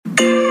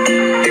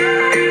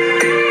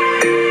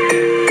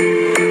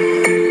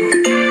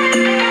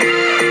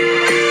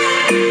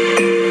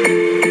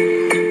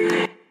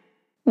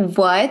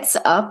What's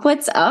up,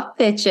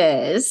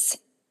 bitches?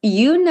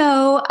 You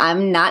know,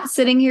 I'm not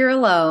sitting here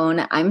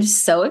alone. I'm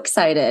so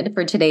excited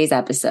for today's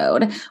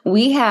episode.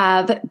 We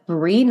have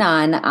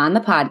Nunn on the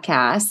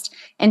podcast,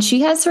 and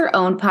she has her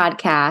own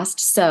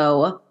podcast.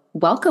 So,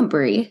 welcome,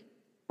 Bree.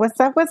 What's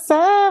up? What's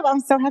up? I'm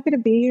so happy to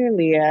be here,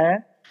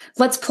 Leah.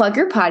 Let's plug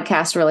your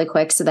podcast really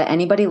quick so that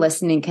anybody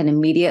listening can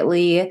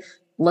immediately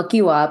look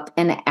you up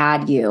and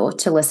add you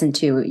to listen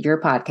to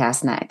your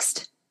podcast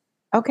next.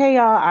 Okay,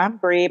 y'all. I'm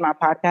Bree. My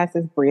podcast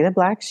is Bree the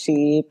Black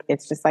Sheep.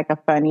 It's just like a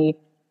funny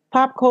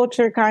pop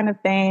culture kind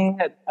of thing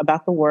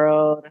about the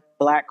world,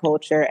 Black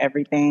culture,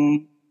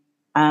 everything.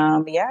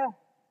 Yeah,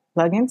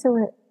 plug into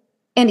it.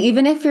 And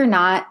even if you're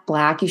not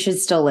Black, you should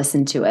still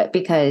listen to it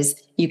because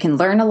you can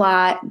learn a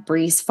lot.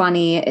 Bree's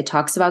funny. It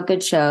talks about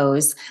good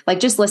shows.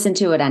 Like, just listen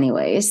to it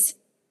anyways.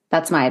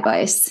 That's my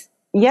advice.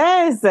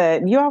 Yes,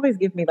 you always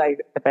give me like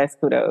the best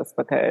kudos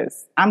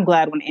because I'm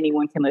glad when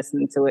anyone can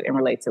listen to it and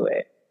relate to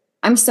it.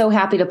 I'm so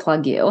happy to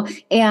plug you.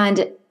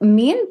 And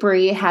me and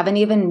Bree haven't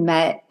even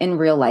met in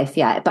real life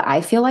yet, but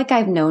I feel like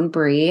I've known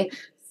Bree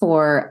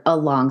for a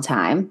long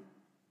time.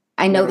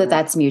 I know that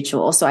that's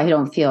mutual, so I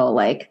don't feel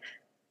like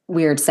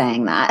weird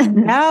saying that.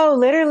 No,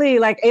 literally,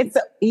 like it's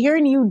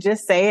hearing you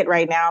just say it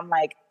right now. I'm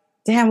like,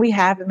 damn, we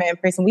haven't met in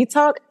person. We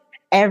talk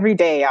every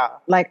day, y'all.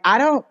 Like, I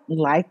don't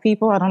like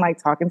people. I don't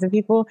like talking to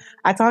people.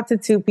 I talk to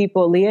two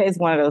people. Leah is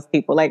one of those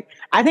people. Like,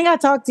 I think I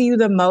talk to you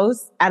the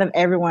most out of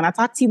everyone. I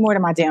talk to you more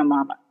than my damn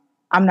mama.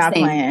 I'm not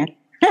playing.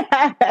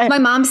 My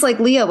mom's like,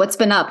 Leah, what's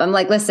been up? I'm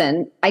like,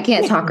 listen, I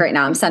can't talk right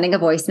now. I'm sending a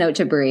voice note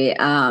to Bree.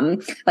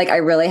 Like, I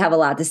really have a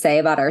lot to say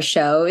about our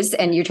shows,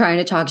 and you're trying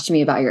to talk to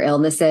me about your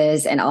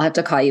illnesses, and I'll have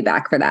to call you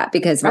back for that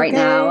because right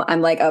now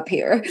I'm like up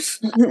here.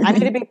 I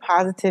need to be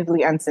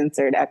positively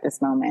uncensored at this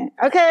moment.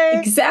 Okay.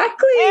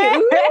 Exactly.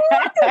 Ooh,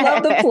 I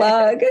love the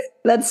plug.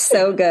 That's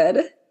so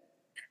good.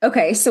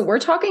 Okay, so we're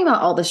talking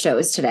about all the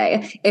shows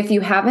today. If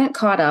you haven't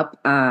caught up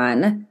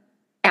on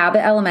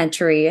Abbott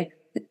Elementary,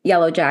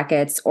 Yellow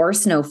Jackets, or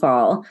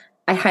Snowfall,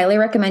 I highly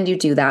recommend you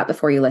do that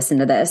before you listen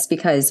to this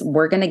because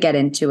we're going to get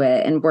into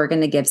it and we're going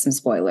to give some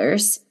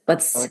spoilers.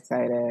 So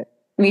excited.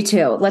 Me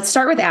too. Let's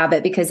start with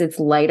Abbott because it's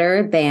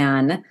lighter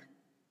than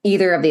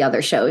either of the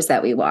other shows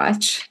that we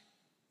watch.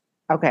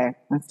 Okay,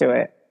 let's do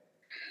it.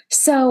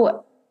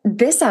 So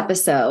this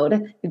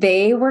episode,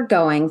 they were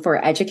going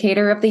for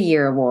Educator of the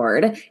Year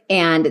award,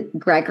 and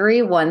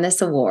Gregory won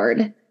this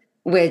award.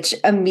 Which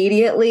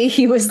immediately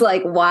he was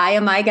like, why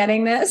am I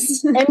getting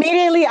this?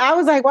 Immediately I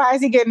was like, why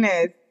is he getting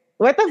this?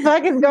 What the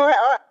fuck is going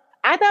on?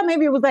 I thought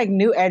maybe it was like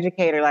new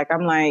educator. Like,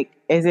 I'm like,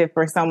 is it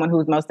for someone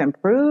who's most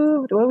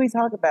improved? What are we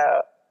talking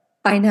about?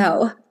 I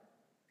know.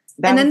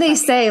 And then they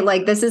say,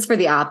 like, this is for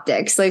the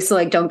optics. Like, so,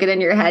 like, don't get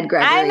in your head,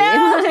 Gregory. I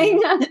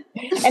know.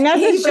 And as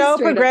the show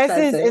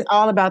progresses, it's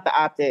all about the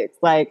optics.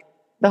 Like,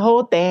 the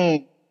whole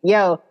thing.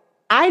 Yo,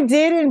 I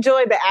did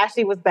enjoy that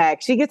Ashley was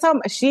back. She gets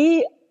home.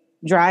 She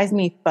drives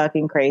me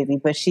fucking crazy,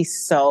 but she's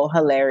so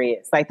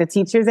hilarious. Like the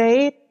teacher's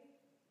aide.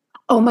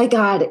 Oh my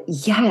God.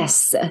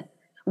 Yes.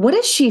 What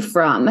is she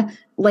from?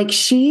 Like,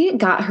 she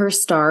got her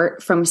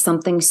start from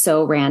something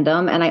so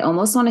random. And I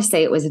almost want to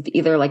say it was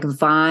either like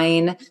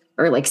Vine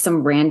or like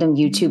some random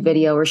YouTube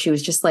video where she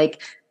was just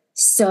like,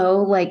 so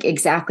like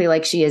exactly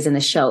like she is in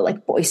the show,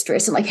 like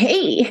boisterous and like,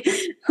 hey,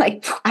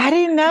 like, I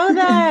didn't know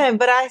that,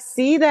 but I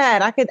see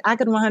that. I could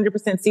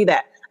 100% see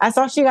that. I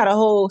saw she got a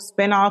whole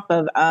spinoff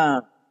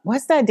of,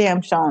 what's that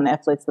damn show on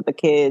Netflix with the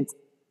kids?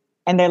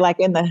 And they're like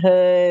in the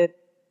hood.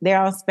 They're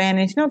all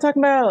Spanish. You know what I'm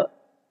talking about?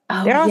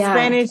 Oh, they're all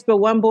Spanish, but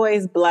one boy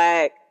is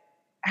Black.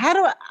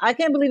 I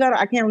can't believe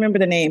I can't remember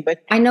the name,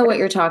 but I know what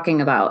you're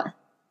talking about.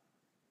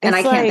 And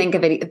I can't think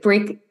of it.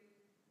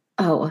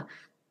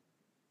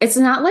 It's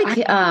not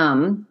like,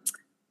 On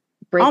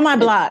My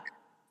Block.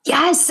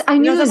 Yes. I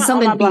knew it was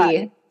something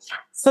B.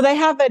 So they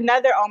have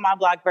another On My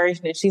Block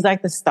version and she's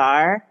like the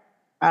star.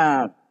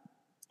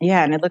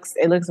 Yeah, and it looks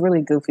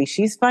really goofy.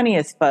 She's funny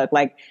as fuck,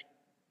 like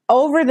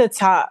over the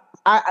top.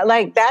 I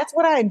like that's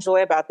what I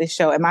enjoy about this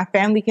show. And my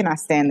family cannot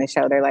stand this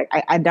show. They're like,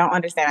 I don't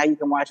understand how you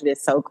can watch it.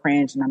 It's so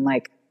cringe. And I'm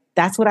like,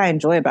 that's what I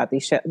enjoy about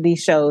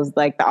these shows,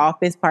 like The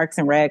Office, Parks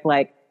and Rec.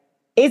 Like,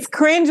 it's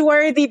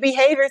cringe-worthy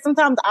behavior.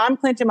 Sometimes I'm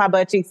clenching my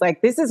butt cheeks,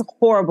 like this is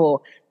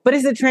horrible, but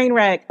it's a train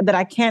wreck that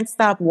I can't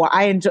stop.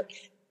 I enjoy.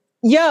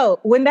 Yo,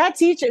 when that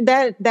teacher,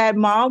 that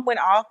mom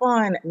went off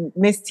on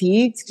Miss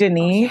Teagues,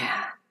 Janine. Oh,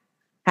 yeah.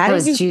 How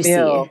did you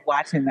feel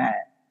watching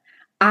that?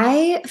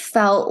 I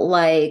felt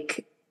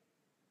like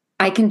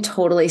I can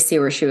totally see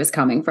where she was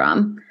coming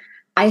from.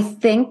 I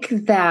think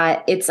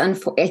that it's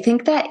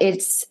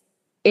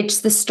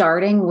the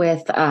starting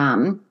with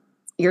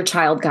your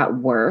child got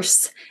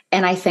worse.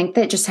 And I think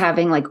that just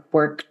having like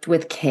worked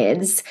with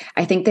kids,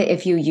 I think that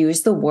if you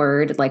use the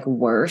word like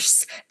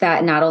worse,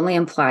 that not only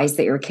implies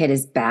that your kid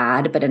is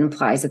bad, but it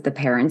implies that the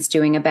parent's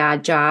doing a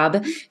bad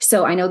job.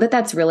 So I know that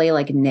that's really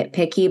like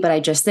nitpicky, but I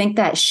just think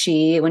that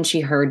when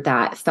she heard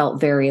that, felt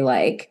very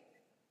like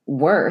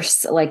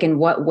worse. Like, in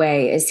what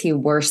way is he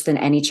worse than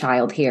any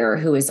child here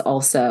who is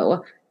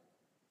also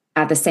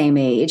at the same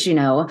age, you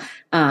know?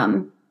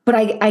 But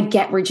I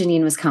get where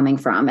Janine was coming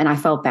from, and I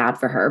felt bad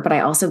for her. But I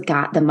also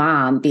got the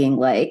mom being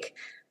like,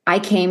 I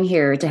came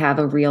here to have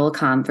a real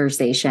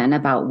conversation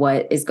about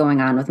what is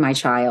going on with my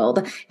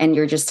child, and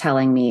you're just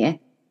telling me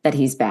that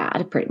he's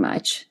bad, pretty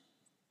much.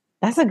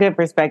 That's a good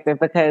perspective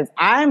because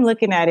I'm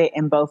looking at it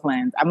in both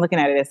lenses. I'm looking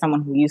at it as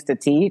someone who used to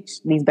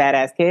teach these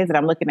badass kids, and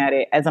I'm looking at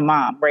it as a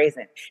mom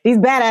raising these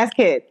badass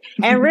kids.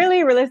 And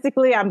really,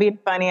 realistically, I'm being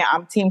funny.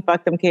 I'm team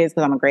fuck them kids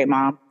because I'm a great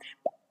mom.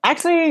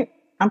 Actually,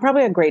 I'm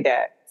probably a great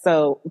dad,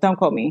 so don't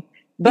quote me.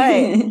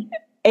 But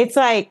it's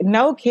like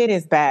no kid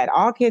is bad.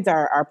 All kids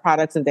are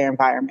products of their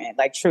environment.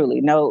 Like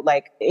truly, no,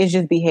 like it's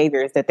just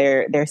behaviors that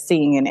they're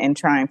seeing and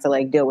trying to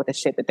like deal with the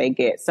shit that they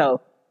get.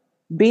 So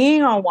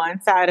being on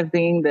one side of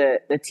being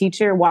the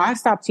teacher, well, I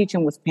stopped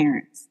teaching was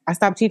parents. I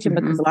stopped teaching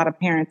because a lot of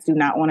parents do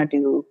not want to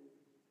do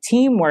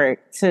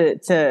teamwork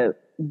to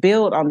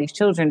build on these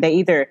children. They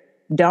either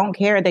don't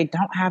care, they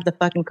don't have the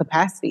fucking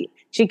capacity.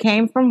 She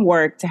came from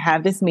work to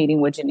have this meeting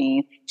with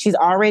Janine. She's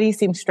already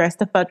seemed stressed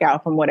the fuck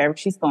out from whatever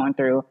she's going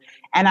through.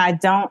 And I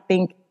don't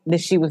think that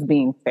she was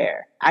being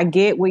fair. I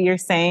get what you're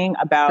saying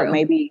about True.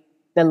 maybe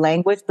the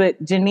language,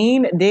 but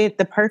Janine did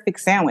the perfect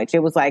sandwich.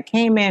 It was like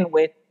came in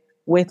with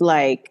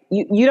like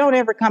you don't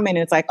ever come in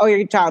and it's like, oh,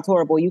 your child's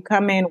horrible. You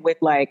come in with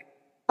like,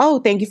 oh,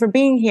 thank you for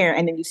being here.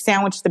 And then you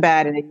sandwich the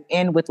bad and then you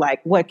end with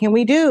like, what can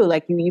we do?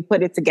 Like you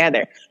put it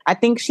together. I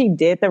think she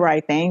did the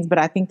right things, but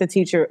I think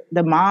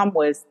the mom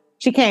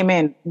she came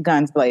in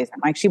guns blazing.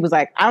 Like she was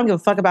like, I don't give a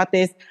fuck about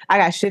this. I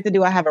got shit to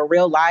do. I have a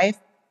real life.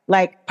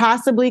 Like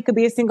possibly could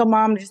be a single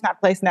mom, just not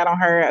placing that on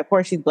her. Of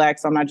course she's Black,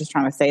 so I'm not just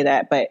trying to say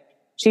that, but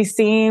she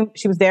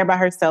was there by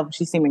herself.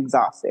 She seemed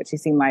exhausted. She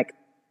seemed like,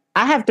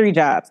 I have 3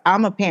 jobs.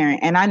 I'm a parent.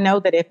 And I know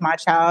that if my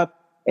child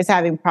is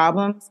having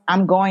problems,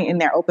 I'm going in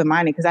there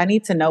open-minded because I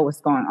need to know what's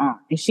going on.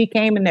 And she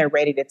came in there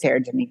ready to tear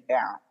Janine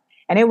down.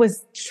 And it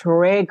was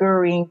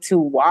triggering to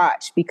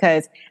watch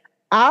because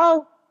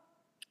I'll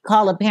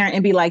call a parent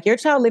and be like, your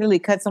child literally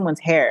cut someone's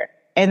hair.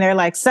 And they're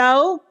like,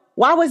 so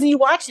why wasn't you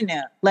watching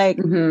them? Like,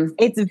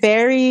 it's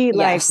very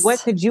like, what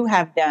could you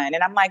have done?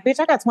 And I'm like, bitch,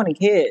 I got 20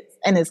 kids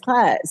in this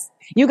class.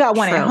 You got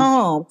one at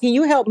home. Can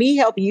you help me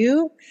help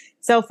you?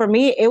 So for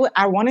me,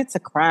 I wanted to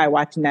cry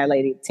watching that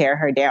lady tear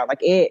her down.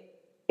 Like it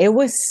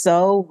was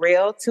so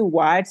real to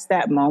watch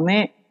that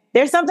moment.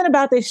 There's something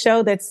about this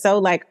show that's so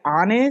like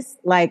honest.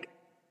 Like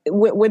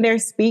when they're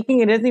speaking,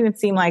 it doesn't even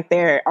seem like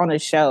they're on a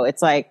show.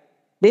 It's like,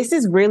 this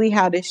is really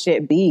how this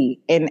shit be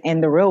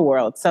in the real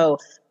world. So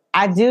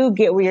I do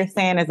get what you're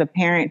saying as a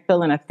parent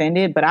feeling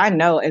offended, but I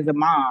know as a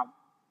mom,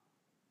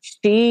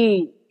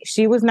 she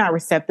was not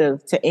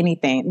receptive to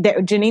anything.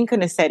 Janine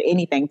couldn't have said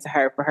anything to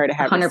her for her to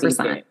have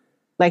 100%.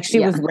 Like she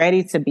was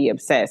ready to be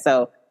upset.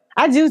 So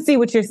I do see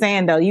what you're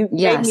saying though. You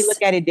made me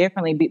look at it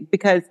differently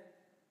because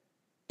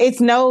it's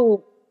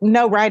no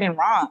right and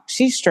wrong.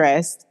 She's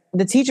stressed.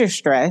 The teacher's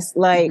stressed.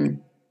 Like,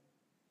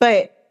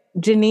 but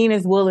Janine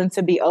is willing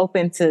to be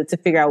open to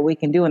figure out what we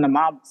can do. And the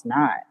mom was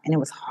not. And it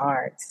was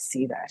hard to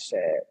see that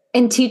shit.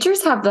 And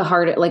teachers have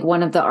like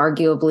one of the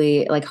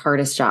arguably like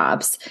hardest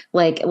jobs.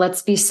 Like,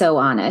 let's be so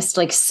honest.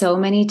 Like so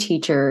many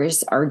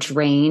teachers are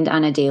drained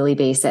on a daily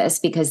basis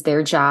because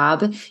their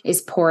job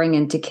is pouring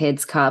into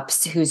kids'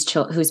 cups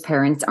whose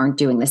parents aren't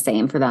doing the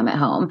same for them at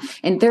home.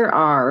 And there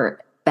are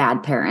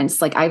bad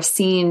parents. Like I've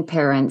seen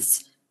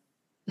parents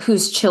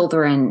whose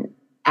children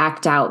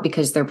act out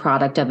because they're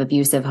product of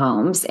abusive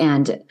homes.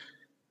 And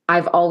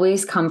I've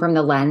always come from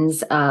the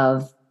lens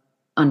of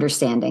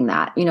understanding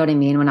that, you know what I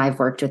mean? When I've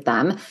worked with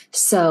them.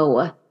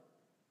 So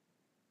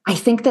I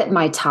think that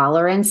my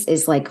tolerance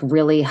is like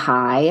really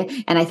high.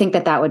 And I think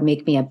that would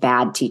make me a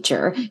bad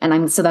teacher.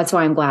 And so that's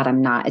why I'm glad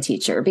I'm not a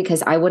teacher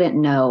because I wouldn't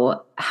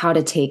know how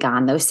to take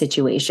on those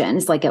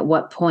situations. Like at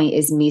what point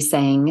is me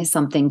saying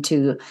something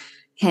to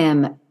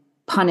him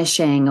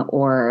punishing,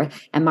 or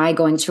am I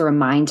going to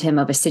remind him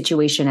of a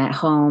situation at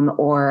home?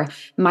 Or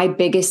my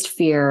biggest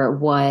fear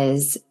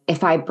was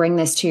if I bring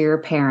this to your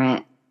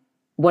parent,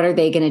 what are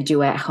they going to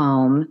do at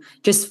home?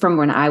 Just from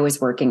when I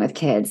was working with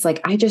kids,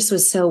 like I just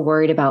was so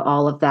worried about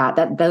all of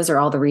that those are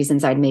all the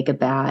reasons I'd make a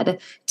bad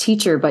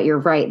teacher. But you're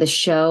right. The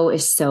show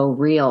is so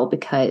real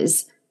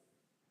because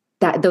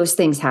those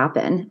things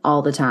happen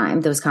all the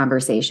time, those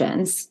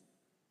conversations.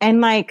 And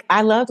like,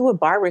 I loved what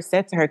Barbara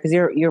said to her because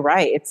you're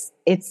right.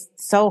 It's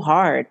so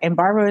hard. And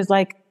Barbara was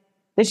like,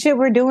 the shit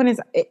we're doing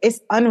it's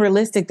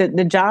unrealistic.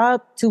 The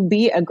job to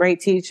be a great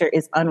teacher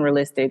is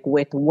unrealistic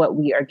with what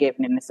we are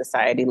given in the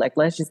society. Like,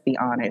 let's just be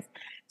honest.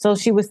 So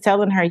she was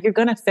telling her, you're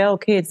going to fail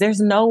kids.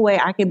 There's no way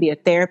I can be a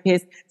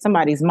therapist,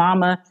 somebody's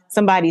mama,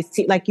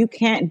 like you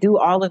can't do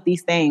all of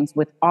these things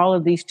with all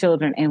of these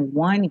children in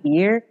 1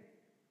 year.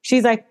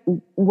 She's like,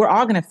 we're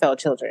all going to fail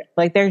children.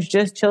 Like there's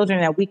just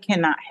children that we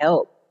cannot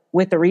help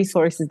with the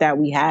resources that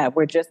we have.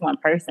 We're just one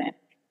person.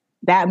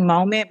 That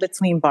moment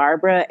between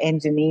Barbara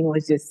and Janine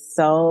was just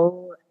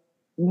so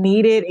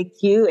needed and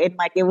cute. And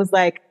like,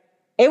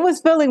 it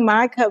was filling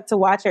my cup to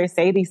watch her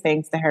say these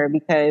things to her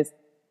because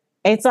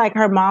it's like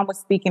her mom was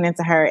speaking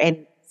into her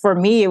and for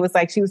me, it was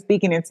like she was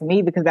speaking into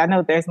me because I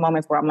know there's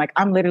moments where I'm like,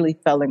 I'm literally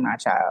failing my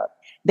child.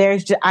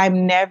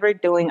 I'm never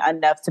doing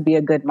enough to be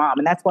a good mom.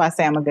 And that's why I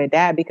say I'm a good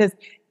dad, because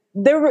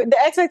the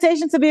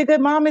expectation to be a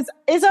good mom is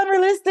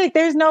unrealistic.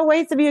 There's no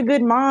way to be a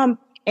good mom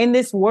in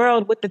this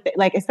world with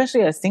like,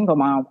 especially a single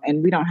mom,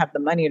 and we don't have the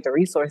money or the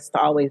resources to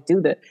always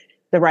do the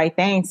right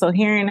thing. So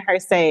hearing her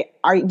say,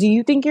 do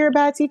you think you're a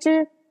bad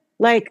teacher?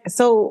 Like,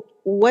 so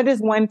what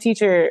does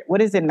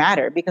it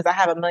matter? Because I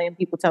have a million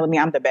people telling me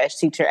I'm the best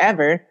teacher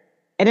ever.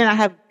 And then I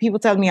have people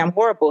telling me I'm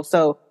horrible.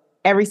 So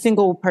every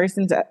single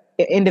person's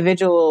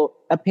individual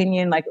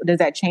opinion, like, does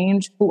that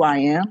change who I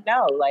am?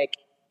 No, like,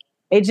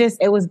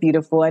 it was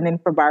beautiful. And then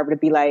for Barbara to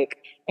be like,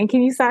 and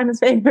can you sign this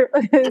paper?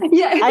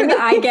 Yeah,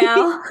 I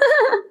gal.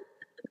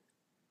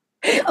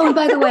 Oh,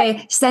 by the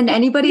way, send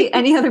any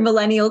other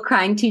millennial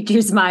crying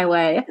teachers my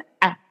way.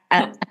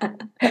 I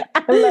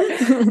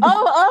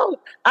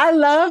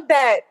love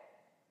that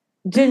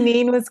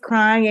Janine was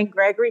crying and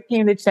Gregory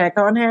came to check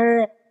on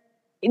her.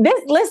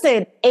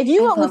 Listen, if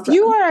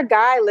you are a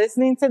guy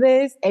listening to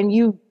this and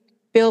you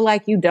feel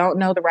like you don't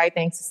know the right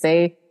things to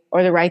say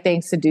or the right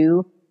things to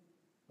do,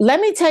 let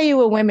me tell you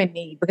what women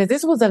need, because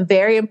this was a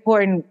very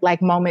important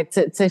like moment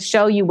to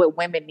show you what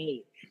women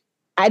need.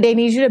 They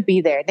need you to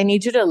be there. They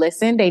need you to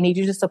listen. They need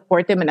you to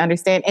support them and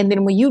understand. And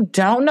then when you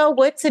don't know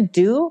what to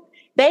do,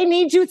 they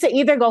need you to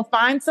either go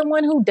find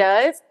someone who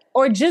does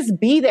or just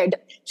be there.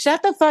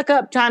 Shut the fuck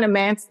up trying to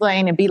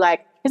mansplain and be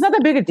like, it's not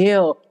that big a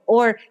deal,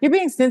 or you're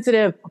being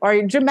sensitive or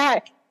you're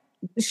dramatic.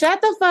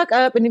 Shut the fuck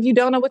up. And if you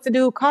don't know what to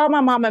do, call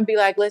my mom and be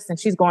like, listen,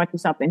 she's going through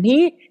something.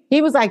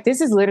 He was like, this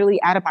is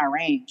literally out of my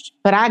range,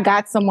 but I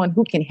got someone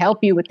who can help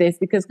you with this,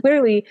 because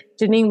clearly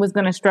Janine was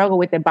going to struggle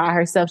with it by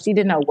herself. She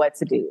didn't know what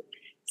to do.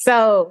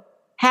 So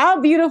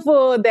how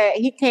beautiful that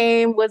he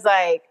came, was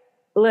like,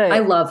 look, I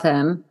love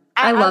him.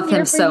 I love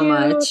him so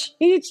much.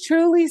 He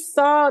truly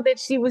saw that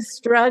she was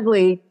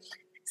struggling,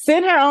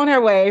 sent her on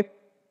her way.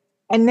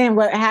 And then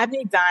what had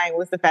me dying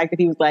was the fact that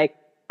he was like,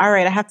 all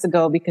right, I have to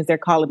go because they're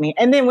calling me.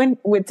 And then when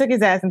we took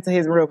his ass into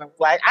his room and was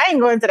like, I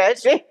ain't going to that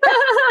shit.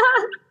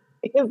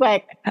 He was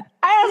like,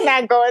 I am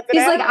not going to that.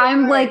 He's like,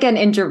 I'm like an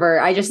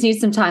introvert. I just need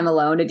some time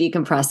alone to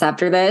decompress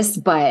after this.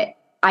 But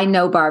I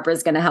know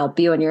Barbara's going to help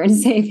you and you're in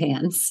safe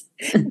hands.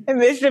 And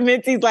Mr.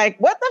 Minty's like,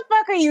 what the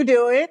fuck are you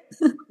doing?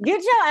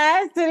 Get your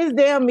ass to this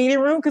damn meeting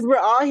room because we're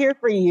all here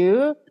for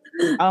you.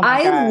 Oh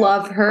my God.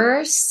 Love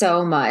her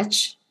so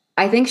much.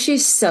 I think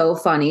she's so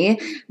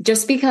funny,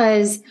 just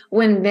because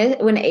when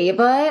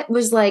Ava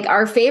was like,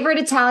 our favorite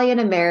Italian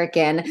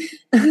American,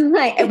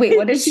 like, wait,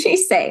 what did she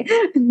say?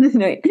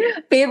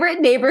 Favorite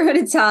neighborhood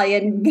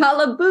Italian,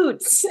 gala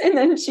boots. And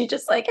then she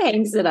just like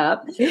hangs it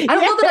up. I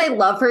don't know that I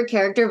love her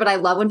character, but I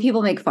love when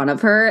people make fun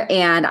of her.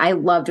 And I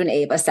loved when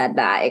Ava said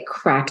that. It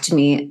cracked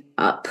me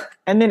up.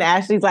 And then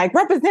Ashley's like,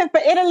 represent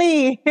for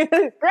Italy. Girl,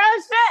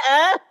 shut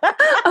up.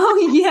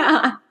 Oh,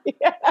 yeah.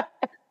 Yeah.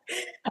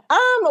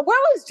 Where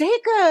was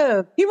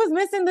Jacob? He was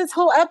missing this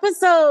whole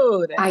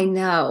episode. I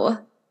know.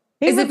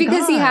 Is it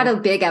because he had a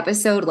big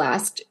episode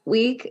last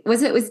week?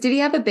 Did he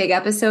have a big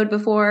episode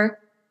before?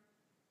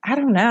 I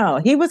don't know.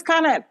 He was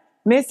kind of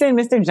missing.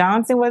 Mr.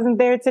 Johnson wasn't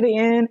there to the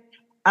end.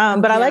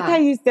 But I like how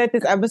you said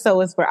this episode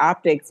was for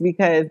optics,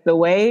 because the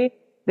way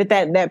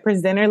that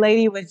presenter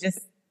lady was just,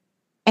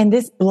 and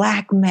this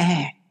black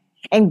man,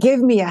 and give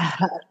me a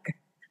hug.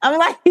 I'm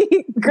like,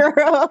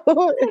 girl.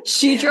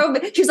 She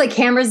was like,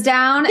 cameras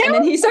down. And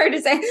then he started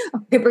to say,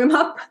 okay, bring him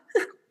up.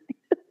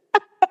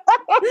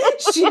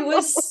 She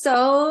was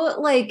so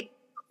like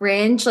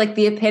cringe, like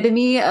the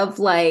epitome of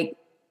like,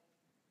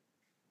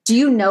 do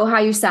you know how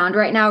you sound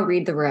right now?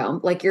 Read the room.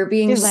 Like, you're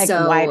being She's like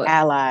so white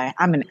ally.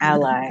 I'm an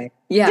ally.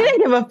 Yeah. She didn't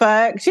give a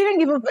fuck. She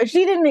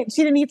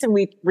didn't need to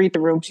read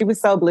the room. She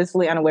was so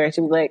blissfully unaware.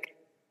 She was like,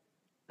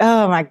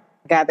 oh my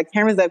God, the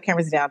cameras up,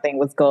 cameras down thing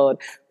was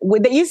gold.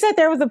 You said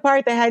there was a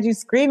part that had you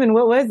screaming.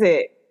 What was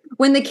it?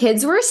 When the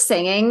kids were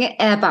singing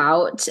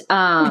about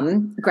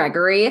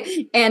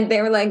Gregory, and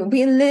they were like,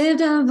 we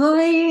lived our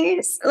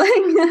voice.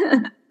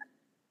 Like,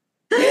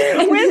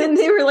 and then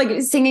they were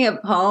like singing a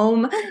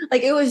poem.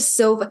 Like, it was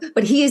so fun.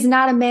 But he is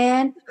not a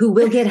man who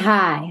will get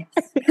high.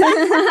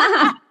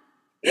 And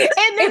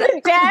then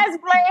the jazz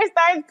player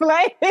starts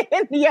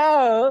playing.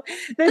 Yo,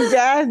 the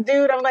jazz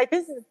dude. I'm like,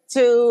 this is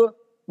too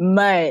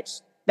much.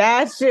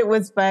 That shit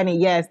was funny.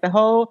 Yes, the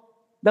whole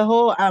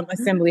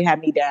assembly had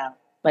me down.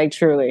 Like,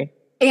 truly.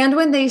 And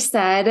when they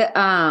said,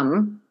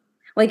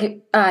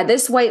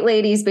 this white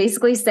lady's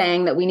basically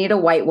saying that we need a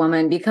white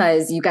woman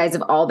because you guys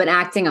have all been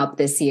acting up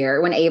this year.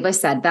 When Ava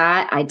said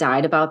that, I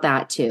died about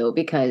that too,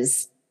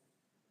 because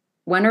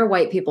when are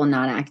white people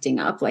not acting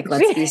up? Like,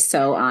 let's be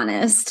so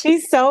honest.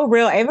 She's so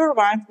real. Ava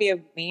reminds me of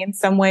me in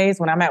some ways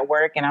when I'm at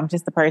work and I'm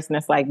just the person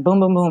that's like, boom,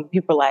 boom, boom.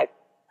 People are like,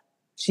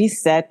 she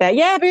said that.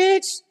 Yeah,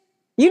 bitch.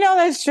 You know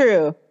that's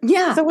true.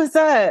 Yeah. So what's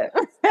up?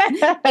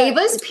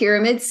 Ava's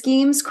pyramid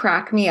schemes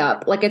crack me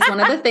up. Like, it's one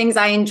of the things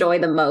I enjoy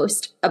the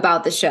most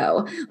about the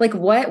show. Like,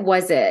 what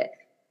was it?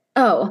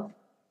 Oh,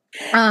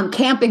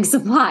 camping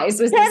supplies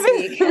was this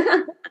week.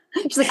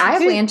 She's like, I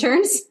have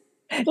lanterns.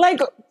 Like,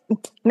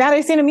 now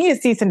they're sending me a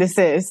cease and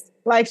desist.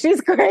 Like,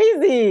 she's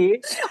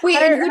crazy. Wait,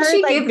 and who'd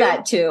she give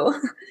that to?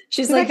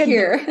 She's like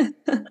here.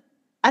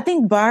 I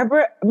think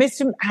Barbara,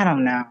 I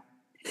don't know.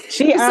 Someone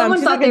she's thought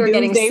like they a were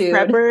getting doomsday sued.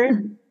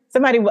 prepper.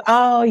 Somebody,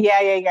 oh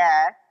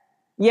yeah.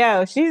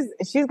 Yo, she's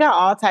got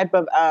all type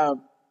of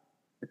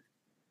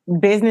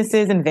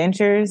businesses and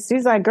ventures.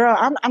 She's like, girl,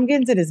 I'm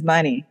getting to this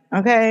money.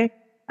 Okay.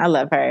 I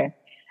love her.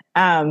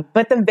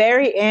 But the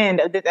very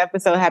end of this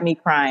episode had me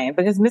crying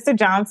because Mr.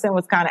 Johnson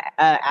was kind of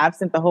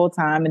absent the whole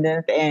time. And then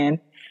at the end,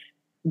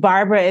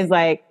 Barbara is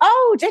like,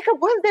 oh, Jacob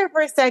was there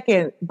for a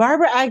second.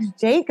 Barbara asked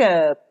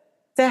Jacob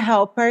to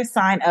help her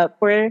sign up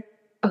for.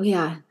 Oh,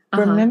 yeah.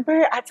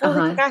 Remember? I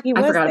totally forgot he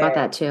was there. I forgot about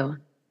that too.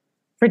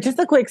 For just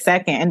a quick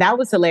second. And that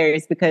was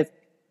hilarious because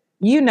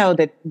you know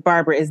that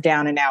Barbara is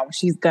down and out.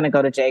 She's going to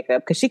go to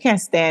Jacob because she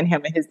can't stand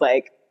him and his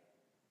like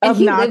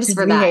obnoxious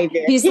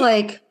behavior. He's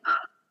like,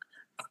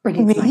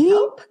 Barbara needs my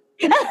help.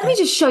 Let me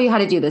just show you how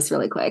to do this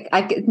really quick.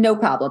 No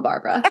problem,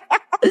 Barbara.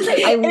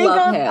 I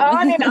love him.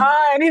 On and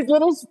on. His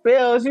little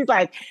spill. She's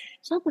like,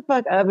 shut the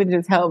fuck up and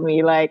just help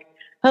me. Like,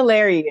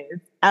 hilarious.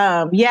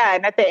 Yeah.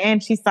 And at the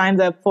end, she signs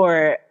up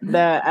for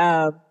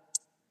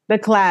the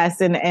class,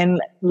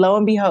 and lo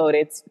and behold,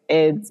 it's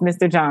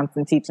Mr.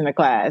 Johnson teaching the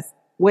class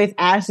with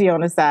Ashley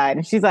on the side,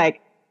 and she's like,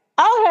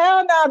 "Oh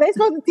hell no! They're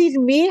supposed to teach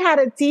me how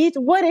to teach.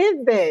 What is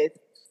this?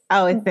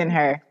 Oh, it's in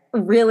her."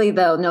 Really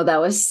though, no,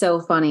 that was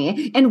so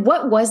funny. And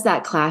what was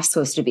that class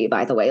supposed to be?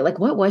 By the way, like,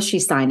 what was she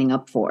signing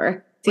up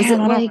for? Was it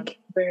like?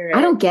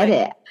 I don't get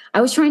it.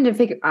 I was trying to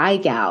figure.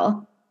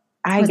 iGal.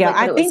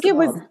 I think it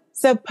was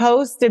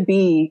supposed to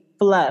be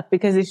fluff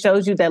because it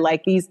shows you that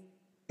like these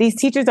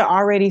teachers are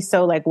already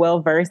so like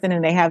well versed in,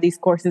 and they have these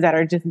courses that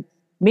are just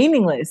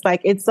meaningless.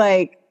 Like, it's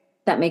like,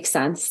 that makes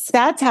sense.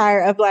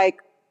 Satire of like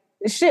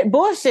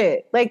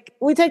bullshit. Like,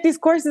 we take these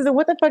courses and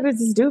what the fuck does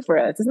this do for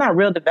us? It's not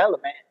real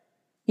development.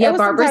 Yeah,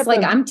 Barbara's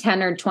like, I'm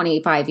 10 or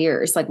 25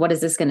 years. Like, what is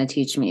this going to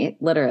teach me?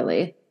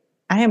 Literally.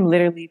 I am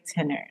literally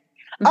tenured.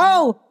 Mm-hmm.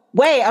 Oh,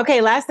 wait.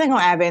 Okay, last thing on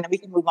Abby, and then we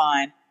can move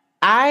on.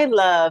 I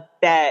love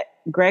that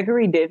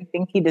Gregory didn't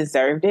think he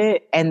deserved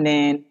it, and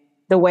then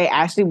the way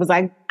Ashley was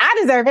like, I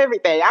deserve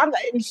everything.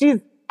 She's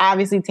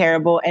obviously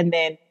terrible. And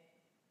then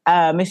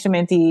Miss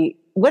Shimenti,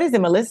 what is it,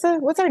 Melissa?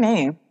 What's her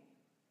name?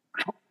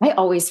 I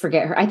always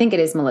forget her. I think it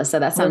is Melissa.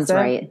 That sounds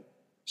right.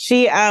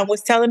 She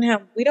was telling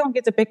him, we don't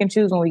get to pick and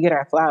choose when we get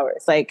our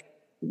flowers. Like,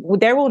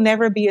 there will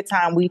never be a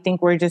time we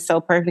think we're just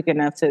so perfect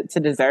enough to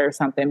deserve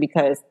something.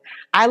 Because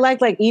I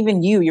like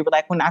even you were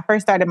like, when I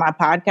first started my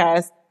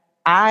podcast,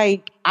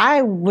 I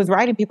was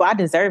writing people, I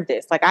deserved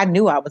this. Like, I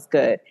knew I was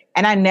good.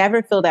 And I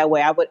never feel that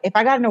way. If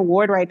I got an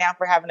award right now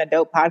for having a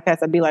dope podcast,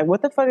 I'd be like,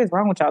 what the fuck is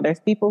wrong with y'all? There's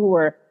people who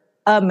are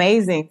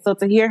amazing. So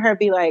to hear her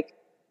be like,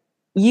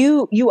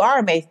 you are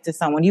amazing to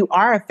someone. You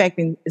are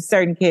affecting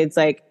certain kids.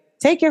 Like,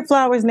 take your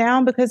flowers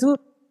now, because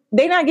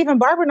they not giving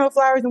Barbara no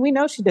flowers, and we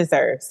know she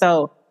deserves.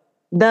 So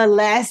the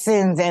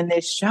lessons in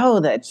this show,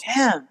 the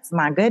gems,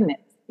 my goodness.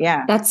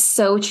 Yeah. That's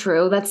so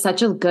true. That's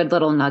such a good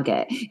little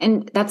nugget.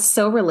 And that's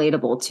so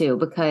relatable too,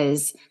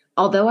 because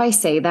although I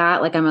say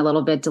that, like, I'm a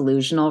little bit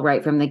delusional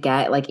right from the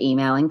get, like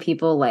emailing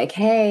people like,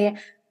 hey,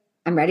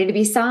 I'm ready to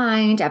be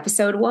signed,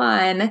 episode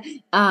 1.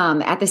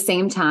 At the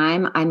same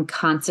time, I'm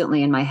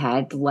constantly in my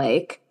head,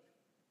 like,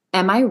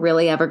 am I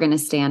really ever going to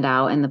stand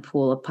out in the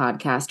pool of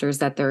podcasters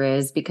that there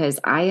is? Because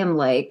I am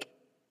like,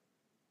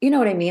 you know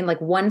what I mean?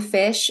 Like one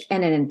fish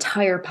in an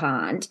entire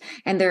pond.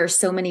 And there are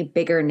so many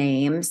bigger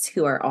names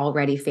who are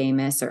already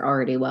famous or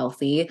already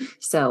wealthy.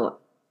 So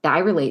I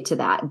relate to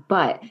that.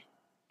 But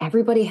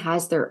everybody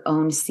has their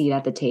own seat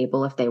at the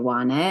table if they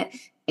want it.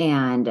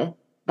 And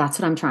that's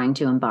what I'm trying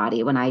to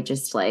embody when I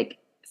just like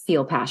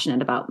feel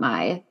passionate about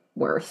my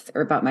worth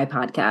or about my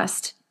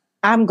podcast.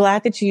 I'm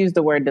glad that you used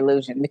the word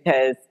delusion,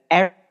 because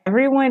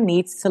everyone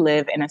needs to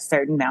live in a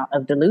certain amount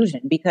of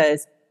delusion,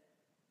 because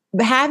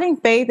having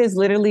faith is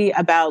literally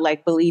about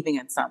like believing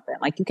in something.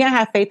 Like, you can't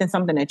have faith in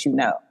something that you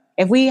know.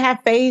 If we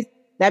have faith,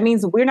 that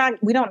means we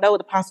don't know what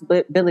the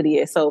possibility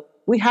is. So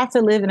we have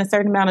to live in a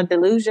certain amount of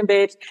delusion,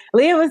 bitch.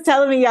 Leah was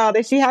telling me, y'all,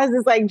 that she has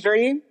this like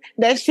dream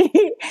that she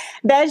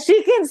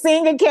can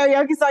sing a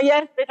karaoke song.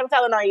 Yes, bitch, I'm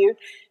telling on you.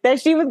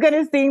 That she was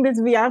gonna sing this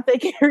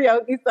Beyonce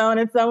karaoke song,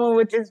 and someone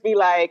would just be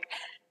like,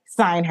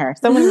 sign her.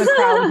 Someone in the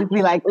crowd would just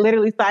be like,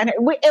 literally sign her.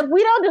 If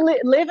we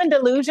don't live in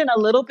delusion a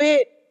little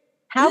bit,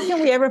 how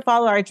can we ever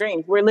follow our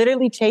dreams? We're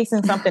literally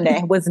chasing something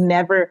that was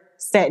never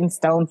set in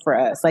stone for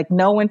us. Like,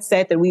 no one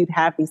said that we'd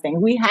have these things.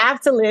 We have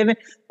to live in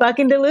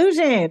fucking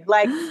delusion.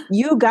 Like,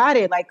 you got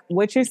it. Like,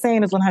 what you're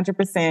saying is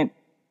 100%.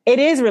 It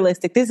is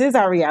realistic. This is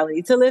our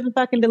reality, to live in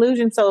fucking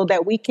delusion so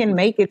that we can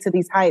make it to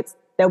these heights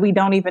that we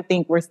don't even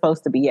think we're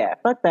supposed to be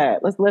at. Fuck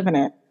that. Let's live in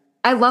it.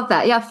 I love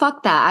that. Yeah,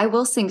 fuck that. I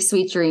will sing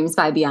Sweet Dreams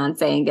by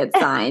Beyonce and get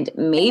signed.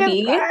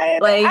 Maybe.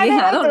 Like,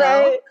 I don't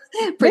know.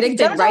 Right.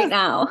 Predicted right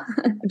now.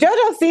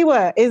 JoJo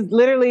Siwa is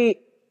literally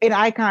an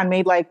icon,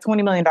 made like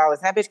 $20 million.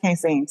 That bitch can't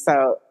sing.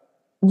 So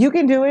You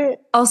can do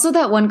it. Also,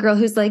 that one girl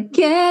who's like,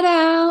 get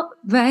out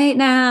right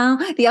now.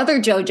 The other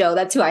JoJo,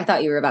 that's who I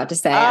thought you were about to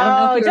say. I don't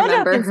know if Oh, you JoJo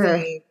remember can her.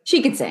 sing.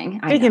 She can sing.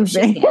 I She know. can She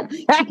sing. can.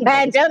 She can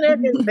sing.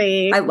 JoJo can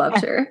sing. I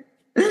loved her.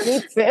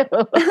 Me too.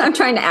 I'm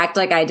trying to act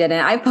like I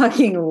didn't. I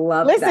fucking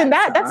love Listen,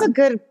 that that's a song.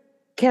 good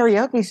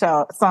karaoke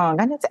song.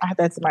 I need to add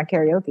that to my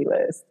karaoke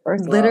list.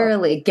 First of all.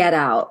 Literally, get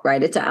out,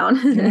 write it down.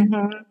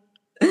 Mhm.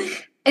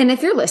 And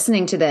if you're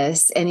listening to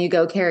this and you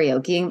go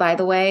karaokeing, by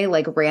the way,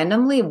 like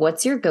randomly,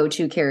 what's your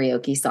go-to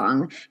karaoke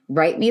song?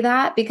 Write me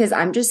that because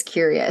I'm just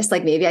curious.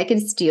 Like maybe I can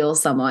steal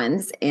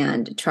someone's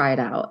and try it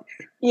out.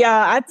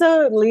 Yeah, I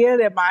told Leah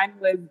that mine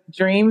was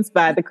Dreams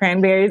by the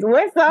Cranberries.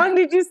 What song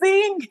did you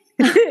sing?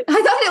 I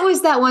thought it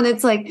was that one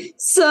that's like,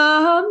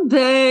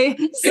 someday,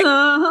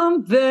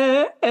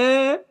 someday,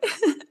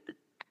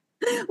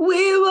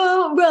 we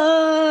won't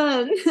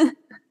run.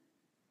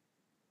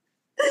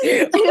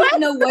 I don't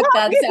know what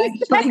that's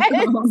actually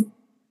called.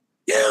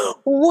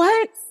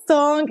 What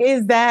song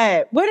is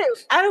that?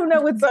 I don't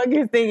know what song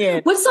you're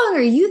singing. What song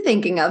are you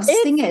thinking of?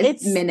 Sing it.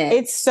 It's minute.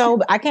 It's so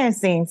I can't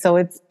sing, so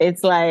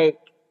it's like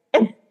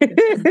no,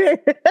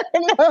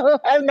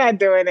 I'm not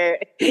doing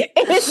it.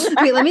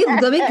 Wait, let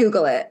me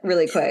Google it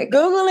really quick.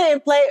 Google it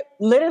and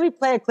literally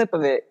play a clip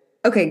of it.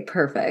 Okay,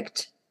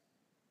 perfect.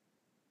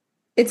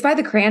 It's by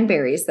the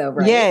Cranberries, though,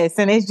 right? Yes,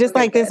 and it's just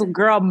Okay, like good. this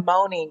girl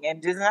moaning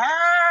and just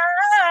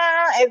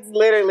it's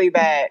literally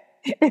that.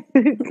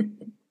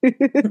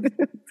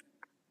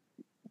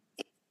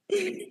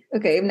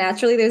 Okay,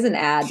 naturally there's an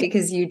ad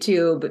because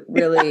YouTube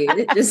really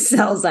just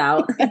sells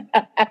out.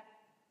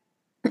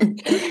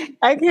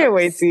 I can't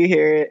wait to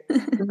hear it.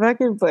 If I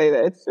can play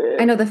that shit.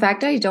 I know the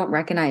fact I don't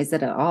recognize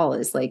it at all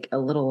is like a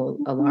little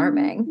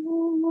alarming.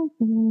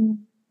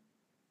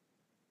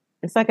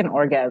 It's like an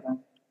orgasm.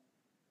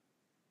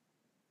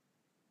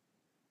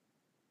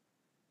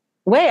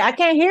 Wait, I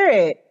can't hear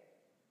it.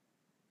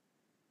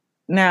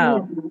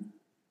 No.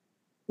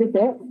 Is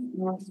it?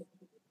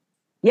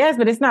 Yes,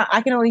 but it's not.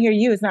 I can only hear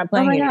you. It's not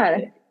playing. Oh my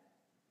anything.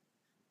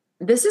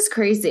 God. This is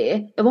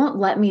crazy. It won't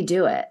let me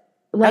do it.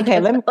 Like, Okay,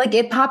 like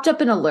it popped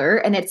up an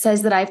alert and it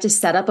says that I have to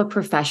set up a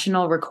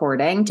professional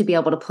recording to be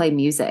able to play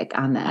music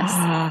on this.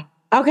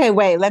 Okay,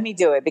 wait, let me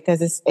do it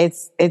because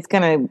it's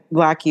gonna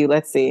block you.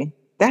 Let's see.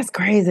 That's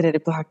crazy that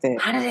it blocked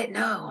it. How did it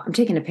know? I'm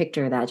taking a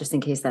picture of that just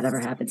in case that ever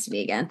happens to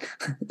me again.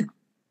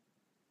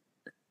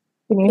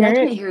 Can you hear I it?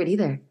 can't hear it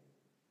either.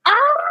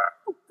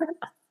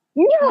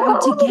 No.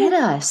 To get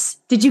us.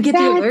 Did you get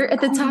the alert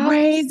at the top?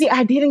 Crazy.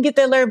 I didn't get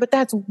the alert, but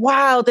that's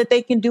wild that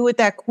they can do it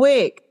that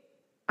quick.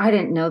 I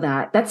didn't know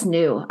that. That's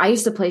new. I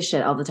used to play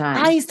shit all the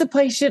time. I used to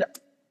play shit.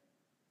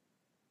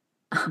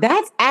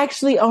 That's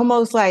actually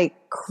almost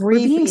like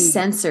creepy. We're being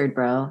censored,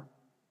 bro.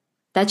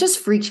 That just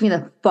freaked me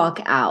the fuck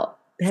out.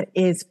 That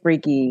is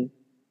freaky.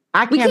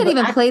 We can't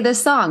even play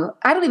this song.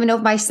 I don't even know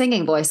if my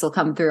singing voice will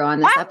come through on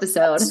this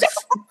episode.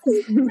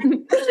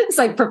 It's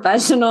like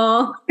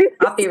professional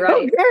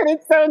copyright.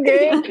 It's so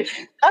good.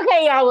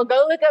 Okay, y'all, well,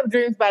 go look up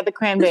Dreams by the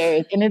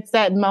Cranberries. And it's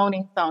that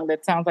moaning song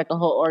that sounds like a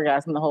whole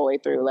orgasm the whole way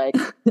through. Like,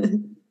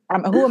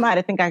 who am I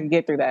to think I can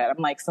get through that?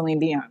 I'm like Celine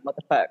Dion. What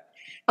the fuck?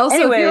 Also,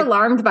 Anyway. if you're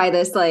alarmed by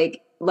this,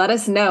 like, let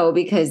us know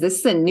because this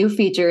is a new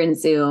feature in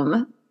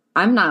Zoom.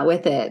 I'm not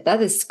with it.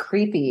 That is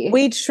creepy.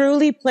 We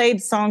truly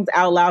played songs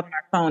out loud on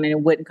our phone and it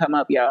wouldn't come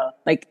up, y'all.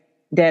 Like,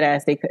 dead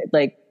ass. They could,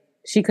 like,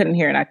 she couldn't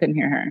hear and I couldn't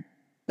hear her.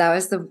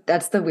 That's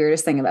the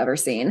weirdest thing I've ever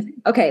seen.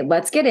 Okay,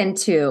 let's get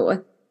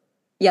into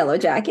Yellow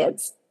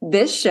Jackets.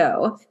 This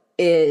show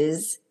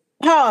is...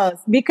 Pause,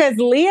 because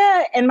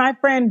Leah and my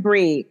friend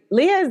Bree,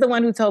 Leah is the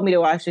one who told me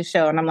to watch this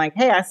show. And I'm like,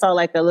 hey, I saw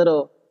like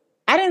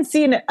I didn't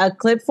see a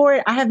clip for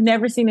it. I have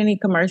never seen any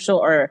commercial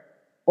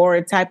or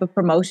a type of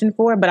promotion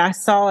for it, but I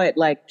saw it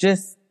like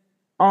just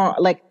on,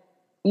 like,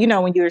 you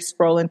know, when you're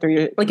scrolling through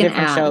your like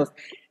different shows.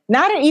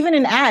 Not even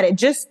an ad, it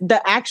just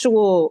the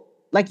actual,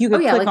 like you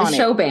could click like on the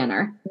show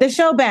banner. The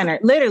show banner,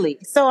 literally.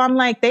 So I'm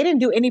like, they didn't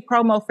do any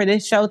promo for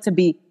this show to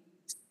be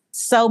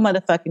so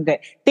motherfucking good.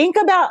 Think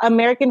about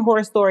American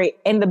Horror Story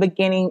in the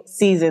beginning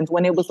seasons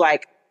when it was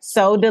like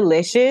so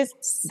delicious.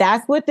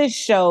 That's what this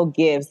show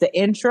gives. The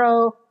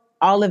intro,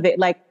 all of it.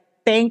 Like,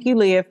 thank you,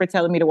 Leah, for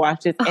telling me to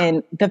watch this.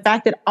 And the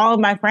fact that all of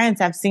my friends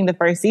have seen the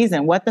first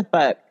season. What the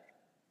fuck?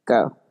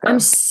 Go.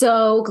 I'm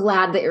so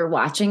glad that you're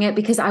watching it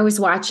because I was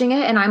watching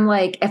it and I'm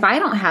like, if I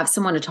don't have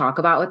someone to talk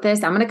about with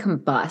this, I'm going to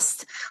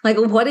combust. Like,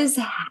 what is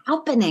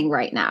happening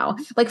right now?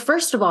 Like,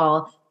 first of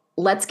all,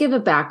 let's give a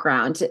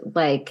background.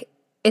 Like,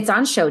 it's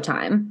on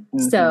Showtime. Mm-hmm.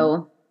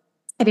 So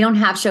if you don't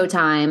have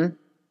Showtime,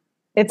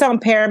 it's on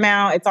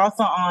Paramount. It's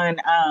also on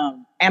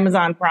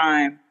Amazon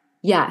Prime.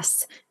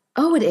 Yes.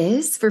 Oh, it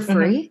is for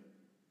free? Mm-hmm.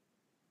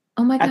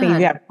 Oh my God. I think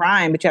you have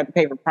Prime, but you have to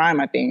pay for Prime,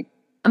 I think.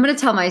 I'm going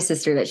to tell my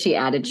sister that she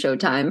added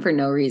Showtime for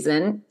no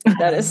reason.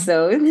 That is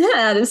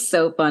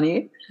so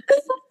funny.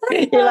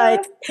 You're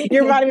like,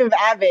 you're reminding me of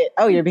Abbott.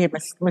 Oh, you're being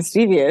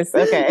mischievous.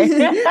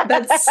 Okay.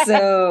 That's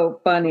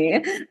so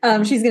funny.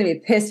 She's going to be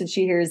pissed when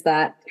she hears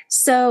that.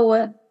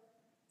 So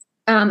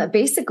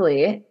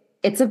basically,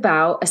 it's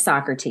about a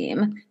soccer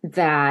team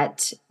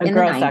that A in the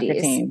girl soccer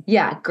 90s, team.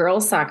 yeah,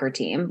 girls soccer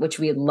team, which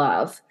we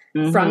love,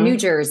 from New Mm-hmm.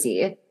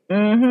 Jersey,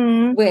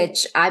 Mm-hmm.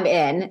 which I'm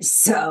in.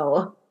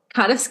 So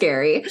kind of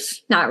scary.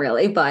 Not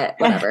really, but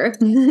whatever.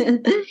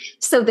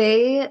 So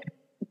they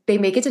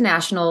make it to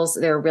nationals.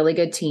 They're a really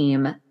good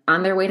team.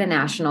 On their way to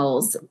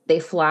nationals, they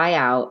fly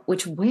out,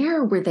 which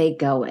where were they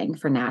going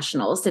for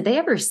nationals? Did they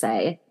ever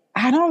say?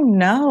 I don't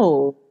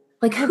know.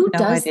 Like, I have who no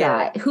does idea.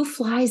 that? Who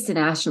flies to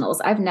nationals?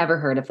 I've never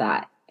heard of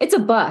that. It's a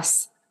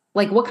bus.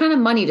 Like, what kind of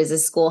money does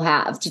this school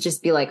have to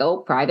just be like, oh,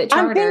 private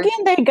I'm thinking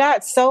charter? they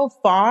got so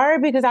far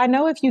because I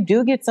know if you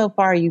do get so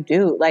far, you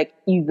do. Like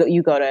you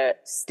go to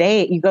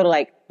state, you go to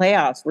like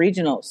playoffs,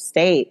 regional,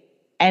 state,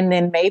 and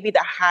then maybe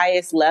the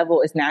highest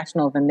level is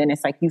nationals, and then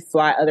it's like you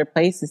fly other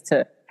places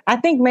to. I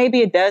think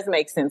maybe it does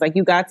make sense. Like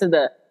you got to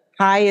the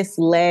highest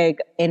leg,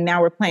 and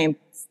now we're playing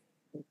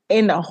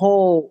in the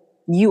whole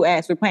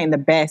U.S. We're playing the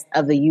best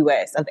of the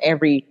U.S. of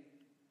every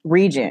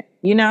region.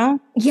 You know?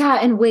 Yeah,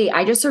 and wait,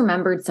 I just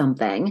remembered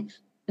something.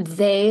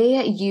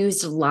 They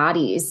used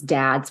Lottie's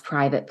dad's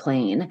private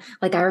plane.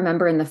 Like I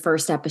remember in the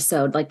first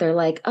episode, like they're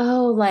like,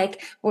 oh,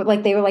 like or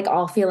like they were like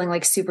all feeling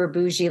like super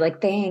bougie,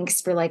 like thanks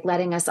for like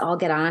letting us all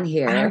get on I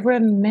here.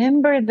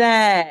 remember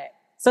that.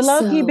 So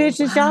low key, So bitch,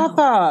 it's y'all wow.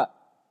 fault.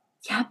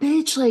 Yeah,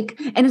 bitch. Like,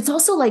 and it's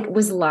also like,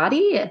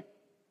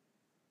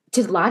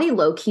 did Lottie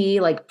low key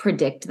like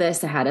predict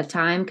this ahead of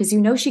time? Because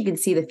you know she can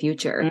see the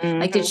future.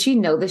 Like, did Mm-hmm. she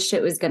know this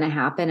shit was gonna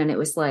happen and it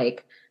was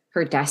like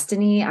her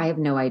destiny? I have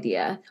no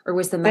idea. Or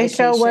was the They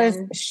show was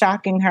medication?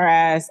 shocking her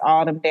ass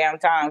all them damn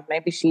times.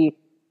 Maybe she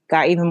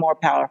got even more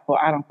powerful.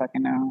 I don't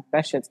fucking know.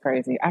 That shit's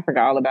crazy. I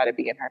forgot all about it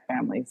being her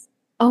family's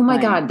Oh my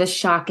plan. God, the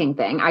shocking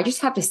thing. I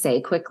just have to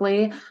say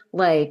quickly,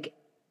 like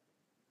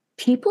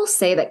people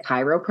say that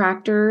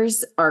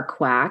chiropractors are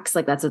quacks,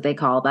 like that's what they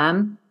call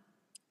them.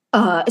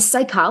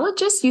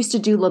 Psychologists used to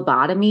do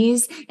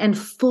lobotomies and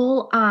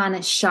full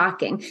on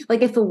shocking.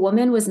 Like if a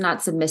woman was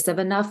not submissive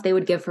enough, they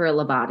would give her a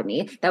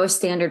lobotomy. That was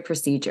standard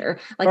procedure.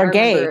 Like Or I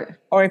gay. remember,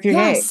 Or if you're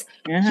gay. yes,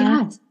 Uh-huh.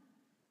 yes.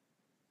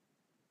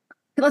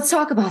 Let's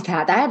talk about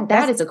that. That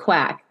That's is a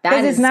quack. That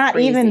because it's is not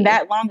even crazy.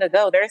 that long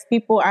ago. There's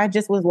people I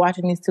just was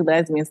watching these two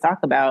lesbians talk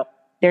about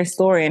their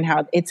story and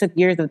how it took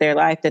years of their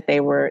life that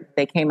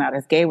they came out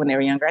as gay when they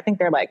were younger. I think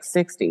they're like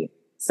 60.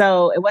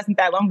 So it wasn't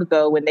that long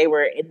ago when they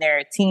were in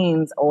their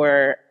teens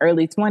or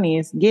early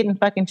 20s getting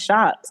fucking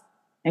shot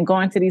and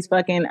going to these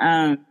fucking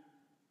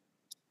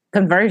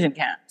conversion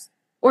camps.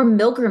 Or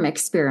Milgram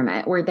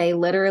experiment, where they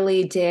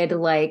literally did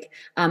like,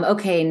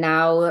 okay,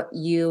 now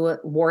you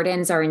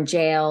wardens are in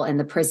jail and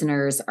the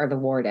prisoners are the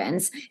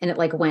wardens. And it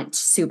like went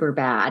super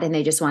bad and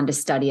they just wanted to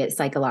study it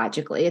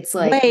psychologically. It's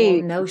like, well,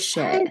 Wait, no what?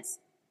 shit.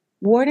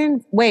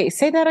 Warden? Wait,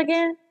 say that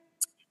again.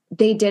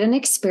 They did an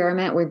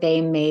experiment where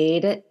they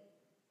made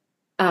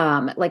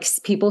like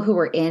people who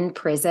were in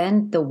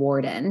prison, the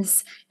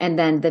wardens, and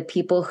then the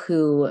people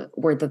who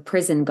were the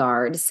prison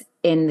guards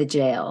in the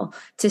jail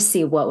to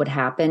see what would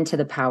happen to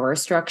the power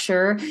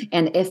structure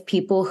and if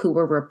people who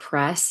were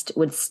repressed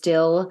would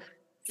still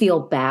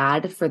feel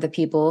bad for the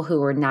people who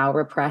were now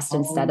repressed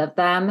instead Oh, of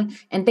them.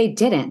 And they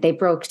didn't. They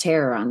broke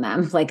terror on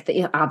them, like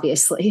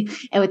obviously.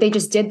 And they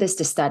just did this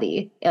to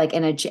study, like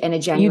in a you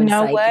genuine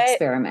know psych what?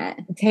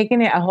 experiment.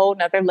 Taking it a whole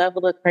nother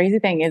level. The crazy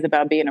thing is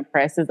about being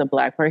oppressed as a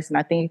black person.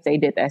 I think if they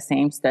did that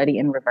same study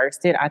and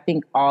reversed it, I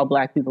think all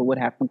black people would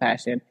have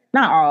compassion.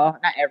 Not all,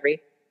 not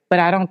every, but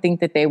I don't think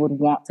that they would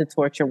want to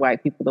torture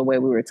white people the way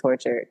we were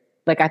tortured.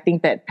 Like I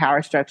think that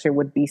power structure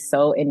would be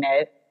so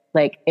innate,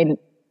 like, and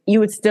you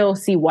would still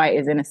see white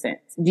as innocent.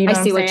 Do you I know what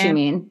I'm see what you saying?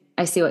 mean.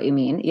 I see what you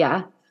mean.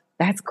 Yeah.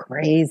 That's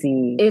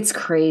crazy. It's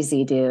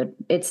crazy, dude.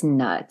 It's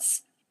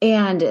nuts.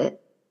 And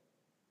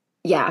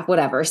yeah,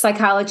 whatever.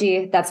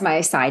 Psychology, that's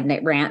my side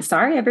note rant.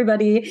 Sorry,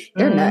 everybody.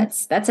 They're Mm-hmm.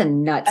 nuts. That's a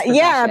nuts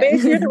Yeah,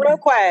 bitch, you're the profession. real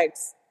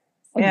quacks.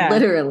 Yeah.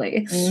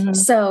 Literally. Mm-hmm.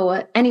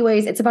 So,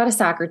 anyways, it's about a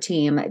soccer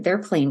team. Their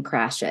plane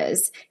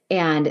crashes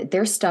and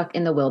they're stuck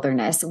in the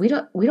wilderness. We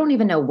don't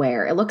even know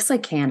where. It looks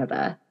like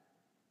Canada.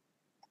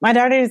 My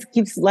daughter just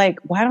keeps like,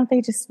 why don't they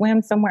just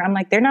swim somewhere? I'm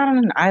like, they're not on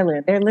an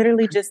island. They're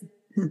literally just,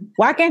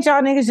 why can't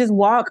y'all niggas just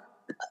walk?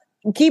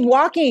 Keep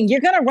walking. You're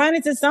gonna run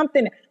into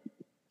something.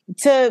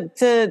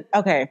 Okay,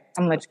 I'm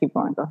gonna let you keep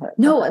going. Go ahead.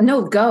 No,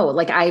 no, go.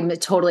 Like I'm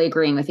totally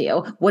agreeing with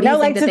you. What do you No,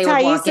 think like that to they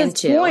would walk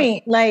Thaisa's into?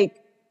 point, like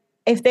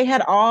if they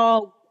had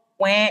all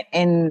went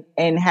and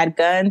had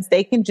guns,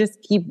 they can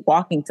just keep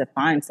walking to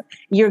find some.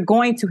 You're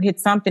going to hit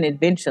something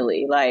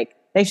eventually. Like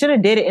they should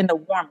have did it in the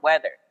warm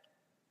weather.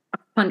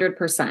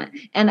 100%.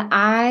 And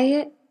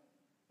I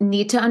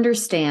need to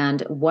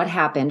understand what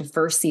happened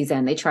first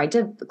season. They tried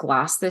to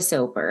gloss this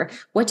over.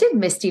 What did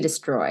Misty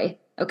destroy?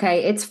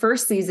 Okay, it's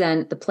first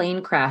season, the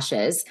plane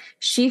crashes.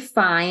 She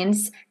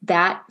finds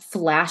that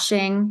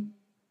flashing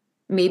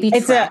maybe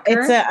It's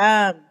tracker.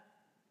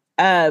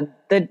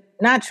 the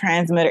not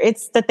transmitter.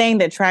 It's the thing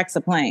that tracks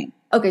a plane.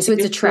 Okay, so She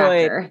it's a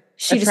destroyed tracker. a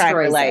She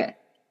tracker. destroys Like it.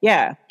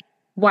 yeah,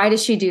 Why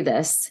does she do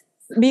this?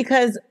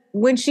 because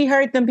when she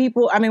heard them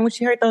people, I mean, when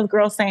she heard those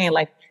girls saying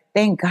like,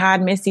 "Thank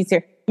God Misty's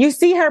here," you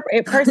see her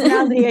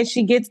personality as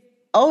she gets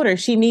older.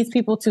 She needs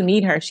people to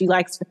need her. She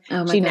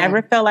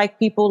never felt like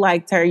people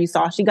liked her. You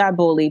saw she got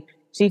bullied.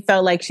 She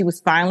felt like she was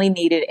finally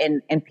needed,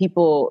 and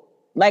people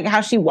like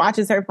how she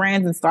watches her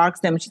friends and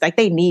stalks them. She's like,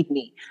 they need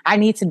me. I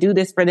need to do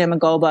this for them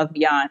and go above and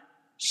beyond.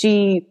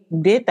 She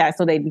did that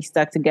so they'd be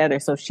stuck together.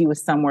 So she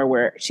was somewhere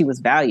where she was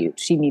valued.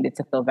 She needed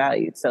to feel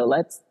valued. So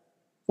let's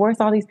force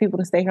all these people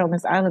to stay here on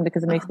this island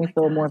because it makes me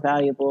feel more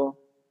valuable.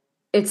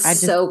 It's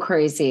so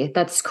crazy.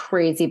 That's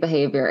crazy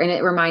behavior. And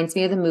it reminds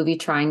me of the movie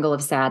Triangle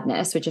of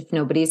Sadness, which if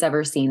nobody's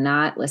ever seen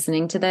that,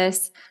 listening to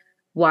this,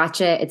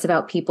 watch it. It's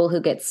about people who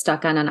get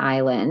stuck on an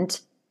island.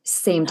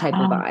 Same type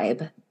of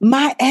vibe.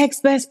 My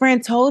ex-best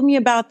friend told me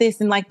about this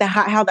and like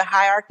how the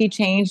hierarchy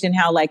changed and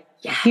how like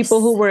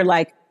people who were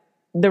like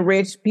the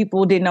rich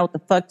people didn't know what the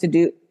fuck to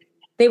do.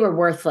 They were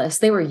worthless.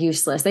 They were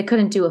useless. They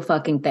couldn't do a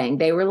fucking thing.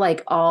 They were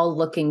like all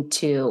looking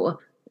to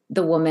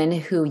the woman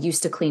who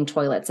used to clean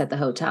toilets at the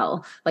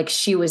hotel. Like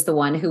she was the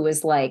one who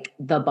was like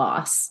the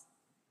boss.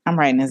 I'm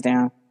writing this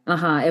down.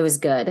 It was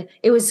good.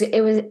 It was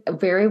a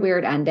very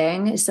weird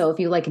ending. So if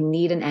you like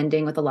need an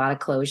ending with a lot of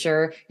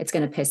closure, it's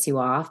going to piss you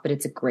off, but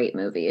it's a great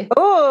movie.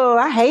 Oh,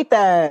 I hate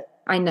that.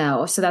 I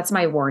know. So that's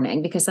my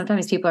warning because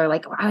sometimes people are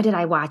like, why did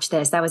I watch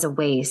this? That was a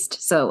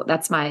waste. So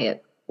that's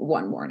my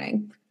one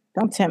warning.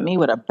 Don't tempt me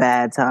with a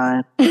bad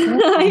time.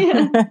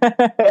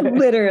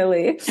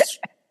 Literally.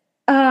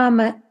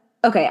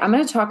 Okay, I'm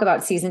going to talk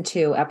about season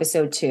 2,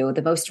 episode 2,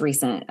 the most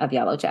recent of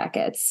Yellow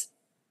Jackets.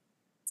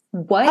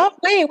 What? Oh,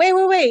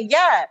 wait.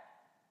 Yeah.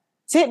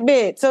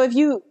 Tidbit. So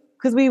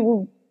because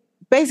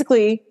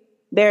basically,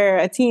 they're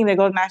a team that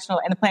goes national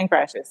and the plane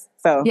crashes.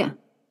 So yeah.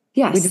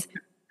 Yes.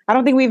 I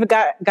don't think we even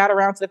got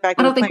around to the fact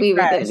that I don't think we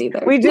even did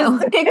either. We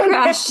just it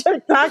crashed.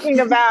 talking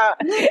about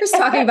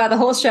the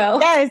whole show.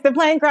 Yes, the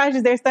plane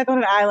crashes. They're stuck on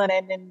an island,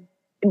 and then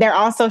they're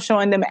also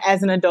showing them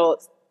as an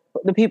adult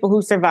the people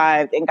who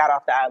survived and got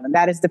off the island.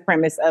 That is the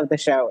premise of the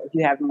show. If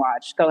you haven't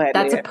watched, go ahead.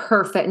 That's a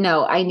perfect.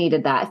 No, I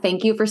needed that.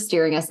 Thank you for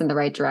steering us in the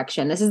right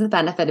direction. This is the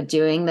benefit of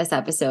doing this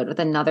episode with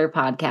another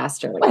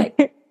podcaster. Like,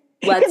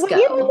 let's go.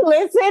 You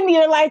listen,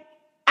 you're like,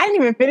 I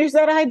didn't even finish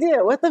that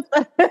idea. What the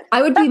fuck?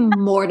 I would be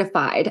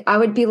mortified. I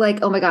would be like,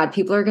 oh my God,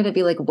 people are going to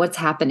be like, what's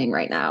happening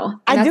right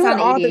now? And I do it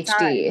all the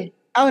time.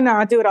 Oh no,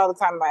 I do it all the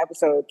time in my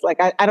episodes. Like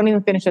I don't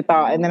even finish a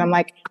thought. And then I'm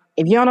like,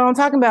 if you don't know what I'm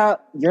talking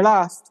about, you're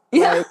lost.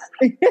 Yeah.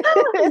 Like,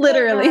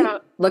 literally.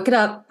 Look it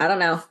up. I don't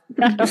know.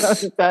 I don't know what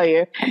to tell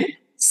you.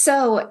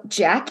 So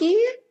Jackie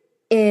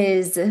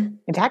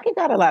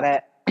got a lot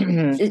of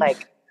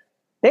like,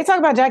 they talk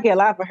about Jackie a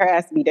lot for her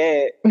ass to be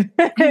dead.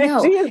 I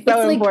know. She is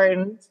so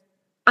important.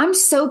 I'm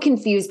so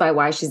confused by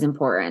why she's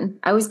important.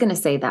 I was going to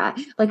say that.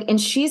 Like, and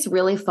she's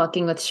really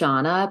fucking with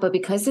Shauna, but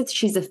because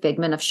she's a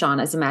figment of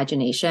Shauna's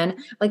imagination,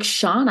 like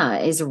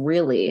Shauna is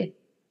really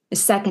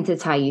second to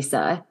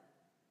Thaisa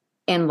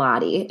and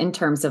Lottie in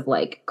terms of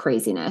like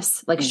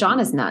craziness. Like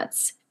Shauna's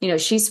nuts. You know,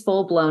 she's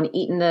full blown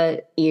eating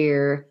the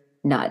ear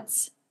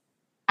nuts.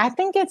 I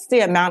think it's the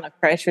amount of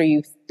pressure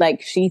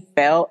she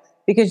felt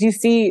because you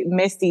see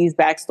Misty's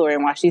backstory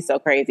and why she's so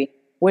crazy.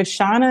 With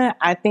Shauna,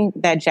 I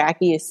think that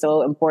Jackie is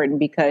so important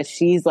because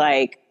she's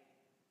like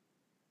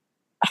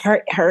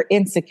her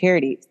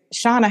insecurities.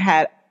 Shauna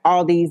had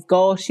all these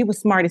goals. She was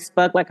smart as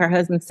fuck, like her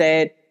husband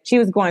said. She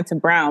was going to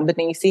Brown, but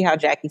then you see how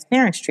Jackie's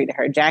parents treated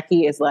her.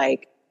 Jackie is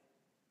like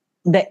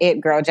the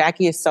it girl.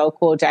 Jackie is so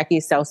cool. Jackie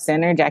is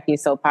self-centered. Jackie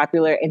is so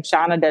popular. And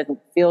Shauna doesn't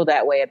feel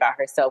that way about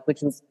herself,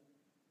 which was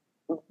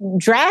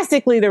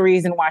drastically the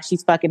reason why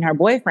she's fucking her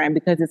boyfriend,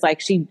 because it's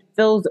like she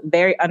feels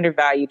very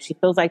undervalued. She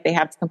feels like they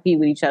have to compete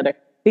with each other.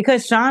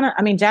 Because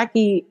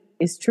Jackie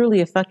is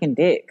truly a fucking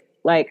dick.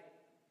 Like,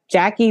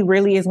 Jackie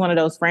really is one of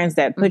those friends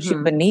that puts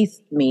you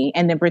beneath me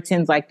and then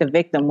pretends like the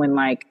victim when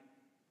like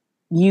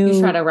you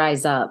try to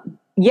rise up.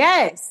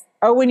 Yes.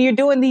 Or when you're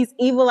doing these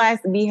evil ass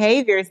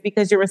behaviors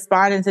because you're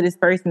responding to this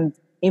person's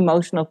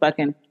emotional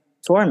fucking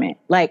torment.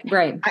 Like,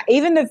 right.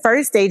 Even the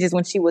first stages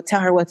when she would tell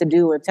her what to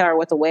do and tell her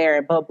what to wear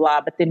and blah,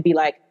 blah, but then be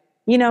like,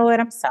 you know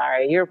what? I'm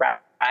sorry. You're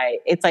right.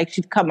 It's like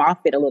she'd come off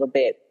it a little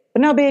bit.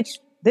 But no, bitch,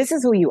 this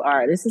is who you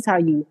are. This is how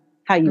you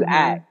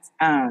act.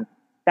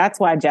 That's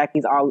why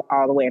Jackie's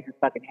all the way in her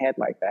fucking head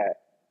like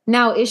that.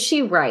 Now, is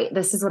she right?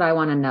 This is what I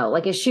want to know.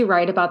 Like, is she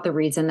right about the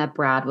reason that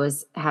Brad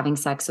was having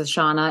sex with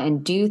Shauna?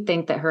 And do you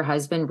think that her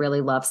husband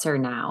really loves her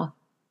now?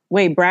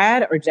 Wait,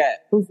 Brad or Jeff?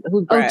 Who's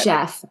Brad? Oh,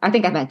 Jeff. I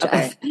think I meant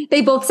Jeff. Okay.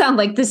 They both sound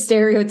like the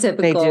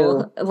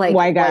stereotypical like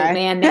white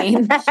man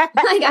name.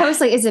 Like, I was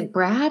like, is it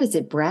Brad? Is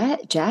it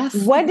Brett? Jeff?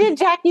 What did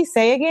Jackie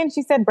say again?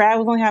 She said Brad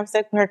was only having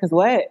sex with her because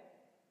what?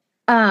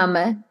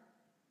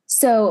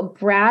 So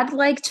Brad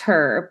liked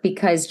her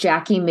because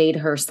Jackie made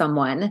her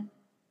someone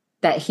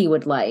that he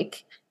would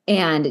like.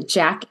 And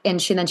then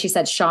she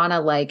said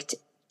Shauna liked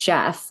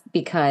Jeff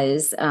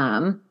because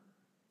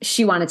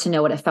she wanted to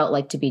know what it felt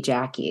like to be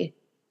Jackie.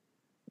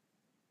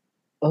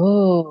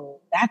 Oh,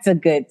 that's a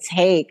good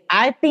take.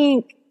 I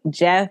think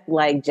Jeff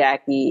liked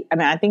Jackie.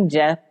 I think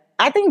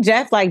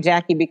Jeff liked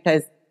Jackie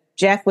because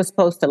Jeff was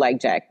supposed to like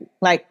Jackie.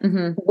 Like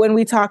when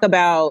we talk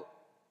about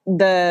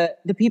the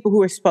people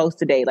who are supposed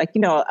to date, like,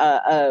 you know,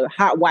 a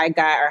hot white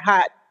guy or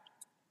hot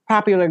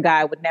popular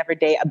guy would never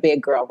date a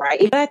big girl, right?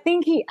 But I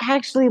think he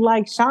actually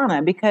liked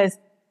Shauna because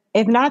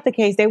if not the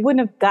case, they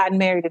wouldn't have gotten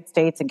married and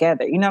stayed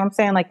together. You know what I'm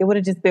saying? Like it would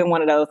have just been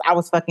one of those, I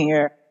was fucking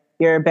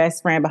your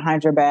best friend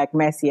behind your back,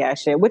 messy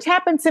ass shit, which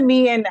happened to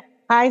me in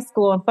high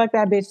school and fuck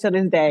that bitch to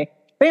this day.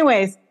 But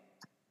anyways,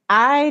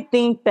 I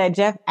think that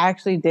Jeff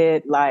actually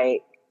did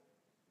like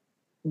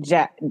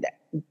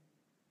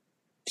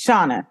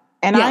Shauna.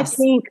 And I Yes.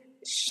 think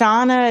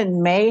Shauna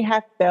may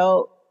have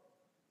felt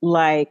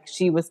like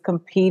she was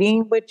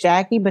competing with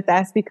Jackie, but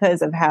that's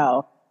because of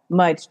how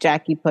much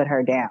Jackie put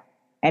her down.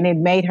 And it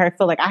made her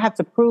feel like I have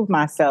to prove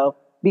myself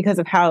because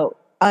of how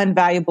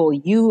unvaluable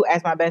you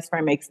as my best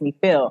friend makes me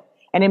feel.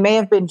 And it may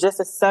have been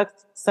just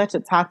such a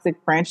toxic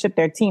friendship.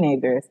 They're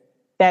teenagers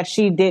that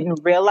she didn't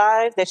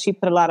realize that she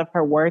put a lot of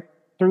her worth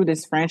through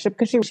this friendship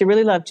because she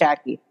really loved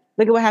Jackie.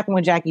 Look at what happened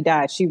when Jackie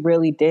died. She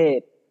really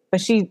did. But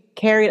she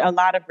carried a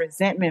lot of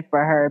resentment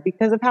for her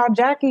because of how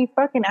Jackie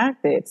fucking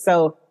acted.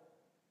 So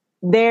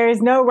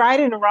there's no right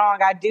and wrong.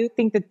 I do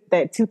think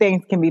that two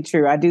things can be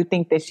true. I do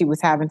think that she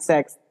was having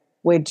sex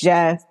with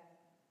Jeff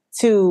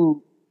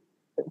to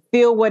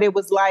feel what it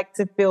was like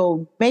to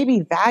feel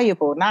maybe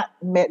valuable, not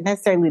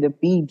necessarily to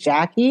be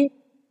Jackie,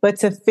 but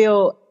to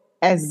feel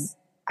as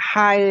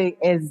high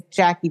as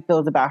Jackie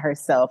feels about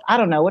herself. I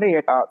don't know. What are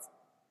your thoughts?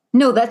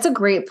 No, that's a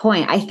great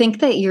point. I think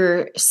that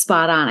you're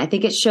spot on. I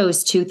think it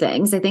shows two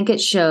things. I think it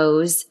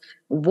shows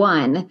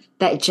one,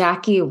 that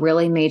Jackie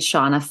really made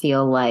Shauna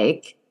feel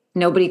like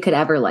nobody could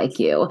ever like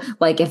you.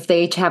 Like if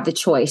they have the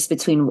choice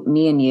between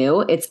me and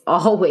you, it's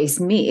always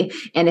me.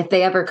 And if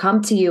they ever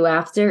come to you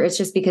after, it's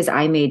just because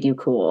I made you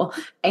cool.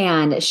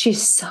 And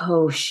she's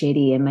so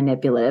shitty and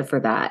manipulative for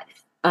that.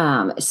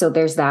 So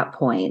there's that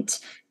point.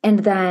 And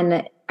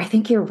then I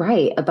think you're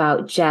right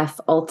about Jeff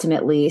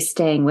ultimately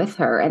staying with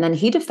her. And then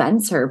he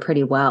defends her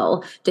pretty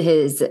well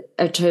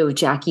to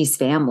Jackie's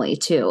family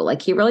too.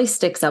 Like he really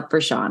sticks up for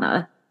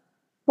Shauna.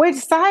 Which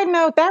side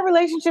note, that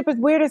relationship is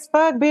weird as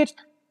fuck, bitch.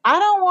 I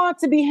don't want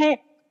to be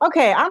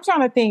okay, I'm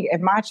trying to think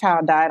if my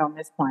child died on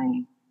this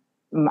plane,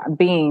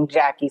 being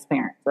Jackie's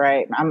parents,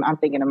 right? I'm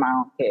thinking of my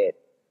own kid.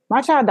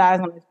 My child dies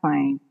on this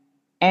plane,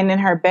 and then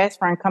her best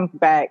friend comes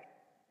back,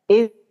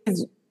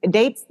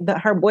 dates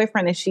her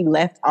boyfriend that she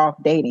left off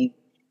dating,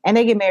 and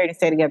they get married and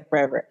stay together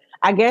forever.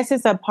 I guess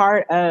it's a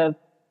part of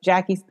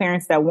Jackie's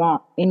parents that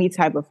want any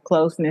type of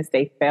closeness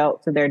they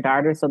felt to their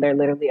daughter, so they're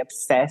literally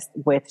obsessed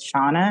with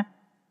Shauna,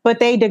 but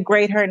they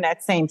degrade her in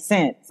that same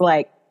sense.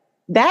 Like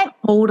that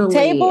Totally.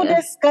 table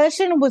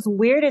discussion was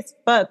weird as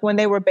fuck when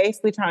they were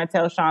basically trying to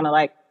tell Shauna,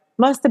 like,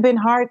 must have been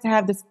hard to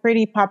have this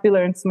pretty,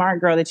 popular, and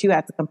smart girl that you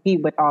have to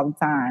compete with all the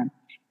time.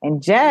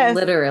 And Jeff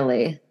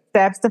Literally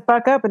steps the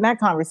fuck up in that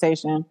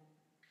conversation.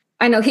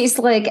 I know he's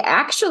like,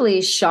 actually,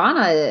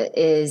 Shauna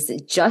is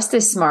just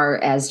as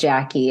smart as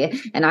Jackie.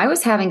 And I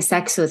was having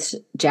sex with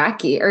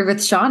Jackie or with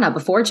Shauna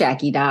before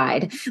Jackie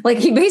died. Like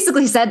he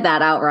basically said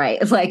that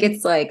outright. Like,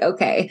 it's like,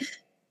 okay,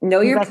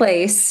 know your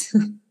place.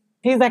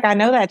 He's like, I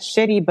know that's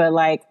shitty, but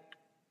like,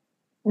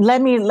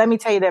 let me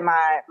tell you that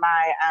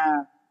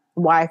my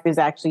wife is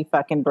actually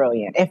fucking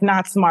brilliant. If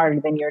not smarter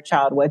than your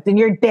child was, than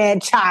your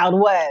dead child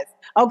was.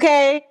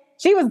 Okay?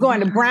 She was going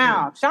to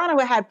Brown. Shauna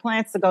had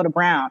plans to go to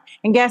Brown.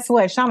 And guess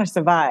what? Shauna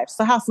survived.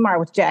 So how smart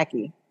was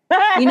Jackie?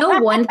 You know,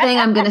 one thing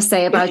I'm going to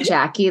say about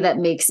Jackie that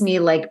makes me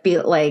like, be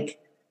like,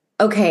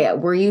 okay,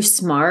 were you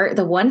smart?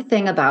 The one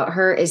thing about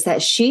her is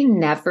that she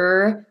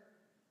never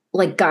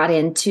like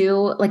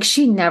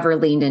she never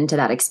leaned into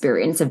that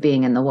experience of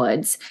being in the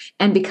woods.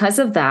 And because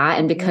of that,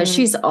 and because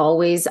she's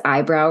always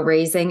eyebrow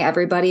raising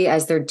everybody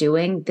as they're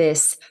doing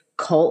this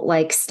cult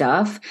like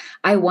stuff,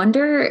 I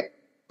wonder,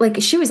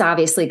 like, she was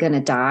obviously going to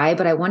die,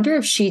 but I wonder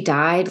if she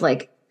died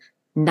like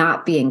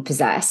not being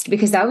possessed,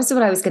 because that was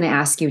what I was going to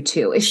ask you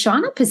too. Is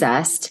Shauna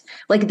possessed?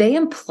 Like they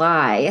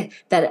imply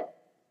that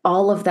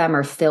all of them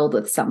are filled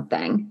with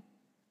something.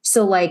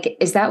 So like,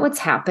 is that what's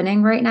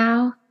happening right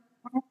now?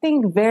 I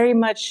think very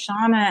much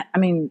Shauna. I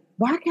mean,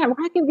 why can't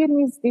I keep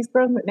getting these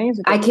girls'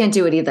 names? I can't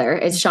do it either.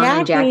 It's Shauna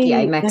and Jackie.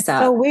 I mix that's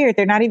up. So weird.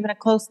 They're not even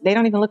they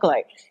don't even look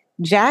alike.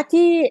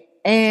 Jackie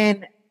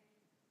and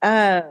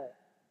Shauna.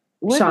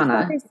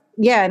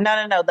 Yeah,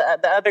 no.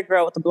 The other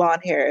girl with the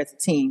blonde hair is a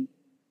team.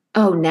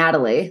 Oh,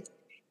 Natalie.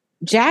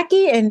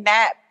 Jackie and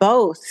Nat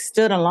both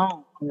stood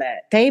alone on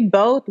that. They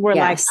both were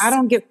Yes.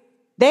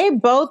 they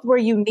both were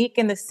unique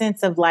in the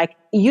sense of like,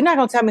 you're not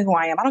going to tell me who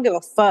I am. I don't give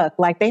a fuck.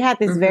 Like they had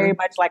this very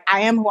much like,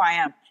 I am who I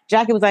am.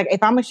 Jackie was like,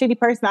 if I'm a shitty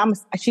person,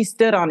 she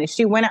stood on it.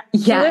 She went out.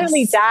 Yes. She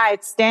literally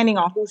died standing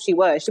on who she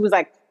was. She was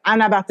like, I'm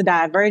not about to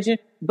die a virgin.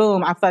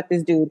 Boom. I fucked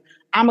this dude.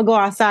 I'm going to go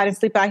outside and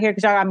sleep out here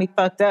because y'all got me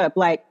fucked up.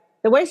 Like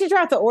the way she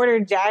tried to order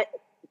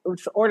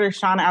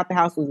Shauna out the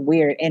house was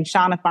weird. And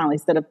Shauna finally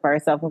stood up for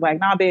herself and was like,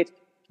 nah, bitch,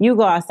 you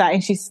go outside.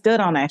 And she stood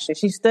on that shit.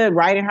 She stood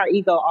right in her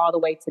ego all the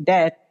way to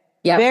death.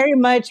 Yep. Very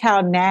much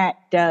how Nat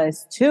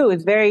does too.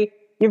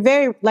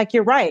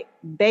 You're right.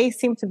 They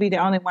seem to be the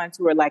only ones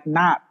who are like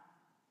not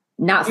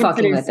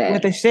fucking with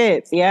the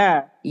shits.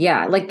 Yeah.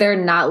 Yeah. Like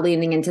they're not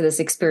leaning into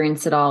this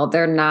experience at all.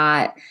 They're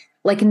not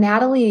like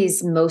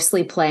Natalie's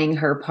mostly playing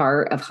her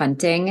part of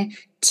hunting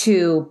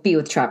to be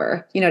with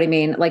Trevor. You know what I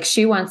mean? Like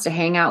she wants to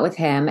hang out with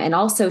him and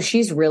also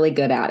she's really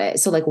good at it.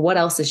 So like what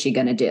else is she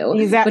going to do?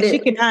 She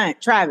can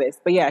hunt Travis,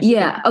 but yeah, she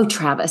yeah. can. Oh,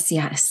 Travis.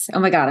 Yes. Oh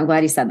my God. I'm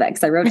glad you said that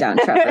because I wrote down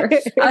Trevor.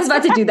 I was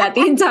about to do that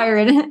the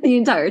entire time.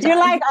 You're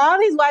like all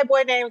these white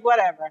boy names,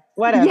 whatever.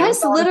 It's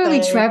Yes, all the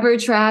literally same. Trevor,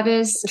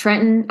 Travis,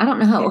 Trenton. I don't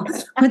know.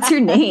 What's your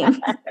name?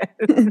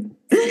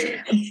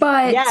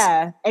 But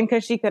Yeah, and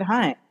because she could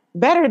hunt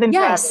better than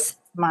yes. Travis,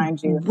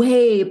 mind you.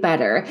 Way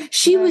better.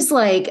 She was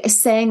like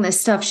saying this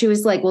stuff. She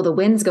was like, well, the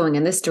wind's going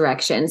in this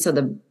direction. So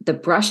the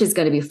brush is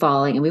going to be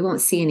falling and we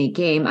won't see any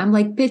game. I'm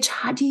like, bitch,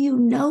 how do you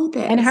know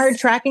And her this?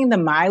 tracking the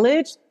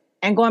mileage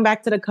and going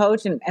back to the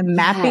coach and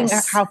mapping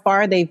Yes. how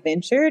far they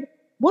ventured.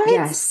 What?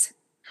 Yes.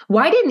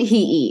 Why didn't he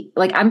eat?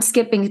 Like I'm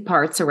skipping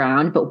parts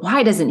around, but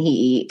why doesn't he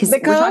eat? Because we're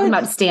talking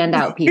about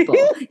standout people.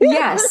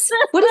 Yes.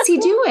 What is he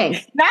doing?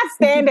 Not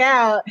stand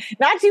out.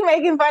 Not you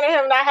making fun of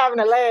him not having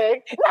a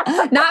leg.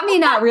 Not me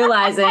not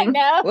realizing.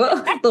 No.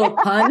 Whoa, little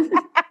pun.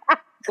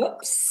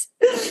 Whoops.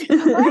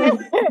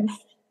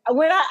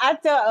 When I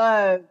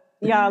tell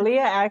y'all,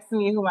 Leah asked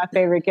me who my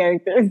favorite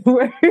characters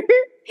were.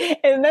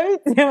 And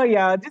let me tell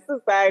y'all, just a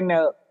side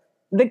note,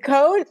 the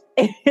coach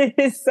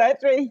is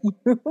such a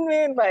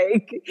human,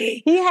 like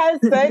he has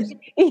such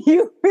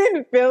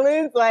human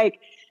feelings, like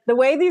the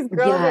way these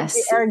girls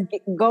are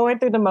going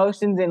through the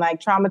motions and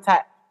like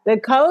traumatized. The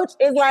coach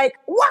is like,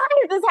 why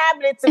is this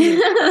happening to me?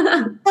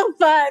 The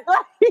fuck?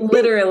 Like,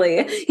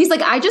 literally. He's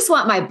like, I just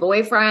want my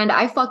boyfriend.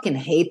 I fucking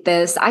hate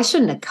this. I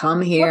shouldn't have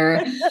come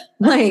here.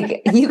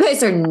 Like, you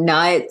guys are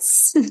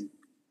nuts.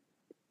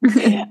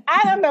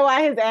 I don't know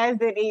why his ass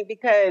didn't eat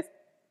because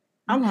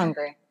I'm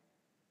hungry.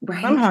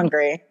 Right? I'm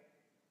hungry.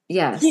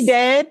 Yes. She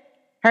dead.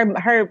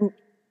 Her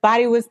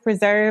body was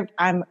preserved.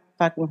 I'm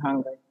fucking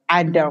hungry.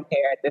 I don't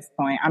care at this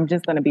point. I'm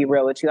just going to be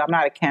real with you. I'm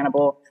not a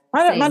cannibal.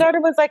 My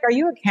daughter was like, are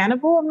you a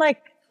cannibal? I'm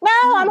like, no,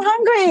 I'm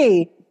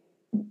hungry.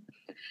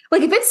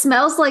 Like if it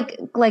smells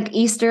like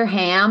Easter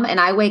ham and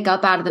I wake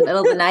up out of the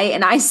middle of the night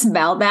and I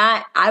smell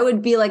that, I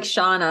would be like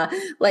Shauna,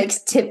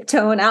 like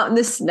tiptoeing out in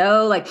the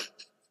snow. Like,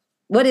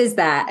 what is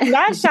that?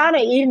 Not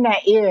Shauna eating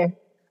that ear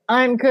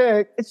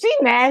uncooked. She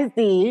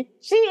nasty.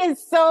 She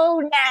is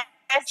so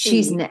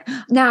nasty.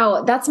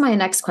 Now that's my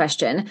next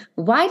question.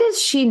 Why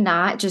does she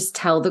not just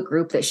tell the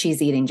group that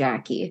she's eating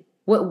Jackie?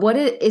 What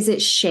is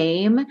it?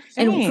 Shame?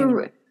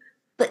 And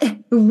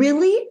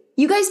really?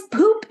 You guys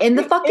poop in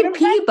the fucking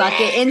pee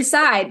bucket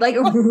inside. Like,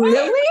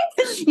 really?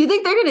 You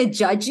think they're going to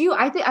judge you?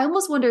 I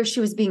almost wonder if she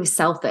was being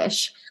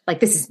selfish. Like,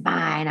 this is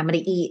mine. I'm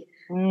going to eat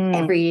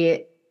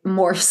every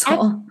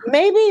morsel.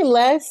 Maybe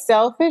less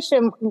selfish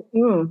and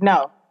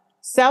no.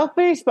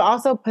 Selfish, but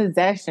also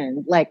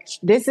possession. Like,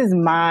 this is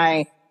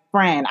my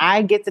friend.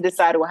 I get to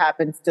decide what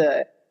happens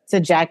to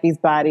Jackie's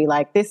body.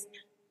 Like this,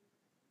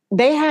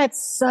 they had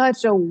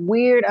such a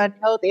weird,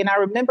 unhealthy, and I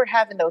remember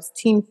having those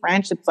team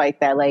friendships like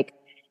that. Like,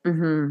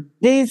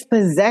 these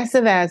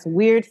possessive ass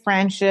weird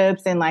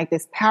friendships and like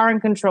this power and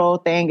control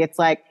thing. It's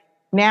like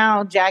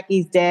now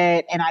Jackie's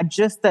dead and I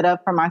just stood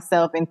up for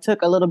myself and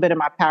took a little bit of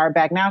my power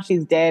back. Now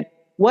she's dead.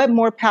 What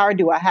more power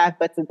do I have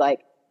but to like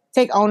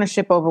take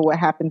ownership over what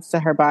happens to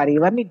her body?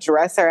 Let me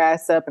dress her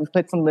ass up and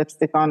put some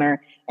lipstick on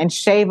her and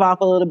shave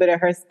off a little bit of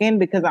her skin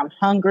because I'm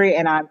hungry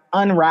and I'm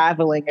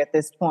unraveling at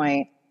this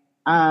point.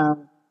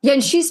 Yeah,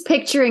 and she's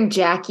picturing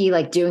Jackie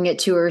like doing it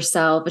to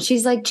herself, but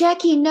she's like,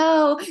 Jackie,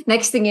 no.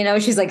 Next thing you know,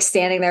 she's like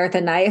standing there with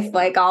a knife,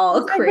 like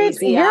all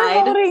crazy eyed.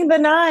 You're holding the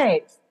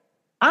knife.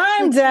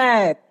 I'm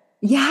dead.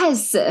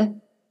 Yes.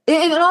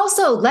 And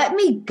also, let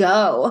me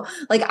go.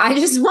 Like, I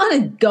just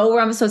want to go where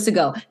I'm supposed to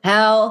go.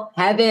 Hell,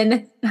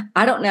 heaven,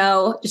 I don't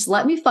know. Just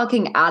let me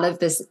fucking out of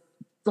this,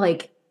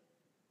 like,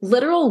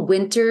 literal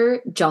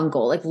winter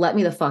jungle. Like, let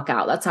me the fuck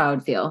out. That's how I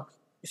would feel.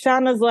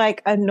 Shauna's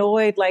like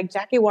annoyed, like,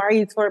 Jackie, why are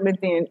you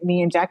tormenting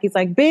me? And Jackie's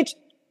like, bitch,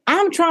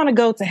 I'm trying to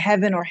go to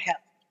heaven or hell.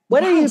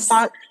 What are you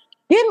talking?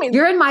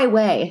 You're in my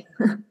way.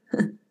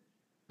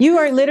 You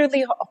are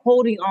literally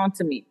holding on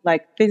to me,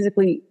 like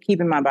physically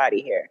keeping my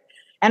body here.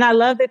 And I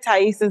love that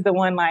Thais is the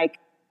one like,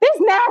 this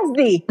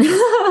nasty. Like,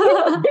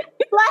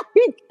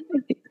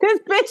 this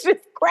bitch is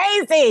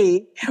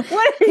crazy.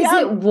 What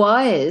it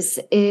was.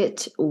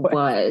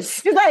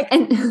 She's like,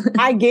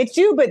 I get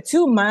you, but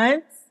 2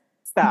 months?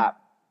 Stop.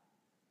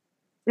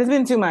 It's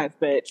been 2 months,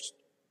 bitch.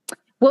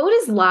 What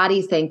is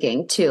Lottie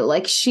thinking too?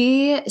 Like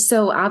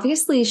so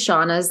obviously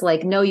Shauna's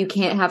like, no, you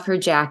can't have her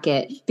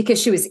jacket because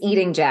she was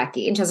eating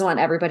Jackie and she doesn't want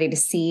everybody to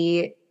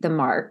see the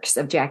marks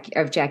of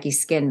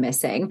Jackie's skin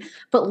missing.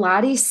 But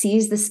Lottie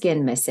sees the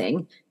skin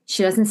missing.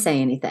 She doesn't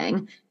say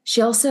anything.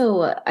 She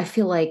also, I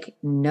feel like,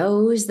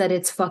 knows that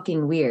it's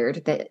fucking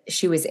weird that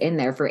she was in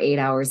there for 8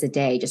 hours a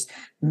day, just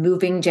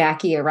moving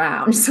Jackie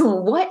around. So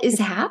what is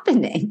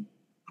happening?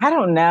 I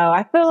don't know.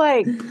 I feel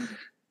like,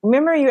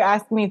 remember you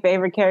asked me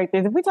favorite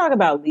characters? If we talk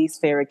about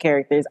least favorite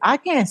characters, I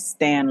can't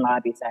stand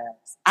Lottie's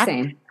ass.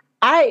 Same.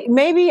 I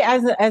maybe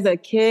as a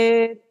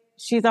kid,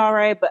 she's all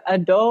right, but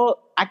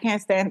adult, I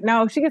can't stand.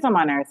 No, she gets on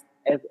my nerves.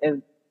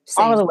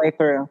 all Same. the way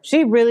through.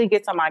 She really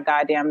gets on my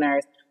goddamn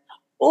nerves.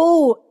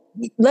 Oh,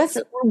 let's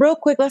real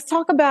quick. Let's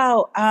talk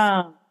about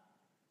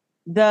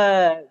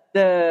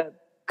the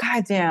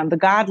goddamn the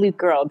godly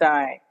girl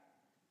dying.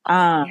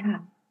 Yeah.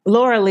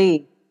 Laura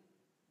Lee.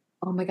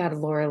 Oh my God,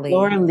 Laura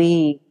Laura Lee.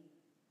 Lee.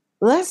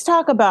 Let's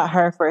talk about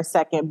her for a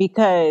second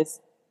because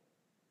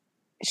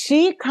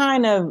she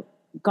kind of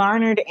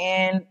garnered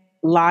in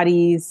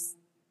Lottie's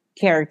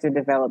character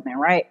development,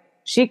 right?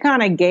 She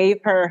kind of gave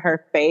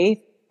her faith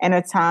in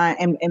a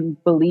time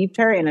and believed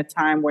her in a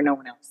time where no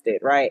one else did,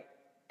 right?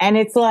 And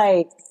it's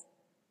like,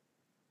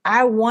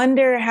 I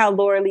wonder how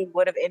Laura Lee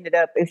would have ended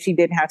up if she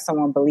didn't have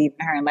someone believe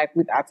in her. And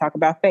I talk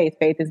about faith.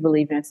 Faith is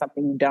believing in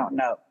something you don't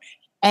know.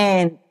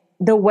 And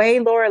the way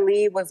Laura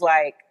Lee was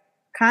like,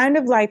 kind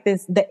of like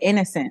this, the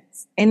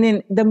innocence. And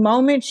then the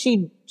moment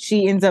she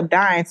ends up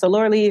dying, so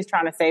Laura Lee is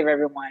trying to save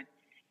everyone.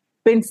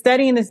 Been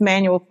studying this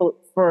manual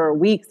for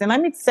weeks. And let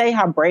me say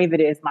how brave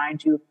it is,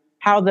 mind you,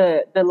 how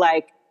the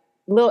like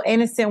little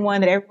innocent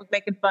one that everyone's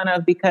making fun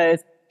of because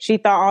she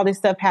thought all this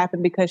stuff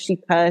happened because she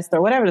cussed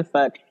or whatever the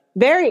fuck.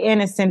 Very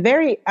innocent,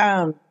 very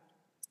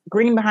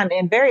green behind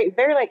and very,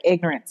 very like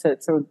ignorant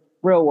to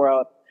real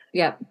world.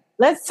 Yeah.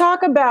 Let's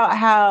talk about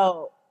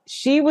how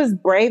she was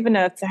brave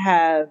enough to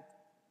have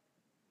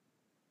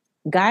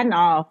gotten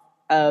off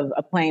of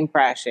a plane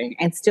crashing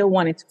and still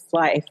wanted to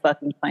fly a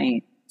fucking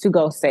plane to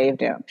go save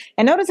them.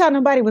 And notice how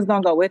nobody was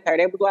gonna go with her.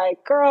 They was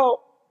like,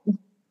 girl,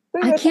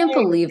 I can't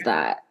believe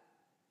that.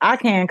 I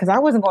can, because I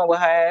wasn't going with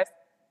her ass.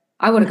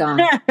 I would have gone.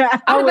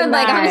 I would have been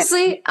like,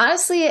 not.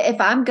 honestly, if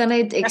I'm gonna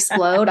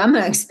explode, I'm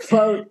gonna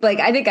explode. Like,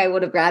 I think I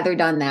would have rather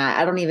done that.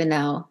 I don't even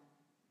know.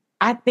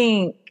 I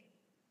think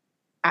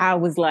I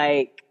was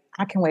like,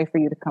 I can't wait for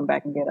you to come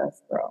back and get us,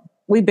 girl.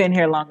 We've been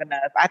here long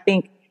enough. I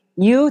think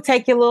you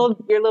take your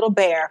little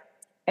bear,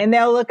 and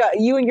they'll look up.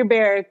 You and your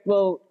bear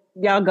will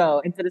y'all go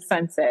into the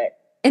sunset.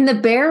 And the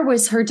bear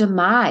was her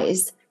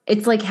demise.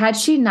 It's like, had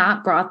she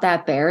not brought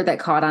that bear that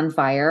caught on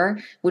fire,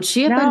 would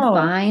she have been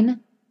fine?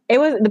 It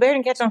was the bear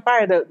didn't catch on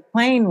fire. The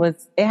plane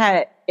was it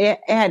had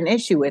an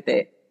issue with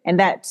it, and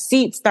that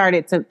seat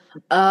started to.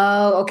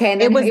 Oh, okay.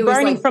 And then it was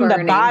burning like from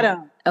the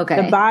bottom.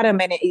 Okay, the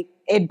bottom, and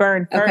it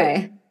burned first.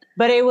 Okay,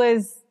 but it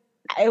was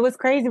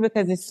crazy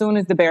because as soon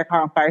as the bear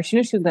caught on fire, she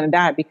knew she was going to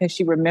die because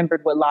she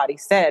remembered what Lottie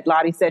said.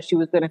 Lottie said she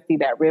was going to see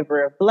that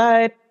river of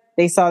blood.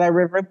 They saw that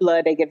river of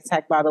blood. They get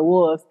attacked by the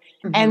wolves,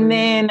 and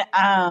then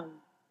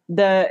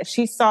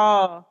she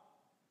saw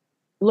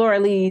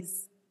Laura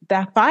Lee's.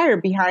 That fire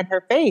behind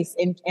her face.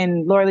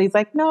 And Laura Lee's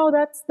like, no,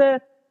 that's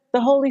the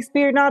Holy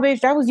Spirit. No,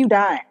 bitch, that was you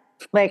dying.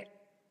 Like,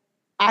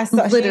 I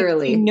saw,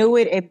 literally. She knew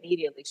it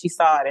immediately. She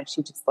saw it and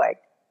she just like,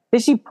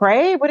 did she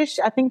pray?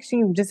 I think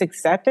she just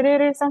accepted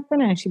it or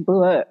something and she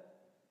blew up.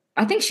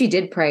 I think she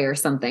did pray or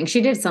something.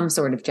 She did some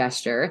sort of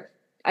gesture.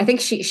 I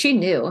think she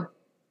knew.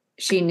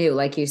 She knew,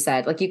 like you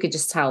said, like you could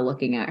just tell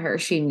looking at her.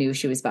 She knew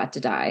she was about to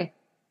die.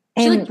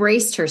 She like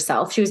braced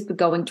herself. She was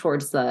going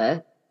towards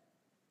the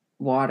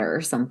water or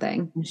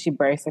something. She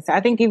braced herself.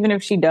 I think even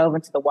if she dove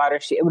into the water,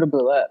 it would have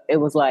blew up. It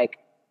was like,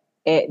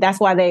 that's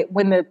why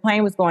when the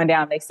plane was going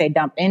down, they say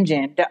dump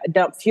engine,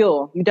 dump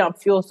fuel. You dump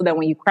fuel so that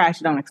when you crash,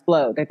 it don't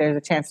explode, that there's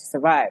a chance to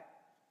survive.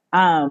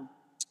 Of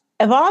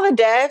all the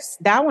deaths,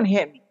 that one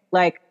hit me.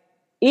 Like,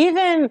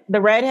 even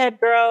the redhead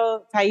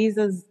girl,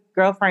 Thaisa's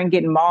girlfriend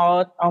getting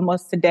mauled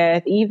almost to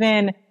death,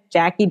 even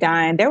Jackie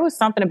dying. There was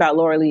something about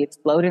Laura Lee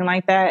exploding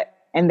like that.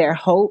 And their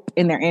hope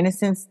and their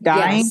innocence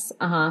dying. Yes,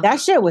 That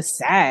shit was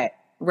sad.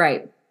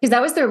 Right. Because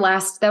that was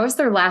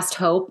their last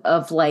hope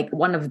of like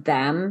one of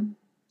them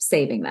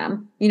saving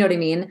them. You know what I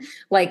mean?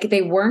 Like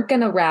they weren't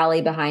going to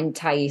rally behind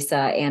Thaisa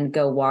and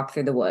go walk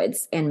through the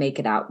woods and make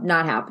it out.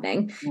 Not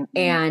happening. Mm-hmm.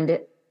 And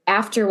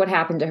after what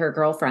happened to her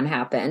girlfriend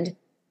happened,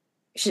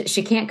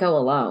 she can't go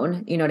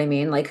alone. You know what I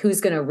mean? Like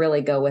who's going to really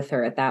go with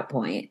her at that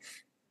point?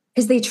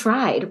 Because they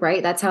tried,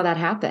 right? That's how that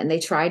happened. They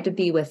tried to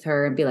be with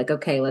her and be like,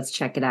 okay, let's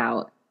check it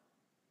out.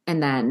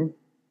 And then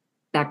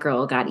that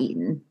girl got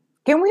eaten.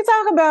 Can we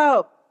talk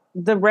about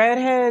the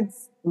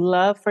redhead's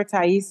love for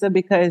Thaisa?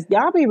 Because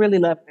y'all be really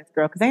loving this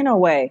girl. Because ain't no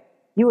way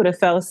you would have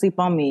fell asleep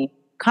on me,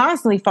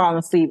 constantly falling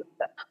asleep,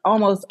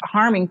 almost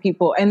harming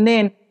people. And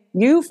then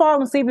you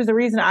falling asleep is the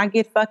reason I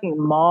get fucking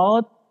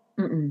mauled.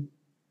 Mm-mm.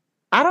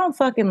 I don't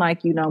fucking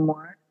like you no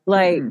more.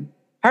 Like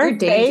her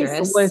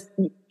face was...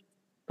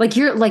 Like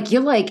you're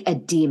like a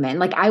demon.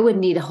 Like I would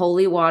need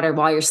holy water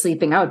while you're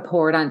sleeping. I would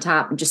pour it on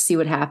top and just see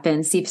what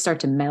happens. See if it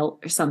start to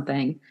melt or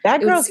something. That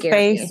girl's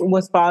face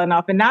was falling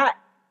off. And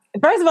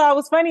first of all, it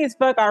was funny as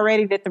fuck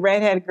already that the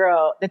redhead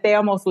girl, that they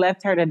almost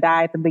left her to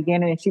die at the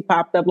beginning and she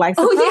popped up like,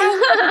 so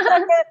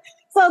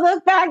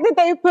the fact that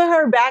they put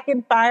her back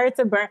in fire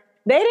to burn,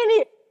 they didn't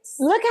even,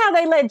 look how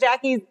they let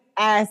Jackie's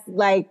ass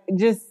like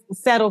just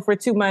settle for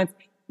 2 months.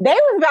 They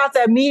was about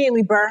to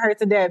immediately burn her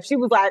to death. She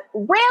was like,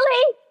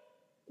 really?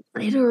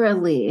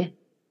 Literally.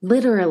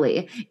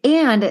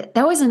 And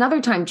that was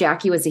another time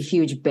Jackie was a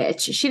huge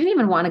bitch. She didn't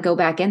even want to go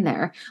back in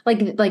there.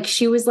 Like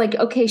she was like,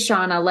 okay,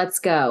 Shauna, let's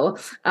go.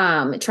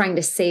 Trying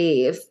to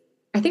save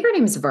I think her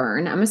name's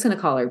Vern. I'm just going to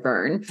call her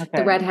Vern, the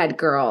Okay. redhead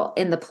girl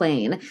in the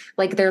plane.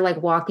 Like they're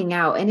like walking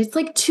out, and it's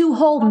like 2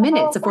 whole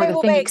minutes Oh, before the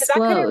thing wait, because I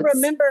couldn't explodes.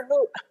 remember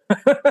who.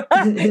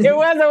 It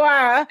was a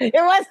while. It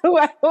was a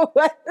while.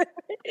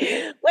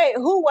 Wait,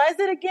 who was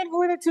it again? Who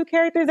were the two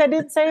characters that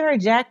didn't say her?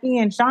 Jackie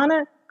and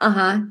Shauna?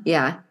 Uh-huh.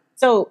 Yeah.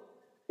 So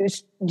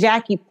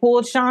Jackie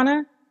pulled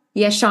Shauna.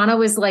 Yeah, Shauna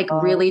was like Oh,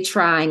 really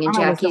trying,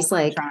 Shauna was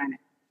so trying it.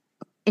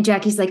 And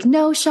Jackie's like,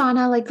 no,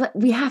 Shauna, like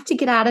we have to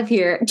get out of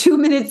here. 2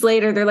 minutes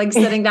later, they're like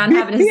sitting down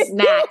having a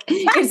snack.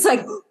 It's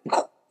like,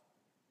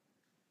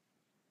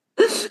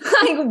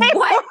 like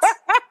what?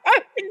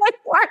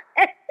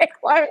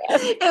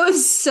 It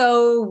was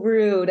so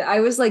rude. I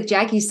was like,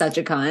 Jackie's such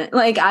a cunt.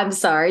 Like, I'm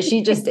sorry,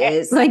 she just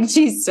is. Like,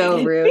 she's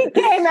so rude. She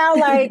came out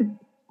like,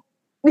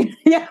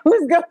 yeah,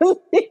 who's going to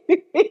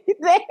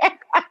there?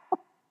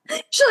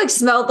 She like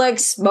smelled like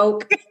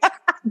smoke,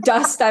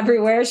 dust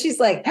everywhere.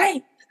 She's like,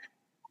 hey.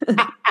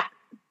 That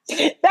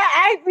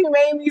actually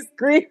made me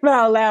scream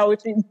out loud when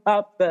she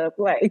popped up.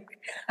 Like,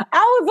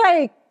 I was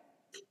like,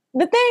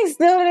 the thing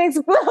still didn't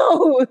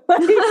explode. Like,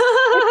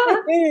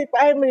 it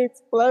finally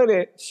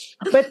exploded.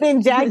 But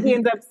then Jackie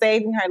ends up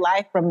saving her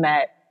life from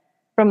that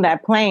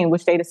plane,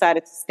 which they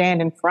decided to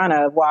stand in front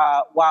of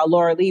while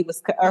Laura Lee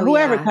was, or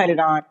whoever cut it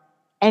on.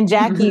 And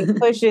Jackie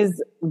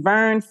pushes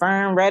Fern,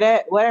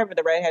 Redhead, whatever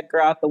the redhead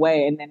girl out the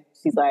way. And then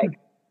she's like,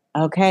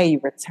 okay, you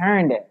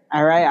returned it.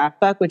 All right, I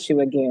fuck with you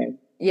again.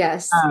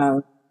 Yes.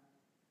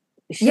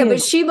 Yeah,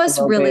 but she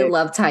must really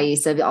love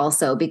Taissa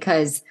also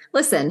because,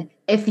 listen,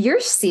 if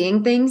you're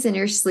seeing things in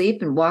your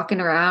sleep and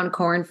walking around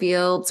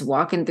cornfields,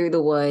 walking through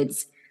the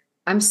woods,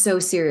 I'm so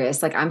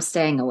serious. Like, I'm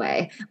staying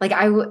away. Like,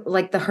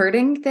 like the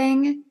hurting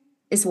thing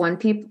is one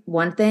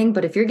thing,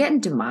 but if you're getting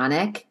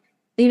demonic,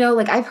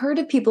 like I've heard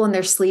of people in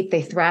their sleep,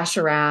 they thrash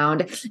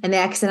around and they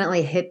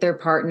accidentally hit their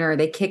partner,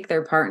 they kick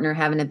their partner,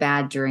 having a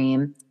bad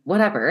dream,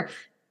 whatever.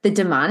 The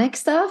demonic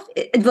stuff,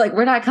 like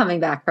we're not coming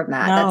back from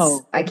that.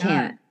 No, I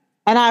can't.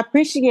 And I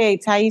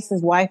appreciate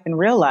Taissa's wife in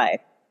real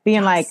life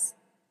being like,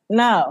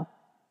 no,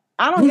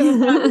 I don't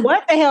give a fuck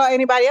what the hell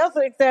anybody else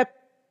would, except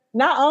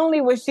not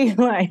only was she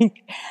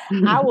like,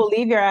 I will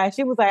leave your ass.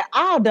 She was like,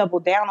 I'll double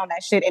down on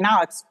that shit and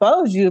I'll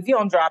expose you if you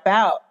don't drop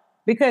out.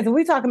 Because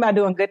we talking about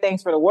doing good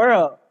things for the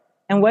world.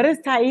 And what does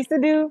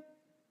Taissa do?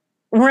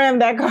 Ram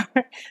that car,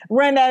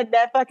 run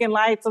that fucking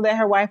light so that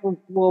her wife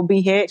will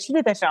be hit. She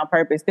did that shit on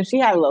purpose because she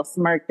had a little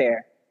smirk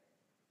there.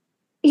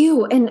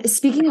 Ew. And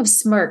speaking of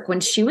smirk, when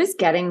she was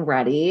getting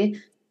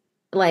ready,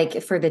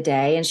 like for the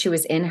day, and she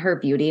was in her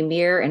beauty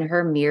mirror and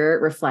her mirror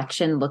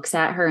reflection looks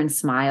at her and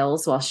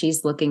smiles while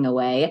she's looking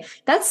away,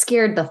 that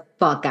scared the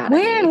fuck out of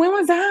me. When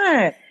was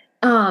that?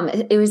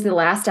 It was the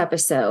last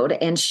episode,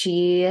 and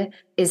she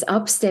is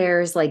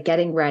upstairs, like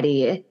getting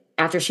ready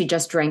after she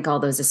just drank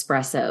all those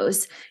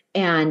espressos.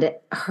 And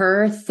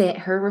her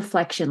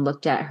reflection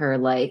looked at her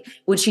like,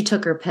 when she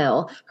took her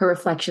pill, her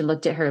reflection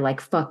looked at her like,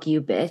 fuck you,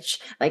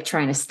 bitch, like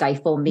trying to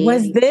stifle me.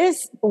 Was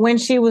this when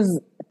she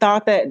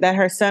thought that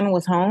her son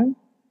was home?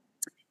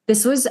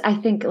 This was, I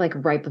think, like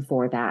right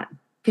before that,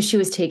 because she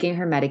was taking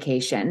her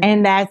medication.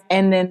 And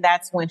then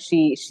that's when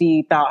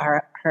she thought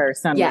her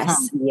son was home.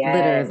 Yes,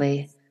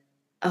 literally.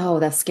 Oh,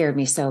 that scared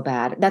me so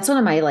bad. That's one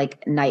of my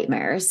like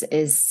nightmares,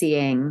 is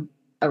seeing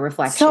a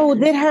reflection. So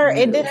did her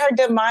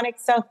demonic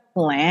self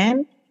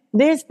plan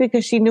this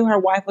because she knew her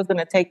wife was going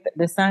to take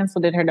the son?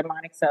 So did her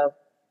demonic self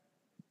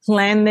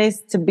plan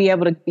this to be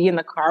able to be in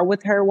the car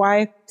with her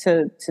wife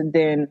to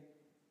then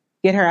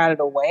get her out of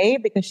the way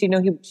because she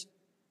knew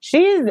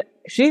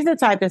she's the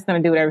type that's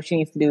going to do whatever she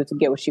needs to do to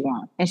get what she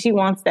wants, and she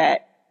wants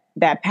that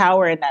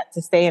power and that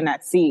to stay in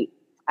that seat.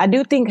 I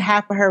do think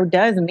half of her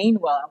does mean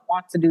well and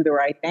wants to do the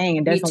right thing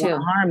and doesn't want to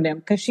harm them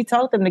because she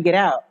told them to get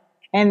out.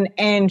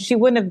 And she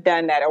wouldn't have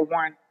done that or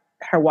warned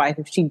her wife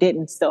if she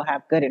didn't still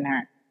have good in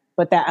her.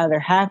 But that other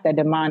half, that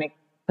demonic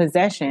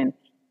possession.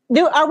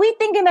 Are we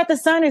thinking that the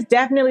son is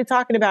definitely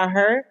talking about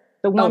her?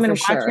 The woman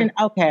watching? Sure.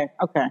 Okay.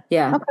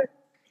 Yeah. Okay.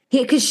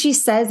 Because she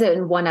says it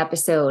in one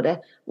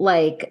episode,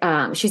 like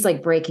she's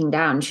like breaking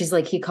down. She's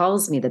like, he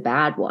calls me the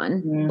bad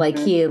one. Mm-hmm. Like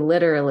he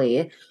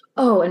literally...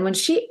 Oh, and when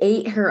she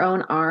ate her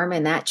own arm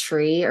in that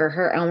tree or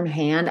her own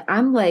hand,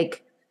 I'm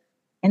like...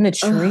 In the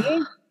tree?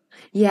 Ugh.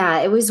 Yeah,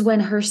 it was when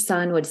her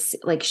son would,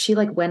 like, she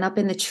like went up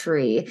in the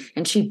tree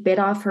and she bit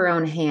off her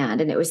own hand.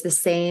 And it was the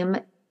same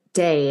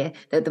day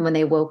that when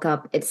they woke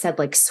up, it said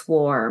like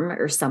swarm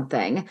or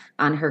something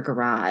on her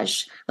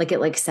garage. Like it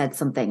like said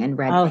something in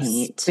red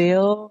paint.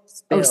 Spill.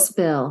 Oh,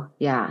 spill.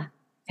 Yeah.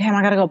 Damn,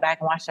 I got to go back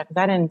and watch that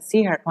because I didn't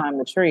see her climb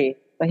the tree.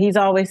 But he's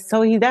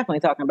definitely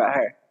talking about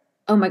her.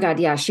 Oh my God,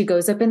 yeah. She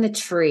goes up in the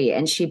tree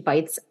and she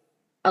bites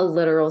a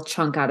literal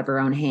chunk out of her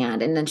own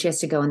hand. And then she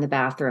has to go in the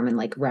bathroom and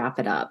like wrap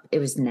it up. It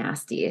was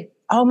nasty.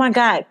 Oh my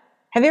God.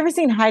 Have you ever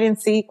seen Hide and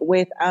Seek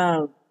with,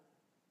 damn,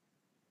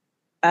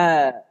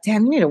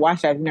 you need to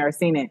watch that if you've never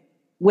seen it.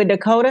 With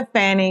Dakota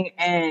Fanning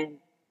and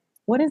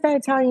what is that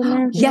Italian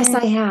man? Yes,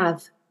 I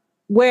have.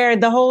 Where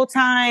the whole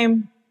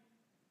time,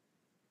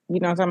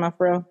 you know what I'm talking about,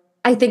 for real?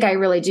 I think I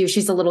really do.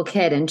 She's a little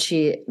kid and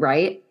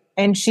right?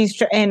 and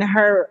and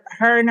her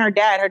and her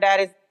dad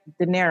is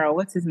De Niro.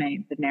 What's his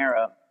name? De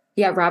Niro.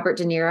 Yeah, Robert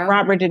De Niro.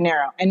 Robert De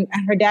Niro. And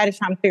her dad is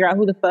trying to figure out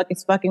who the fuck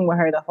is fucking with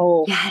her the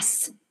whole.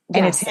 Yes.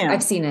 And it's Yes. him.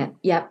 I've seen it.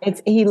 Yep.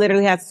 He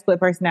literally has a split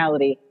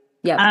personality.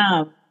 Yep.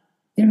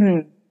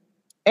 And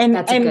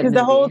That's a good because the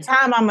movie. whole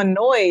time I'm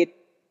annoyed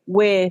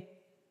with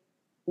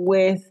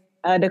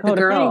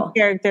Dakota Fanning's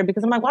character,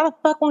 because I'm like, why the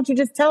fuck won't you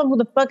just tell him who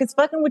the fuck is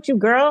fucking with you,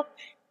 girl?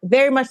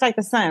 Very much like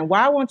the son.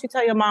 Why won't you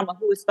tell your mama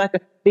who is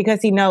fucking?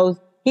 Because he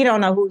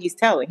don't know who he's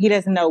telling. He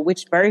doesn't know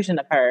which version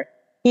of her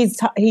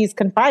he's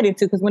confided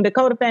to. Because when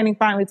Dakota Fanning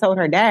finally told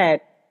her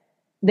dad,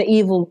 the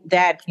evil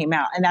dad came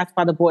out, and that's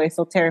why the boy is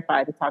so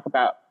terrified to talk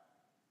about.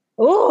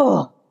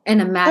 Oh, and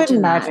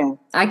imagine that.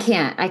 I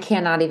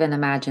cannot even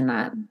imagine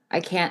that. I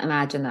can't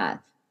imagine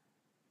that.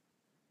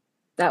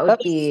 That would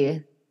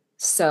be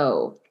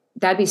so.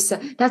 That'd be so.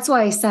 That's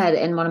why I said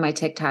in one of my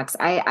TikToks,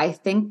 I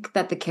think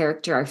that the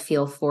character I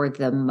feel for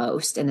the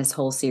most in this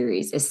whole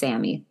series is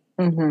Sammy.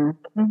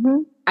 Mm-hmm.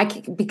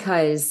 Mm-hmm.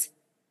 Because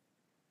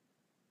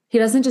he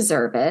doesn't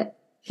deserve it.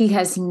 He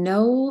has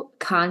no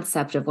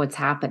concept of what's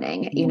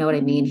happening. You know what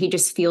I mean? He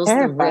just feels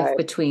the rift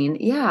between.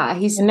 Yeah,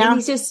 he's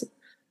just.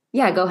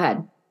 Yeah, go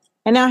ahead.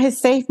 And now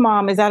his safe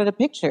mom is out of the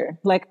picture.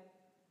 Like,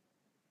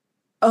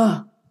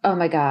 oh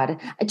my God.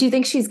 Do you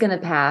think she's gonna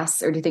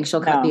pass, or do you think she'll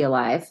be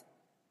alive?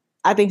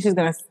 I think she's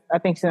gonna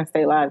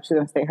stay alive. She's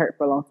gonna stay hurt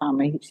for a long time.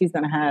 And she's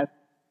gonna have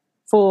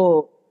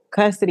full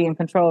custody and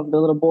control of the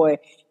little boy.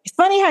 It's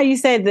funny how you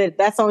said that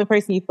that's the only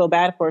person you feel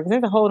bad for, because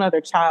there's a whole other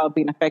child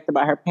being affected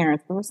by her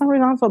parents. But for some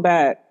reason, I don't feel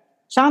bad.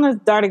 Shauna's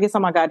daughter gets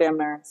on my goddamn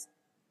nerves.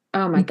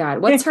 Oh my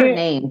God. What's her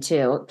name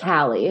too?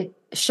 Callie.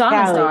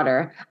 Shauna's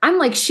daughter. I'm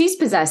like, she's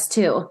possessed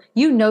too.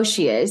 You know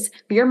she is.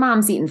 But your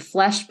mom's eating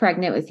flesh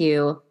pregnant with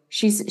you.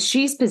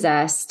 She's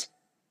possessed.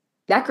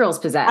 That girl's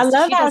possessed. I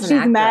love how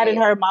she's mad at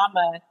her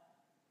mama,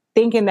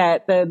 thinking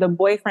that the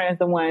boyfriend is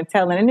the one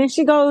telling. And then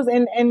she goes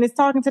and is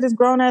talking to this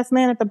grown-ass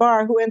man at the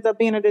bar who ends up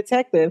being a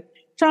detective,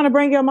 trying to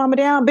bring your mama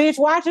down. Bitch,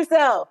 watch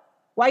yourself.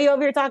 Why you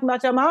over here talking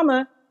about your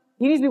mama?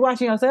 You need to be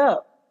watching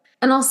yourself.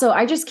 And also,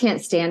 I just can't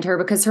stand her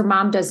because her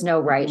mom does no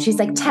right. She's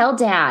like, tell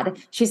dad.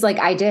 She's like,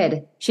 I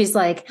did. She's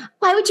like,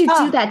 why would you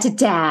do that to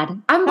dad?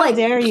 I'm how like,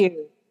 dare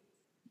you?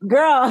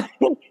 Girl.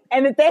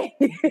 And the thing,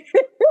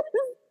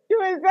 she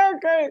was so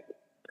good.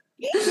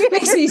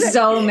 Makes me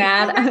so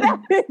mad.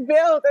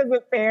 Bills as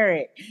a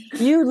parent.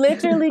 You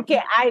literally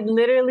can't. I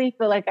literally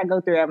feel like I go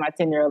through it at my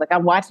 10-year-old. Like,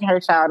 I'm watching her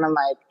child and I'm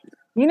like,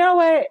 you know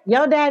what?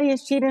 Your daddy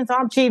is cheating, so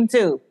I'm cheating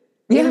too.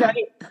 Yeah. You know,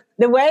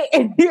 the way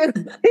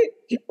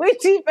when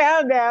she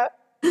found out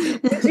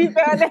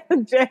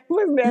Jeff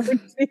was never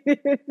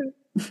cheated.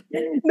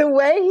 The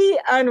way he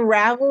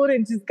unraveled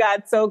and just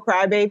got so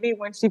crybaby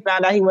when she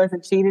found out he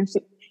wasn't cheating.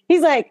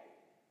 He's like,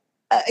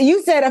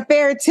 you said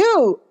affair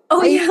too.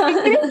 Oh, yeah.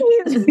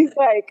 He's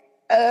like,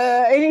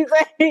 and he's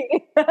like,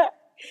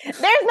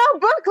 there's no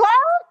book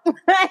club.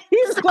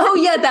 Oh,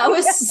 yeah, that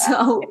was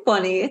so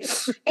funny.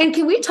 And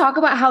can we talk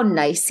about how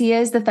nice he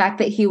is? The fact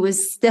that he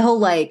was still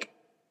like,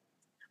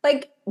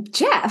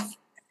 Jeff,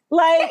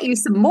 get you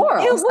some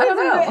morals. I don't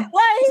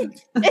know.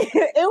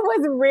 It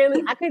was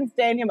really, I couldn't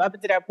stand him up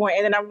until that point.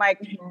 And then I'm like,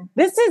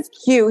 this is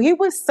cute. He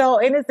was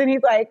so innocent.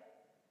 He's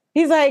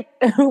like,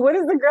 what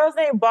is the girl's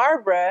name?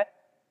 Barbara.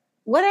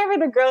 Whatever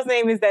the girl's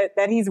name is that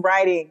he's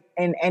writing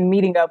and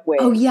meeting up with.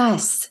 Oh,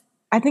 yes.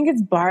 I think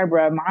it's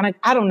Barbara, Monica.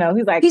 I don't know.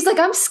 He's like,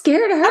 I'm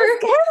scared of her. I'm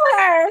scared of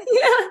her.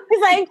 Yeah.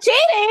 He's like,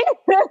 cheating.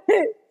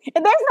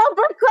 And there's no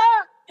book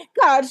club.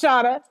 God,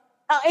 Shauna.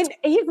 And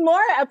he's more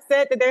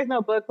upset that there's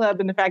no book club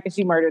than the fact that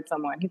she murdered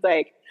someone. He's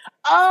like,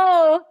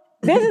 oh,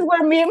 this is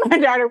where me and my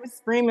daughter was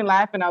screaming,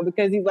 laughing on,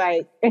 because he's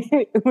like,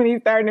 when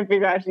he's starting to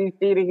figure out she's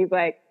cheating, he's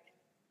like,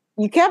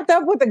 you kept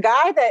up with the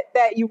guy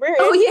that you were.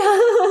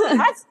 Oh,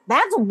 yeah.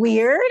 That's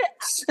weird.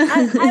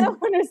 I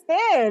don't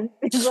understand.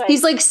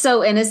 He's like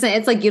so innocent.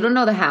 It's like, you don't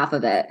know the half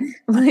of it.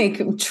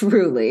 Like,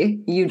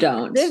 truly, you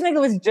don't. This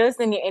nigga was just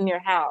in your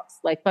house,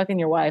 like fucking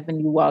your wife, and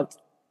you walked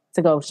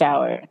to go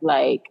shower.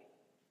 Like,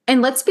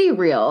 and let's be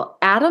real.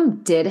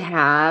 Adam did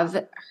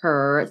have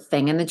her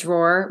thing in the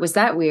drawer. Was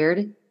that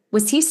weird?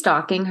 Was he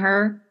stalking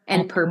her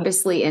and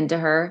purposely into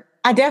her?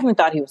 I definitely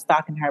thought he was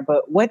stalking her,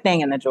 but what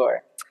thing in the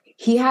drawer?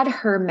 He had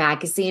her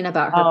magazine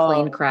about her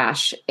plane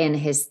crash in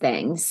his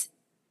things.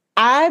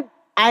 I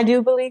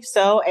do believe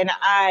so. And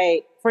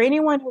for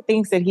anyone who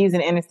thinks that he's an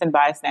innocent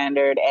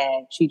bystander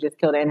and she just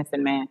killed an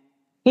innocent man,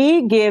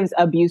 he gives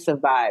abusive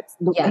vibes.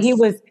 Yes. He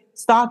was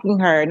stalking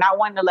her, not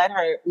wanting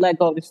to let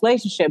go of this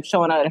relationship,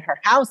 showing up at her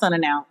house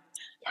unannounced,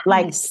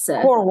 like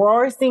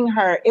coercing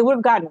her. It would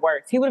have gotten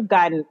worse. He would have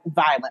gotten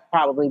violent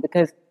probably,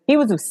 because he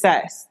was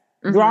obsessed.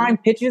 Drawing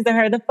pictures of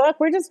her. The fuck?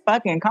 We're just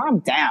fucking, calm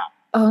down.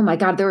 Oh my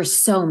God, there were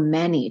so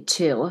many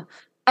too.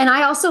 And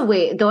I also,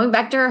 going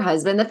back to her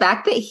husband, the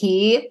fact that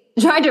he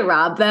tried to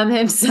rob them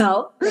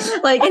himself,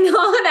 like, and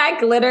all of that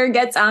glitter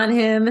gets on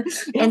him.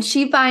 And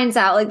she finds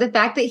out, like, the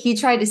fact that he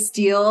tried to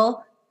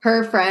steal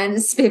her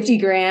friend's 50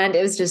 grand,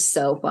 it was just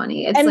so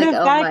funny. It's like,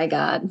 oh my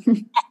God.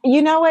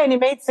 You know what? And it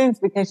made sense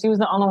because she was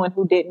the only one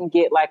who didn't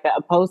get like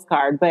a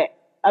postcard. But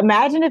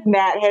imagine if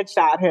Nat had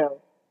shot him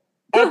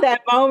at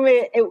that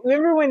moment.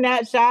 Remember when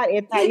Nat shot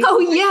and Thais Oh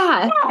was like,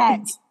 yeah.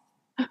 Nat,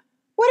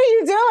 what are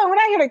you doing? We're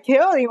not going to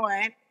kill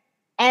anyone.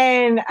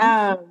 And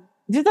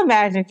just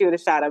imagine if you would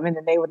have shot him and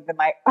then they would have been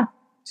like, oh.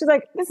 She's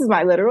like, this is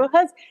my literal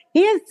husband.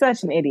 He is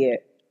such an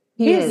idiot.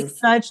 He is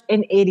such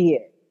an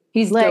idiot.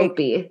 He's like,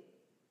 dopey.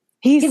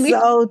 He's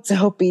so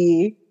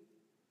dopey.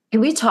 Can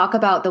we talk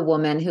about the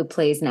woman who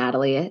plays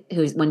Natalie,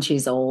 who's when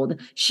she's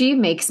old? She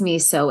makes me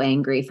so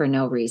angry for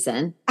no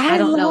reason. I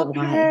don't know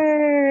why.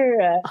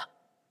 Her.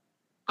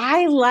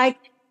 I like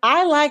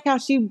how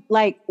she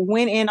like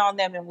went in on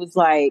them and was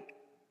like,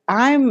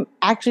 I'm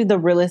actually the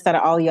realist out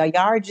of all y'all.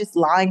 Y'all are just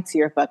lying to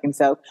your fucking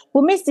self.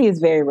 Well, Misty is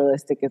very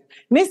realistic.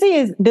 Misty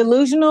is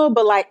delusional,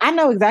 but like I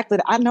know exactly.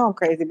 I know I'm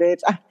crazy,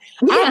 bitch. I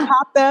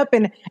popped up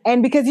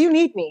and because you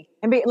need me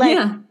and be like.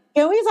 Yeah.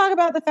 Can we talk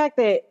about the fact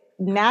that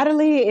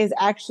Natalie is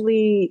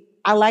actually?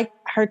 I like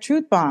her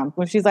truth bomb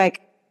when she's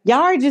like, "Y'all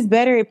are just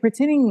better at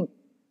pretending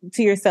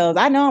to yourselves.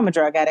 I know I'm a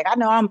drug addict. I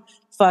know I'm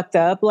fucked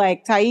up.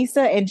 Like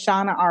Thaisa and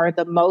Shauna are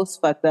the most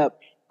fucked up."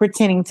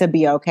 Pretending to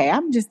be okay.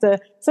 I'm just a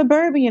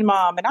suburban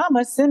mom and I'm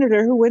a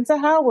senator who went to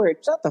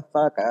Howard. Shut the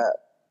fuck up.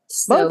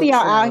 So both of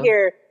y'all out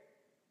here.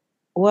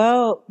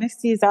 Well,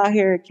 Misty's out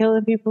here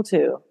killing people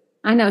too.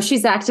 I know.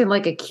 She's acting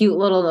like a cute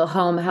little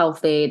home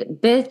health aide.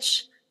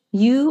 Bitch,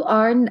 you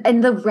are.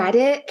 And the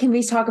Reddit, can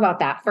we talk about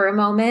that for a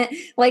moment?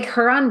 Like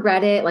her on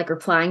Reddit, like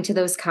replying to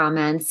those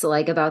comments,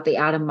 like about the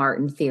Adam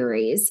Martin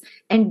theories.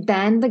 And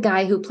then the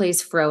guy who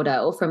plays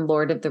Frodo from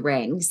Lord of the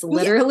Rings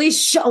literally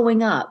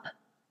showing up.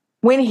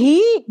 When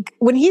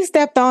he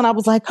stepped on, I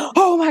was like,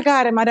 oh my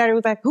God. And my daughter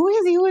was like, who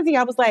is he? Who is he?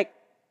 I was like,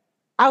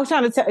 I was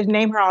trying to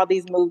name her all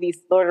these movies,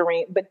 Lord of the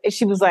Rings, but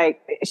she was like,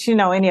 she didn't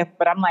know any of it.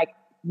 But I'm like,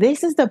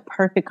 this is the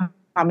perfect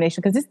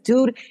combination because this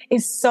dude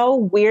is so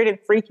weird and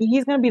freaky.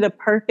 He's going to be the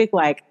perfect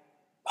like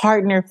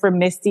partner for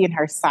Misty and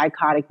her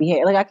psychotic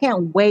behavior. Like, I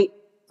can't wait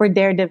for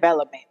their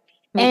development.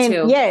 Me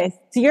too. Yes,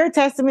 to your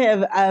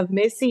testament of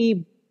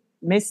Misty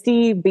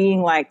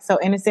being like so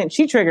innocent,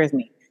 she triggers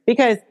me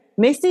because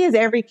Misty is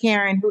every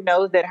Karen who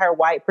knows that her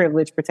white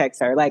privilege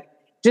protects her. Like,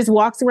 just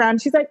walks around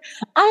and she's like,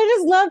 I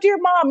just loved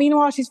your mom.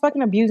 Meanwhile, she's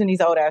fucking abusing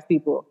these old ass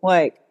people.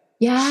 Like,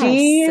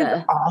 she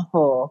is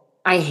awful.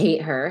 I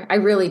hate her. I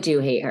really do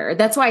hate her.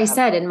 That's why I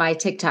said in my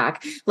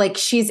TikTok, like,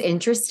 she's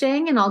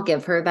interesting and I'll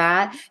give her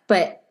that.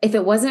 But if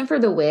it wasn't for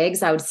the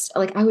wigs, I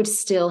would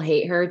still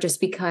hate her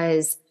just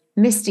because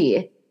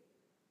Misty,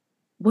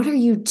 what are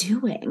you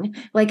doing?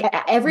 Like,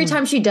 every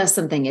time she does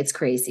something, it's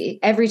crazy.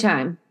 Every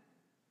time.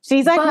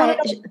 She's like one of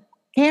those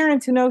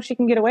Karens who knows she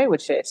can get away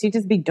with shit. She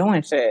just be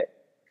doing shit.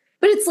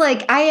 But it's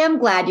like, I am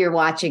glad you're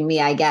watching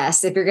me, I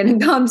guess, if you're going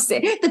to come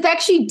say. The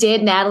fact she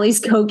did Natalie's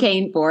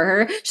cocaine for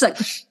her, she's like...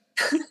 she's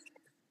like,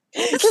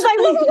 this is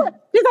going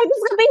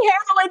to be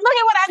heroin. Look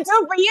at what I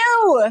do for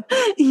you.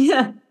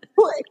 Yeah.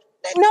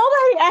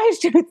 Nobody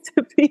asked you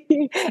to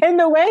be. And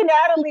the way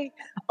Natalie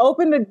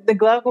opened the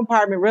glove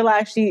compartment,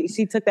 realized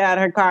she took that out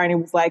of her car, and it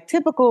was like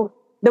typical...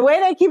 The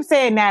way they keep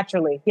saying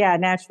naturally. Yeah,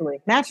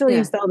 naturally. Naturally,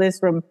 you stole this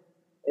from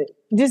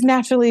just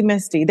naturally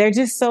Misty. They're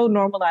just so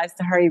normalized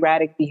to her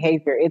erratic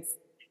behavior.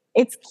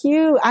 It's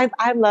cute. I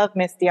love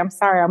Misty. I'm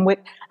sorry. I'm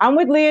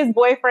with Leah's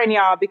boyfriend,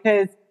 y'all,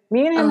 because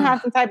me and him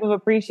have some type of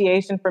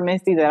appreciation for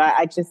Misty that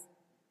I just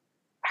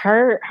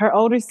her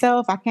older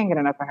self, I can't get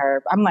enough of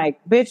her. I'm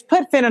like, bitch,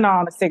 put fentanyl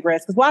on the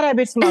cigarettes, because why that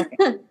bitch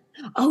smoking?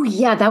 Oh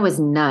yeah, that was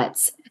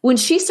nuts. When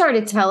she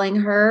started telling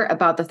her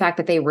about the fact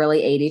that they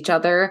really ate each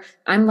other,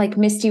 I'm like,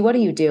 Misty, what are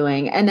you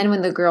doing? And then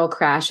when the girl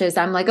crashes,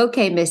 I'm like,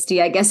 okay,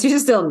 Misty, I guess you're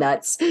still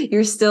nuts.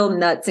 You're still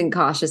nuts and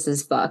cautious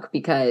as fuck,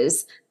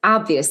 because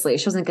obviously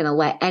she wasn't going to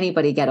let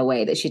anybody get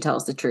away that she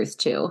tells the truth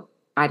to.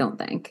 I don't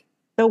think.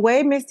 The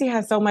way Misty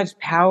has so much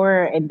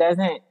power and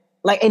doesn't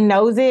like, and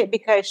knows it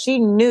because she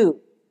knew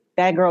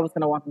that girl was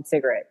going to want some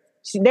cigarettes.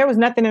 There was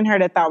nothing in her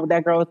that thought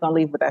that girl was going to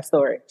leave with that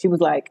story. She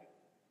was like,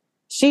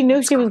 she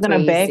knew she was going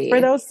to beg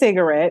for those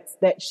cigarettes.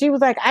 That she was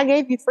like, I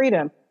gave you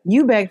freedom.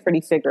 You begged for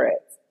these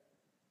cigarettes.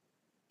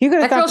 You could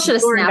have that girl should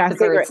have snapped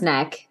the bird's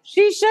neck.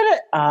 She should have.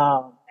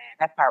 Oh man,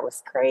 that part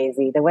was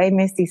crazy. The way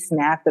Misty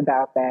snapped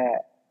about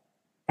that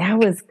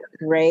was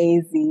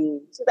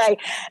crazy. She's like,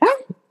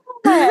 oh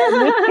my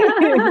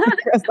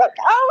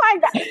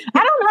God,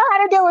 I don't know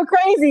how to deal with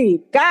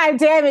crazy. God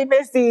damn it,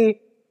 Misty.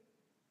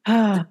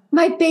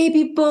 My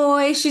baby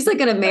boy. She's like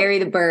going to marry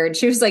the bird.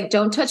 She was like,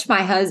 don't touch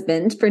my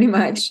husband, pretty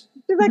much.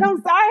 She's like,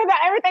 I'm sorry about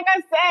everything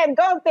I said.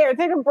 Go up there,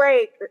 take a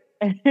break.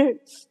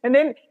 And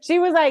then she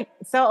was like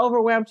so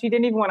overwhelmed. She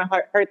didn't even want to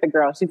hurt the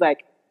girl. She's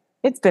like,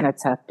 it's been a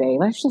tough day.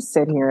 Let's just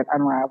sit here and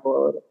unravel a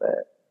little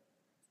bit.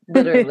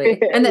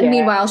 Literally. And then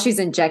meanwhile, she's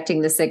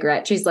injecting the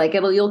cigarette. She's like,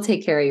 you'll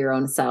take care of your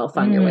own self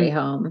on your way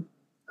home.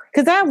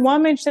 Because that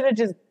woman should have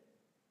just,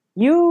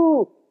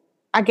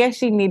 I guess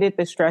she needed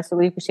the stress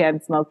relief because she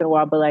hadn't smoked in a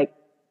while, but like,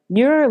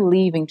 you're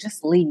leaving.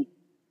 Just leave.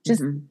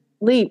 Just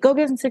leave. Go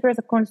get some cigarettes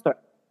at the corner store.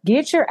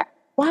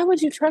 Why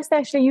would you trust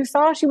that shit? You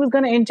saw she was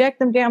going to inject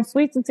them damn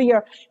sweets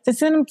to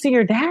send them to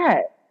your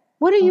dad.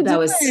 What are you doing? That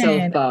was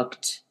so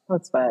fucked.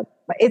 That's bad.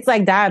 It's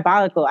like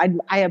diabolical.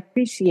 I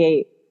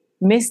appreciate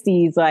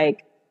Misty's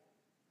like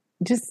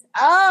just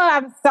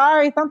I'm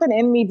sorry. Something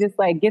in me just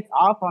like gets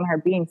off on her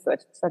being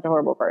such a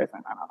horrible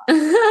person. I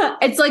don't know.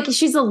 It's like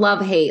she's a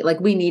love hate.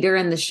 Like we need her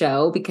in the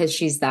show because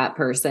she's that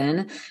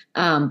person.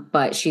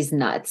 But she's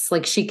nuts.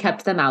 Like she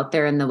kept them out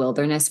there in the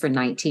wilderness for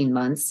 19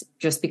 months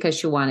just because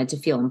she wanted to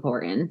feel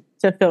important.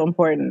 To feel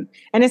important.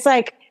 And it's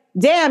like,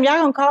 damn, y'all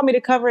gonna call me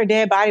to cover a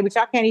dead body, but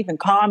y'all can't even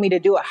call me to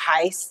do a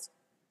heist.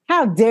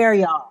 How dare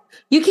y'all?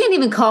 You can't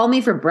even call me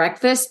for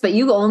breakfast, but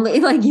you only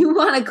like you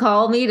want to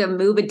call me to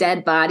move a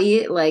dead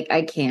body. Like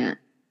I can't.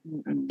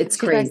 It's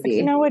She's like, but you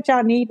crazy. know what?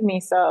 Y'all need me.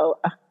 So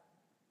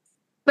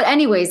But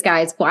anyways,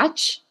 guys,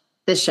 watch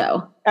the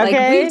show. Like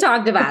okay. we've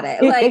talked about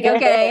it. Like,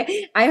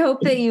 okay, I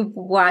hope that you've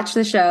watched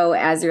the show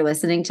as you're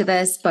listening to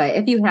this. But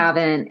if you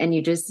haven't and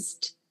you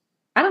just,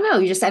 I don't know,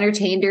 you just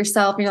entertained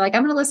yourself and you're like,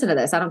 I'm going to listen to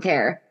this. I don't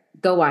care.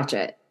 Go watch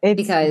it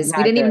because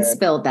we didn't even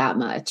spill that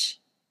much,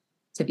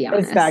 to be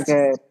honest. It's that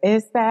good.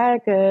 It's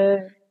that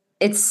good.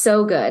 It's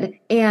so good.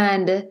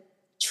 And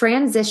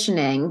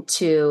transitioning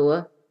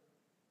to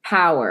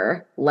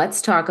Power,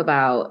 let's talk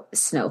about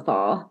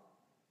Snowfall.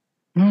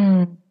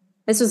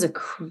 This was a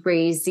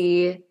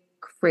crazy,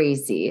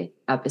 crazy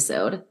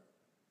episode.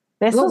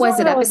 What was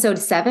it? Episode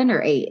 7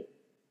 or 8?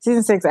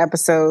 Season 6,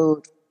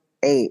 episode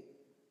 8.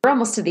 We're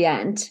almost to the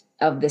end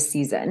of this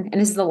season.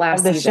 And this is the last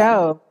of the season.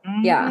 Show.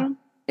 Yeah.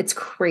 It's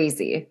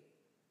crazy.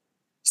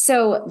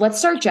 So let's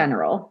start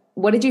general.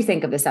 What did you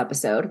think of this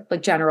episode?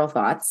 Like general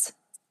thoughts?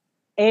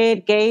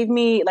 It gave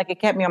me, like, it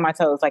kept me on my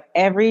toes. Like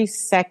every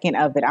second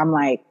of it, I'm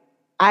like,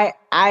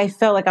 I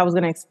felt like I was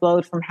going to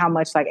explode from how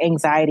much like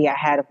anxiety I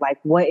had of like,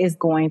 what is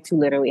going to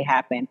literally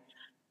happen?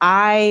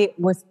 I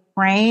was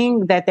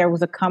praying that there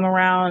was a come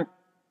around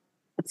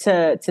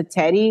to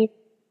Teddy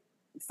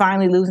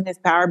finally losing his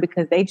power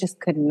because they just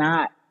could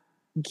not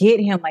get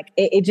him. Like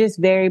it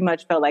just very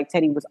much felt like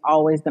Teddy was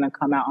always going to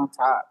come out on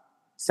top.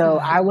 So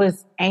I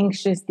was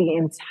anxious the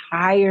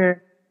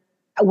entire,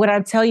 when I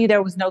tell you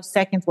there was no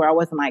seconds where I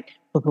wasn't like,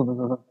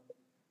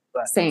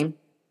 same.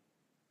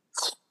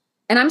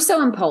 And I'm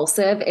so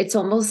impulsive. It's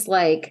almost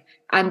like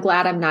I'm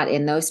glad I'm not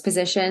in those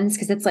positions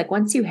because it's like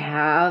once you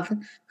have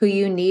who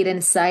you need in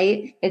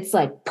sight, it's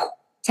like poof,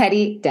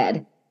 Teddy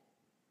dead,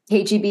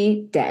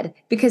 KGB dead.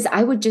 Because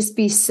I would just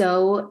be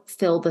so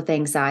filled with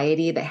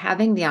anxiety that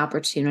having the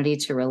opportunity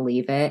to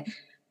relieve it,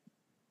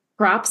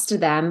 props to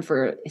them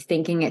for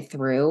thinking it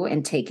through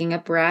and taking a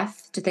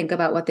breath to think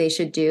about what they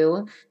should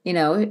do, you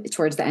know,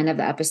 towards the end of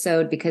the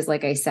episode. Because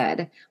like I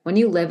said, when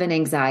you live in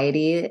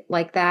anxiety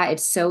like that,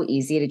 it's so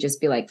easy to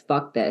just be like,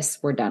 fuck this,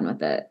 we're done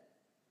with it.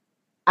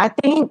 I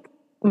think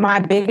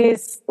my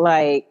biggest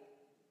like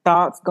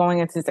thoughts going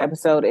into this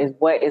episode is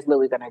what is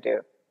Lily going to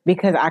do?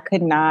 Because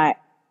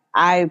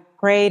I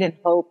prayed and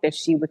hoped that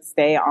she would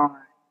stay on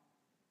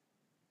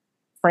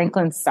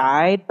Franklin's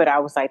side, but I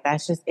was like,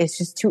 it's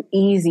just too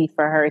easy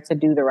for her to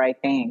do the right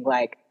thing.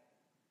 Like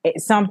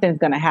something's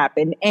going to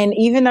happen. And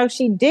even though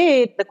she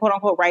did the quote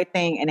unquote right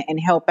thing and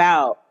help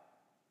out,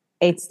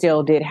 it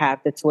still did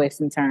have the twists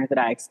and turns that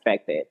I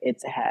expected it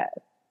to have.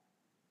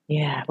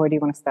 Yeah. Where do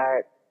you want to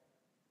start?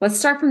 Let's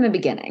start from the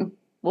beginning.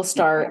 We'll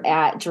start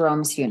at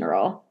Jerome's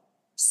funeral.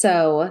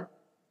 So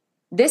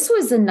this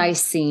was a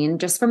nice scene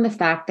just from the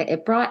fact that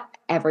it brought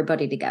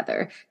everybody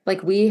together.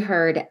 Like we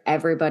heard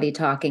everybody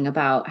talking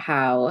about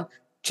how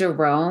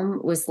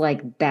Jerome was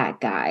like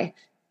that guy.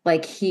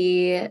 Like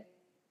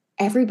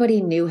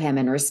everybody knew him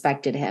and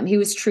respected him. He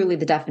was truly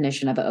the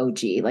definition of an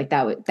OG. Like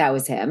that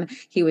was him.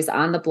 He was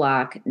on the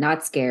block,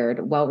 not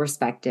scared, well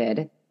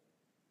respected.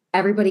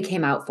 Everybody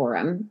came out for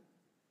him.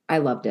 I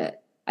loved it.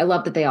 I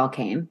loved that they all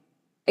came.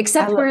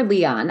 Except for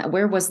Leon.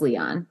 Where was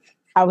Leon?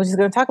 I was just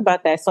going to talk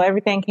about that. So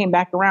everything came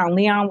back around.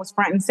 Leon was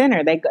front and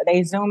center.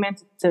 They zoom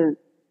into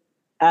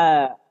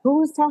who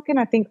was talking?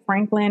 I think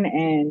Franklin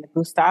and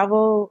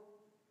Gustavo.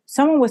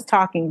 Someone was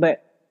talking,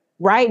 but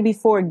right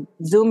before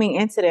zooming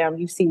into them,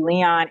 you see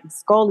Leon and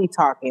Scully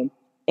talking.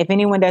 If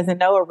anyone doesn't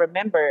know or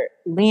remember,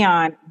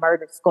 Leon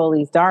murdered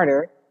Scully's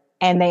daughter,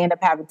 and they end up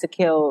having to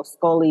kill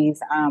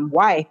Scully's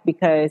wife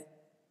because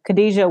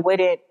Khadijah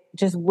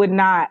would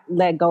not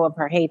let go of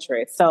her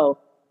hatred. So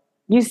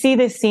you see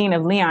this scene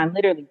of Leon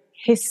literally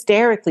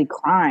hysterically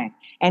crying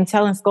and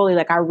telling Scully,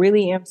 like, I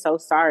really am so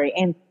sorry.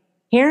 And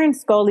hearing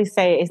Scully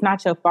say, it's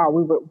not your fault.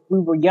 We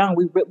were young.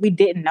 We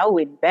didn't know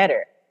it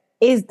better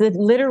is the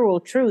literal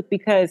truth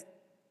because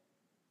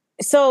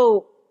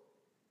so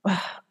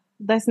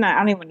let's not, I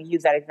don't even want to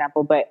use that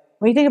example, but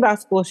when you think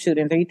about school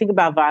shootings or you think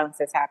about violence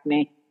that's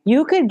happening,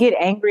 you could get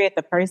angry at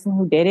the person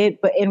who did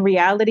it, but in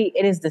reality,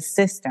 it is the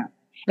system.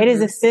 It is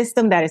the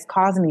system that is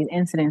causing these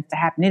incidents to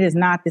happen. It is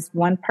not this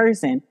one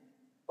person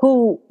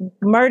who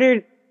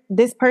murdered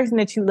this person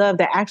that you love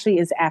that actually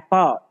is at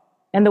fault.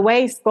 And the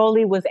way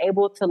Scully was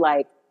able to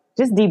like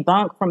just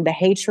debunk from the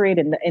hatred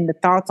and the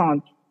thoughts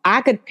on,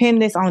 I could pin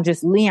this on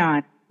just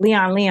Leon.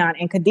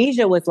 And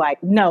Khadijah was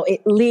like, no,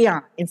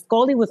 Leon. And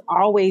Scully was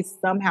always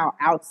somehow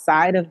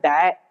outside of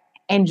that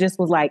and just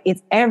was like,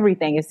 it's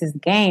everything. It's this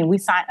game. We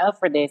signed up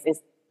for this. It's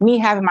me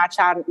having my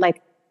child.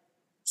 Like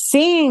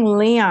seeing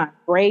Leon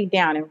break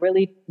down and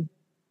really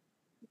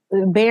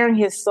bearing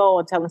his soul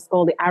and telling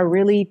Scully,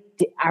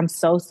 I'm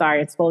so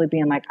sorry. And Scully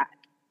being like,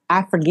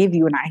 I forgive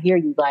you and I hear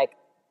you. Like,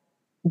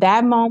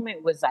 that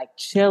moment was like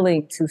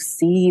chilling to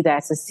see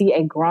that, to see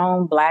a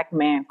grown Black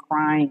man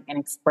crying and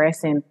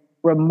expressing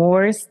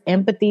remorse,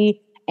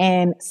 empathy,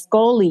 and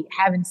Scully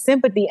having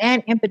sympathy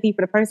and empathy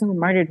for the person who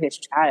murdered his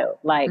child.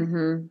 Like,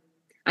 Mm-hmm.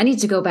 I need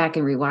to go back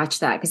and rewatch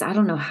that because I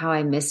don't know how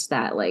I missed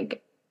that.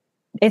 Like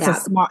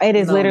that it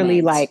is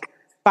literally moment. like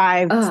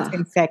 5 to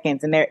 10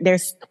 seconds, and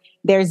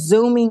they're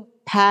zooming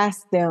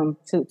past them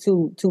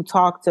to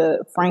talk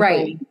to Franklin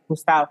Right. and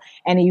Gustav,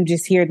 and you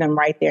just hear them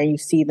right there, and you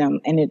see them,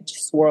 and it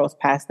just swirls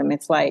past them.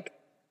 It's like,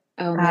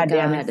 Oh my God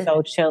damn, it's God.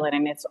 so chilling,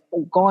 and it's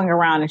going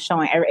around and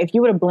showing. If you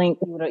would have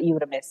blinked, you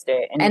would have missed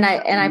it. And And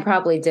I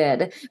probably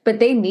did. But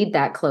they need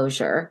that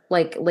closure.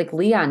 Like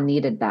Leon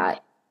needed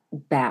that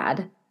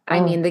bad. I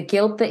oh, mean, the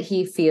guilt that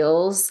he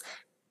feels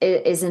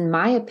is in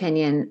my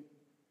opinion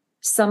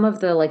some of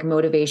the like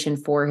motivation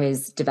for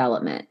his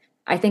development.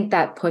 I think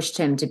that pushed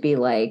him to be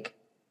like,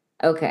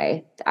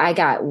 okay, I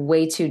got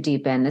way too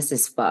deep in. This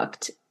is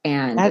fucked.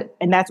 And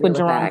and that's what reel it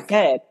Jerome back.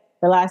 said.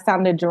 The last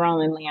time that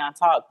Jerome and Leon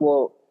talked,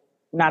 well,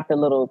 not the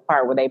little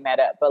part where they met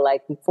up, but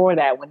like before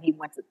that, when he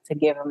went to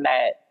give him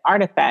that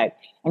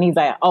artifact, and he's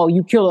like, "Oh,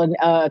 you killed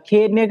a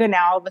kid, nigga.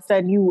 Now all of a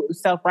sudden you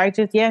self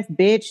righteous? Yes,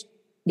 bitch.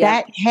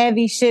 That Yep.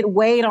 heavy shit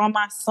weighed on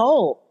my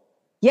soul.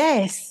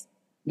 Yes,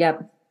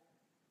 Yep.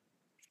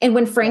 And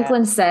when yeah.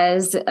 Franklin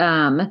says,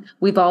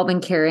 we've all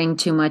been carrying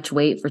too much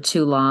weight for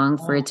too long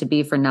for Oh, it to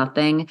be for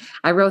nothing,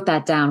 I wrote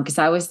that down because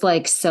I was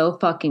like, so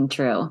fucking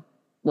true.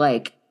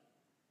 Like,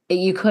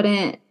 you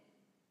couldn't,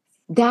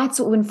 that's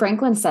when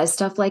Franklin says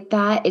stuff like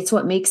that. It's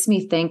what makes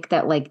me think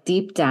that, like,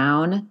 deep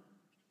down,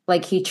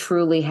 like, he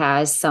truly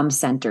has some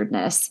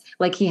centeredness.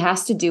 Like, he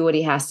has to do what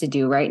he has to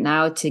do right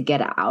now to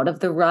get out of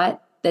the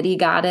rut that he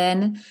got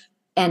in.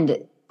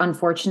 And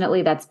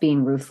unfortunately, that's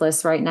being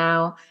ruthless right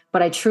now.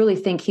 But I truly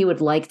think he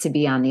would like to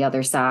be on the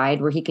other side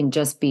where he can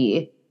just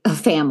be a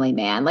family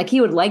man. Like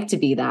he would like to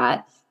be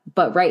that.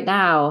 But right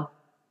now,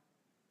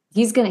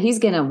 he's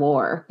gonna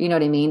war, you know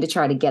what I mean, to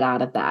try to get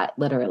out of that,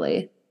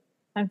 literally.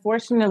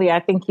 unfortunately, I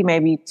think he may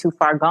be too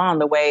far gone,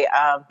 the way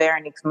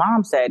Veronique's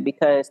mom said,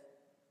 because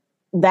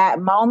that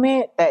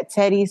moment that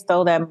Teddy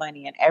stole that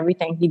money and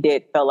everything he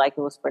did felt like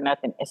it was for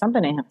nothing. It's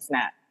something in him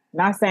snapped.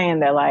 Not saying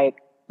that like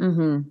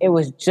Mm-hmm. it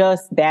was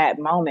just that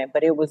moment,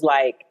 but it was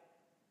like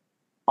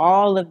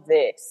all of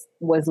this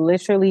was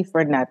literally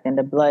for nothing.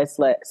 The blood,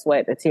 sweat,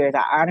 the tears.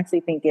 I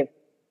honestly think if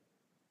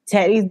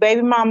Teddy's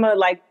baby mama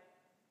like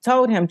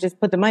told him just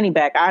put the money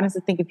back, I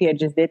honestly think if he had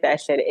just did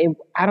that shit,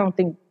 I don't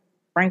think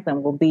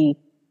Franklin will be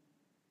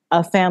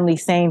a family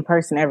sane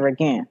person ever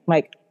again.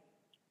 Like,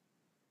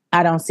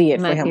 I don't see You it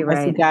for might him be unless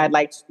he right. got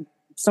like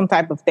some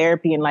type of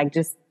therapy and like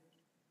just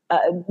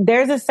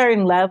there's a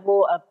certain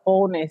level of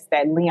wholeness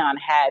that Leon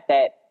had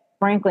that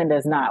Franklin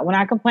does not. When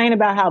I complain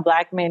about how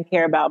Black men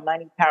care about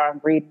money, power,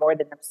 and greed more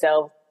than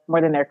themselves,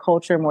 more than their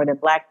culture, more than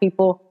Black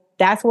people,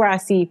 that's where I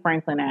see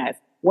Franklin as.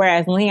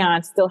 Whereas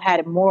Leon still had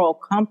a moral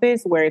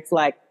compass where it's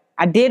like,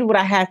 I did what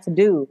I had to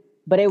do,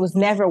 but it was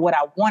never what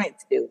I wanted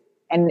to do.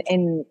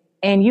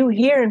 And you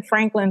hear in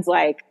Franklin's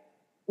like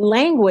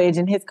language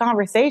and his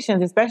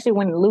conversations, especially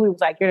when Louis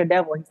was like, "You're the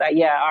devil." He's like,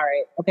 "Yeah, all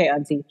right, okay,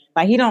 auntie."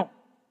 Like he don't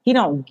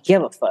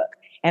give a fuck.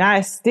 And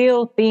I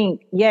still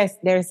think, yes,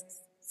 there's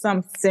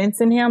some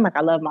sense in him. Like,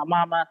 I love my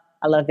mama,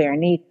 I love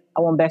Veronique,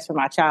 I want best for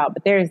my child,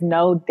 but there is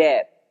no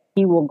depth.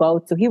 He would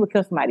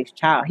kill somebody's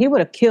child. He would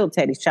have killed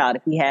Teddy's child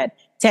if he had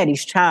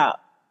Teddy's child,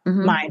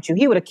 Mm-hmm. mind you.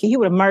 He would have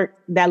murked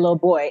that little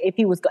boy if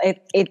he was if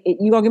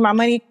you gonna get my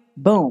money,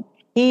 boom.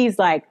 He's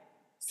like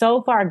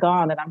so far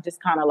gone that I'm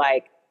just kind of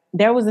like,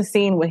 there was a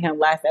scene with him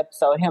last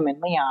episode, him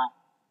and Leon,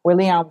 where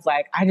Leon was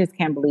like, "I just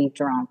can't believe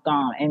Jerome's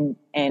gone,"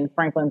 and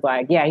Franklin's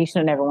like, "Yeah, he should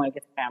have never went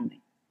against the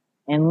family."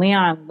 And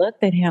Leon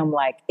looked at him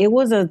like it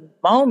was a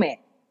moment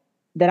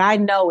that I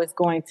know is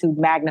going to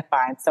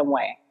magnify in some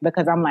way,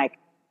 because I'm like,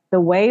 the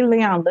way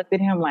Leon looked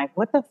at him, like,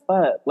 what the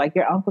fuck? Like,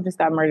 your uncle just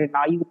got murdered, and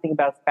all you could think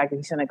about is the fact that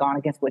he shouldn't have gone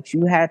against what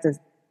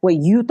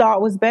you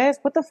thought was best.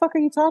 What the fuck are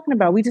you talking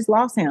about? We just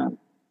lost him.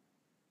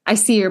 I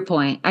see your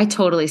point. I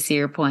totally see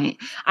your point.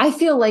 I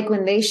feel like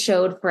when they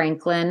showed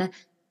Franklin,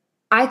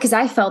 because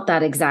I felt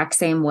that exact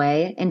same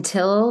way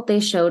until they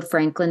showed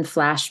Franklin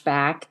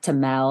flashback to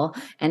Mel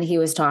and he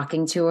was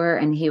talking to her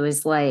and he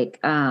was like,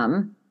 We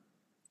do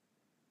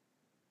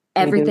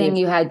everything this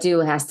you had to do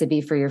has to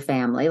be for your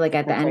family. Like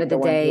at the end of protect the the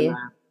ones we day, love.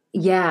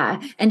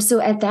 yeah. And so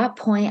at that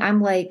point,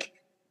 I'm like,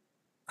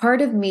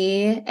 part of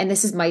me, and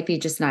this is might be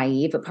just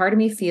naive, but part of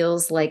me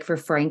feels like for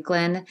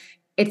Franklin,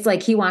 it's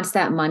like he wants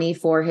that money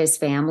for his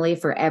family,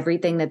 for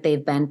everything that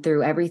they've been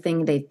through,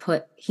 everything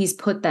he's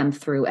put them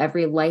through,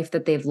 every life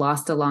that they've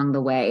lost along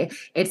the way.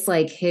 It's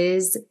like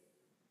his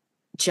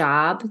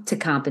job to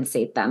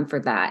compensate them for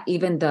that,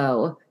 even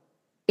though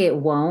it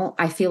won't.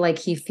 I feel like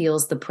he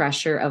feels the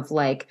pressure of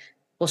like,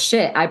 well,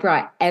 shit, I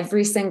brought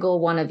every single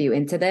one of you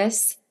into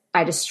this.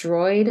 I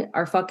destroyed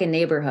our fucking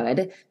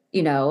neighborhood,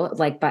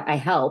 like, but I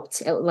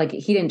helped. Like,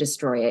 he didn't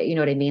destroy it, you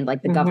know what I mean?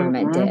 Like, the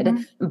government did.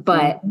 Mm-hmm.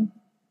 But Mm-hmm.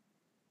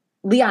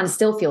 Leon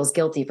still feels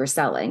guilty for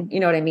selling, you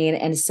know what I mean?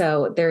 And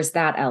so there's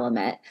that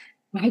element.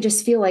 I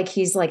just feel like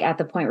he's like at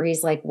the point where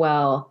he's like,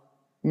 well,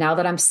 now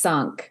that I'm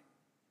sunk,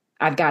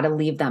 I've got to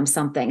leave them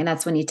something. And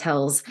that's when he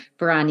tells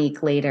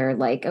Veronique later,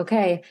 like,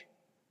 okay,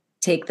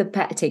 take the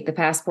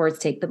passports,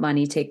 take the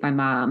money, take my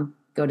mom,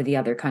 go to the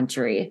other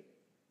country.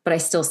 But I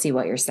still see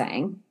what you're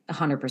saying,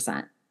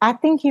 100%. I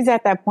think he's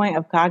at that point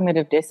of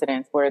cognitive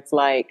dissonance where it's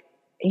like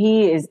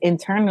he is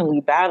internally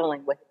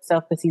battling with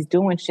himself because he's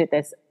doing shit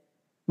that's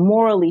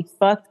morally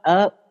fucked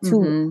up to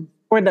Mm-hmm.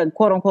 for the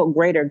quote unquote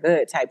greater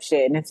good type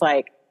shit. And it's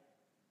like,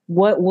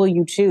 what will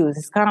you choose?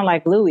 It's kind of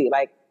like Louis,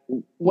 like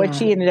what Yeah,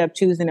 she ended up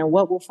choosing, and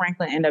what will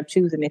Franklin end up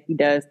choosing if he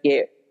does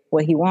get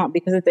what he wants?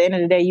 Because at the end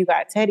of the day, you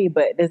got Teddy,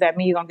 but does that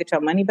mean you're gonna get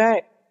your money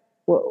back?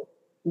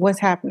 What's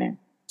happening?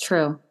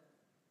 true.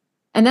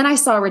 And then I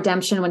saw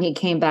redemption when he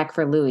came back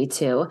for Louis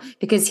too,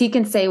 because he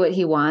can say what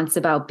he wants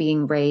about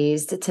being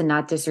raised to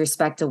not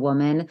disrespect a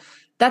woman.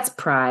 That's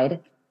pride.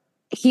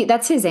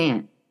 That's his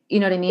aunt. You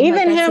know what I mean? Like,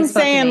 Even that's him his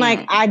fucking saying like,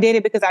 aunt. I did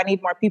it because I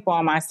need more people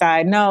on my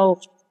side. No,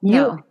 you,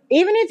 No.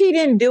 even if he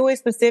didn't do it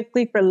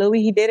specifically for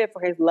Louis, he did it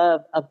for his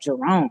love of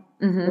Jerome.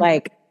 Mm-hmm.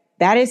 Like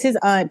that is his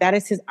aunt, that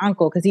is his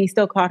uncle, because he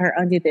still called her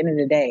auntie at the end of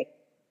the day.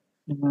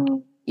 Mm-hmm.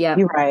 You're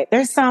Yep. right.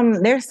 There's some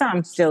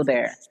still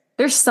there.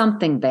 There's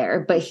something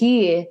there, but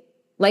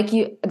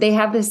they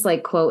have this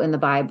like quote in the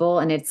Bible,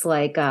 and it's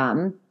like,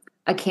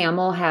 a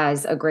camel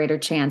has a greater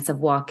chance of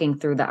walking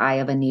through the eye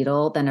of a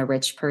needle than a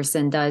rich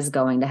person does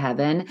going to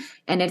heaven.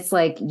 And it's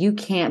like, you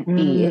can't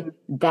be Mm,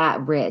 that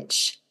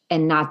rich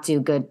and not do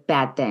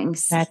bad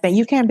things. that thing.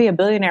 You can't be a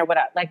billionaire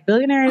without like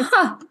billionaires.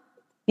 Huh.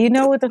 You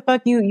know what the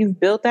fuck you've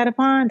built that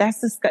upon?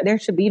 There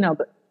should be no.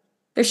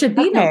 There should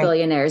be no Okay.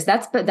 billionaires.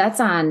 That's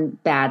on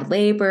bad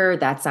labor.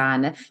 That's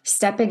on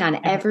stepping on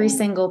every Everything.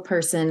 single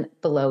person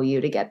below you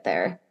to get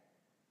there.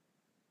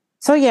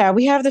 So yeah,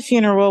 we have the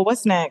funeral.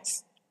 What's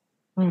next?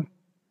 Mm,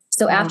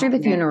 So I don't after know,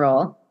 the man.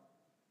 funeral,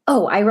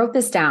 oh, I wrote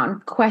this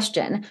down.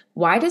 Question.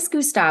 Why does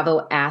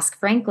Gustavo ask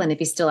Franklin if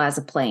he still has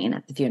a plane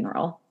at the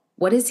funeral?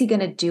 What is he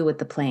going to do with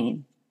the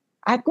plane?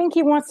 I think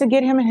he wants to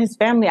get him and his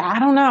family. I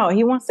don't know.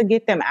 He wants to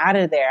get them out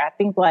of there. I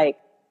think like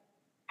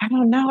I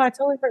don't know. I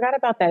totally forgot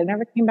about that. It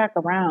never came back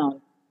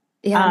around.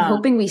 Yeah, I'm Um,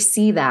 hoping we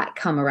see that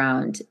come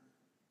around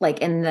like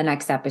in the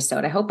next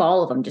episode. I hope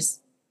all of them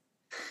just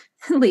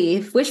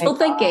leave. Wishful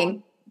take off.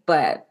 thinking,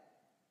 but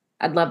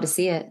I'd love to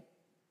see it.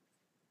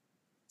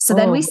 So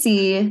then we Oh,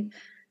 see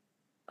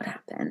what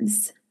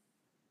happens.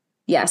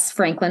 Yes,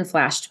 Franklin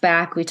flashed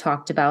back. We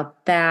talked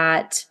about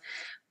that.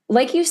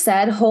 Like you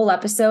said, whole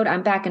episode,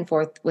 I'm back and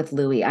forth with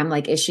Louie. I'm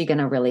like, is she going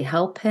to really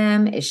help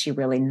him? Is she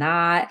really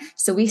not?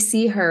 So we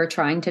see her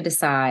trying to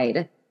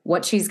decide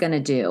what she's going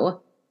to do.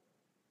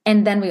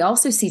 And then we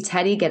also see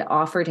Teddy get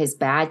offered his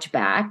badge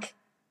back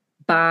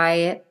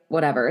by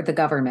whatever, the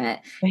government.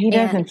 but he And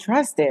doesn't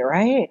trust it,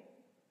 right?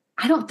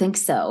 I don't think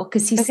so,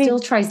 because he Because still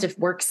tries to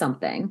work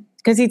something.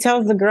 he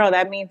tells the girl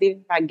that means even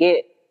if I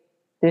get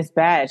this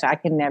badge, I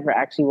can never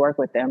actually work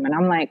with them. And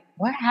I'm like,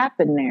 what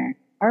happened there?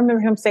 I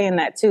remember him saying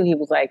that too. He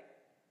was like,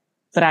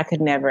 but I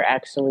could never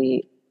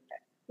actually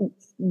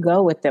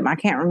go with them. I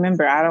can't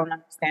remember. I don't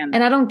understand And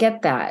that. I don't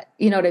get that.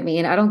 You know what I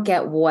mean? I don't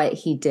get what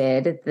he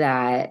did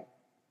that.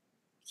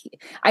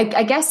 I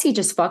guess he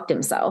just fucked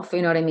himself.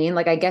 You know what I mean?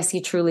 Like, I guess he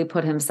truly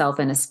put himself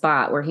in a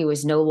spot where he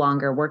was no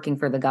longer working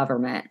for the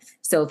government.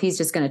 So if he's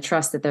just going to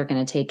trust that they're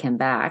going to take him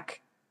back,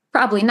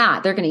 probably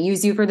not. They're going to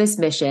use you for this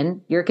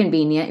mission. You're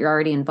convenient. You're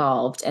already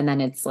involved. And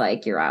then it's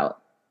like, you're out.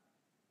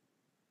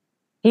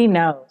 He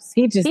knows.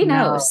 He just He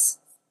knows. knows.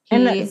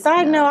 And the He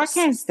side note, I knows.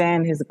 can't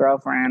stand his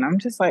girlfriend. I'm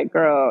just like,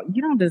 girl,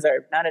 you don't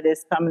deserve none of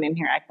this coming in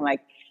here acting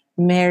like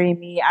marry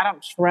me. I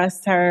don't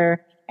trust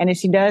her. And if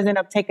she does end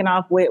up taking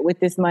off with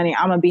this money,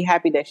 I'm gonna be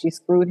happy that she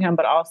screwed him.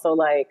 But also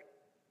like,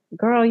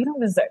 girl, you don't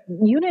deserve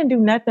you didn't do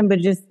nothing but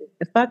just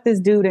fuck this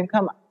dude and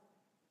come.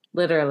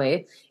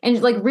 Literally.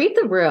 And like, read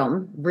the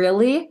room.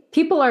 Really?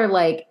 People are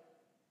like,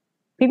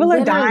 People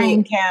are dying,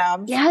 literally.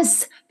 Cam.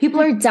 Yes,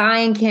 people are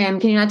dying, Kim.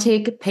 Can you not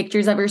take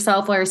pictures of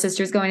yourself while your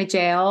sister's going to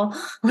jail?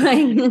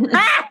 Like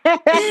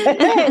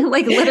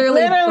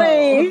literally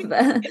Literally.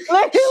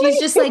 both. She's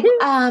just like,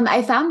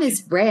 I found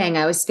this ring.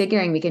 I was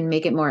figuring we can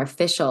make it more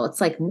official. It's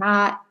like,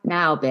 not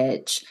now,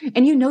 bitch.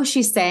 And you know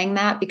she's saying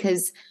that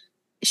because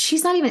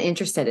she's not even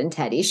interested in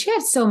Teddy. She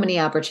had so many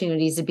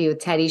opportunities to be with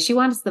Teddy. She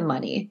wants the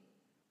money.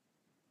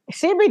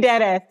 She'd be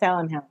dead ass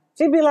telling him.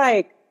 She'd be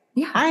like,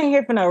 Yeah, I ain't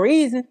here for no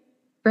reason.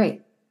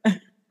 right.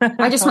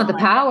 I just want Oh the my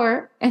God.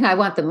 power and I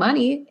want the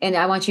money and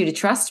I want you to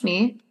trust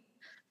me.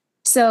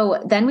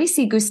 So then we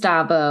see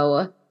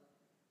Gustavo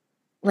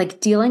like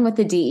dealing with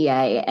the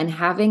DEA and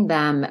having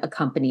them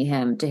accompany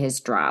him to his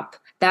drop.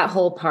 That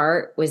whole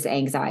part was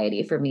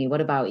anxiety for me.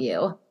 What about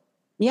you?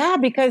 Yeah,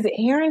 because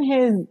hearing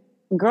his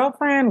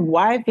girlfriend,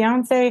 wife,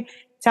 fiance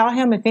tell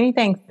him if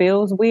anything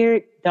feels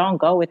weird, don't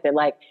go with it.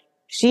 Like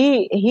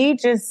he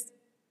just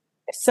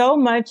so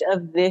much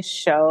of this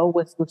show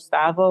was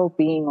Gustavo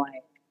being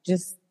like,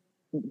 just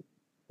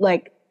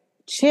like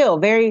chill,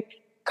 very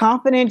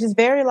confident, just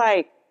very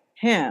like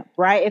him,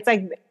 right? It's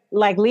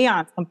like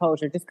Leon's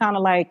composure, just kind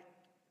of like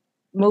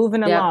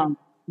moving Yep. along.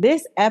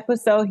 This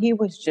episode, he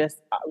was just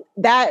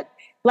that,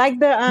 like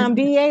the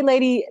DEA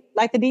lady,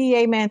 like the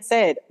DEA man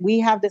said, we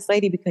have this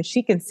lady because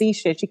she can see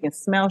shit, she can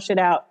smell shit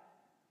out.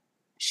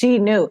 She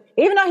knew,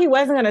 even though he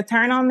wasn't going to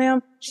turn on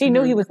them, she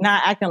knew he was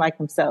not acting like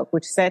himself,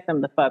 which set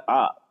them the fuck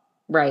off.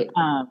 Right.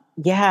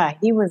 Yeah,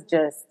 he was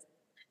just.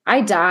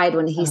 I died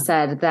when he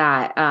said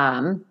that.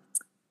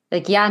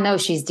 Like, yeah, no,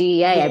 she's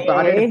DEA. I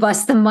brought her to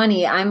bust the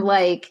money. I'm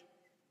like,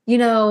 you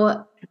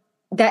know,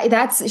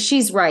 that's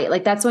she's right.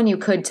 Like, that's when you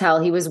could tell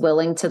he was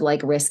willing to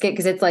like risk it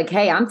because it's like,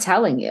 hey, I'm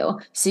telling you.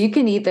 So you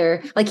can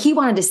either like he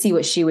wanted to see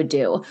what she would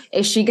do.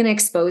 Is she going to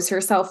expose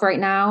herself right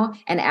now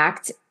and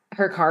act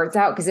her cards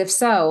out? Because if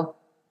so,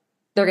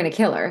 they're going to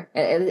kill her.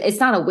 It's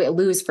not a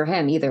lose for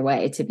him either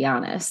way, to be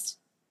honest.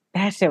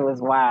 That shit was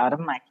wild.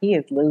 I'm like, he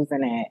is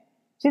losing it.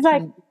 She's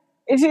like,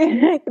 he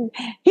dead.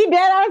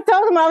 I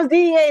told him I was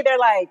DEA. They're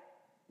like,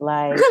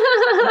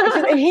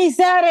 he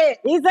said it.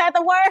 He said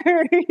the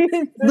word.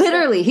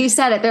 Literally, he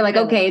said it. They're like,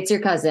 okay, it's your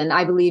cousin.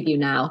 I believe you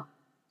now.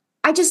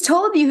 I just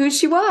told you who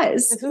she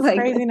was. This was like,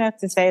 crazy enough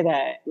to say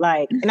that.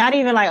 Like, not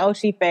even like, oh,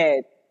 she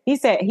fed. He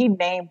said he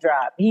name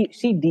dropped.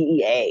 She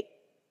DEA.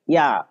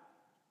 Yeah.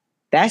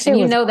 That shit.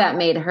 And that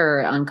made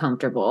her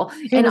uncomfortable.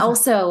 And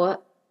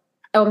also,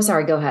 oh, I'm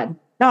sorry. Go ahead.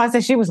 No, I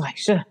said she was like,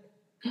 sure.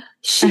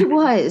 She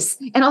was.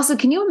 And also,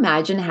 can you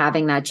imagine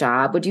having that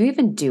job? Would you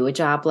even do a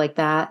job like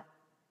that?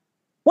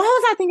 Why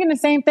was I thinking the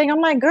same thing?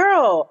 I'm like,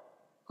 girl,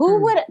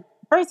 who would?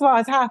 First of all,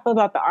 it's how I feel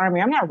about the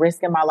army. I'm not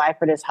risking my life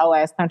for this whole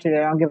ass country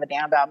that don't give a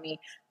damn about me.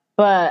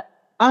 But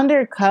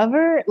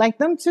undercover, like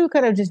them two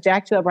could have just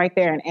jacked you up right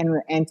there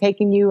and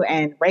taken you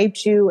and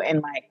raped you.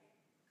 And like,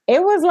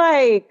 it was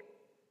like,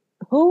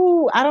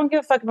 I don't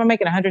give a fuck if I'm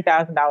making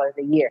 $100,000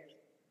 a year.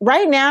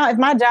 Right now, if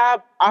my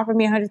job offered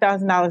me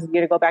 $100,000 a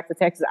year to go back to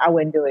Texas, I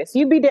wouldn't do it. So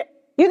you think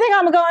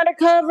I'm gonna go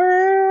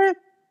undercover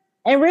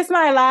and risk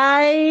my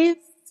life?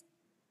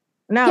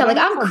 No, yeah, like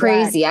I'm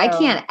crazy. I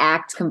can't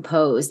act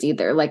composed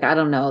either. Like, I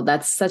don't know.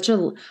 That's such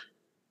a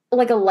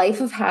life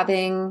of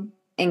having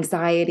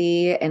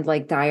anxiety and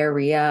like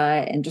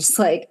diarrhea and just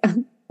like,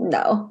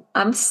 no,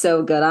 I'm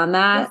so good on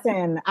that.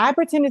 Listen, I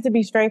pretended to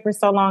be straight for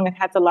so long and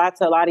had to lie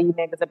to a lot of you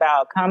niggas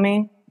about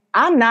coming.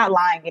 I'm not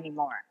lying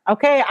anymore.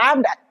 Okay.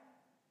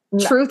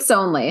 Truths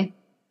only.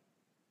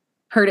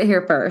 Heard it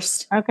here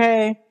first.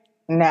 Okay.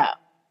 No.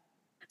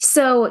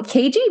 So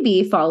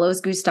KGB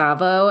follows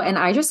Gustavo, and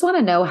I just want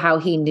to know how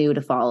he knew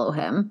to follow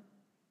him.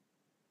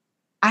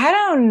 I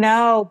don't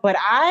know, but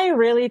I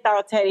really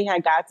thought Teddy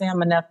had got to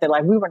him enough that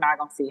like we were not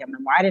going to see him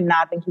anymore. I did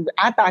not think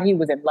I thought he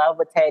was in love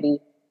with Teddy.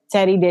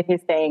 Teddy did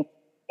his thing.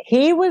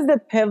 He was the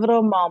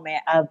pivotal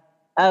moment of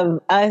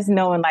us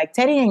knowing like,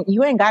 Teddy,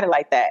 you ain't got it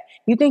like that.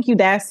 You think you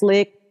that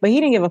slick, but he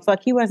didn't give a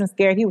fuck. He wasn't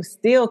scared. He was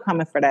still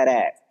coming for that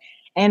ass.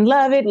 And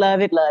love it,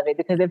 love it, love it.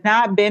 Because if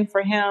not been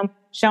for him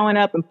showing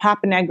up and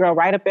popping that girl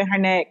right up in her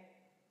neck,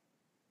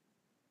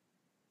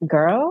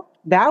 girl,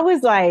 that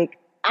was like,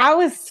 I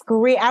was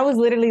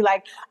literally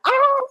like,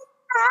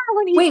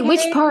 Wait,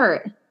 which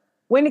part?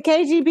 When the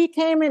KGB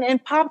came in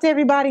and popped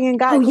everybody and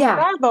got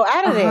Gustavo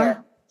out of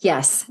there.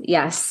 Yes,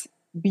 yes.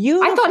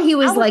 Beautiful. I thought he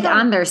was like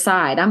on their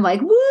side. I'm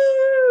like, woo!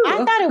 I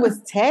thought it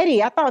was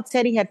Teddy. I thought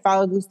Teddy had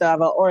followed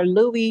Gustavo or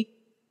Louis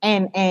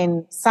and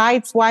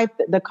sideswiped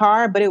the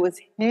car, but it was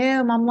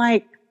him. I'm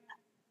like,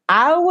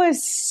 I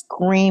was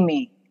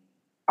screaming.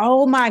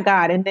 Oh my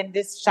God. And then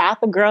just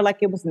shot the girl like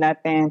it was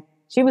nothing.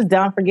 She was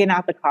done for getting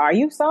out the car.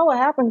 You saw what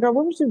happened, girl.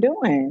 What was you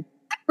doing?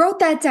 Wrote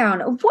that down.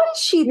 What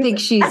does she think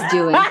she's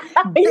doing?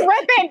 You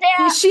wrote that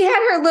down. She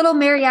had her little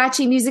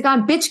mariachi music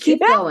on. Bitch, keep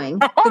going.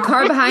 The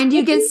car behind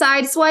you gets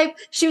sideswiped.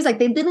 She was like,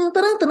 like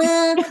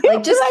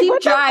just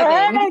keep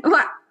driving.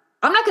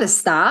 I'm not going to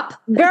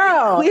stop.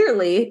 Girl.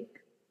 Clearly.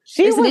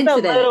 She was a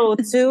little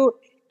too,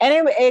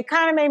 and it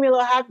kind of made me a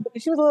little happy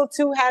because she was a little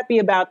too happy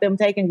about them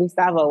taking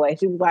Gustavo away.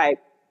 She was like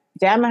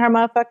jamming her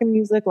motherfucking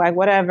music, like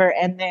whatever.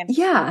 And then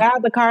got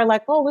out the car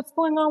like, oh, what's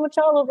going on with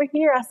y'all over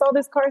here? I saw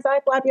this car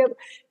side flap you up.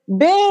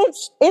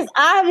 Bitch, it's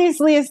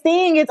obviously a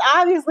sting. It's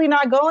obviously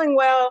not going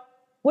well.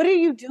 What are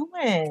you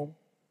doing?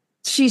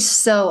 She's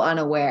so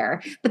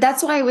unaware. But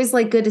that's why it was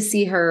like good to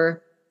see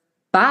her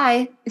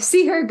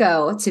see her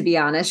go, to be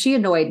honest. She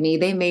annoyed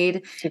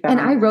me. And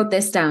I wrote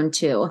this down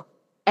too.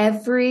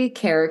 Every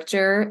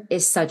character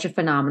is such a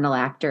phenomenal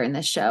actor in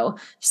this show.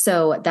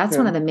 So that's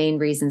one of the main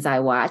reasons I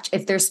watch.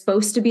 If they're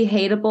supposed to be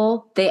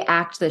hateable, they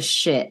act the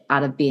shit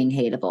out of being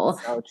hateable.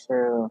 So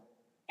true.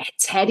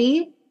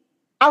 Teddy?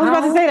 I was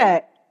about to say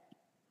that.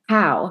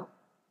 How?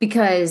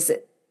 Because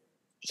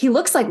he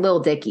looks like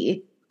Lil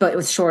Dicky, but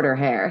with shorter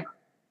hair.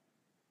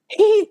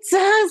 He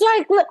does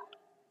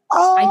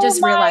I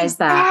just realized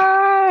that.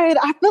 God.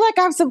 I feel like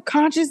I've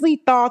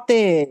subconsciously thought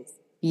this.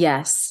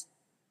 Yes.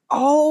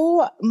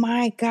 Oh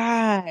my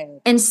God.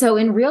 And so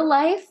in real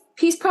life,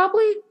 he's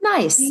probably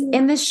nice.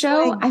 In this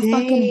show, I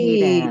fucking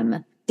hate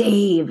him.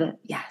 Dave.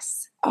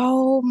 Yes.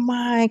 Oh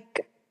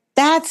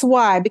that's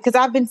why. Because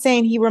I've been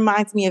saying he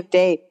reminds me of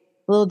Dave.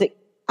 Little Dick.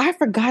 I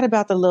forgot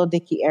about the Little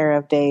Dicky era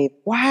of Dave.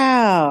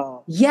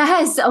 Wow.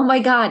 Yes. Oh my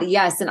God.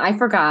 Yes. And I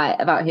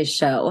forgot about his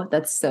show.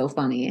 That's so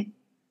funny.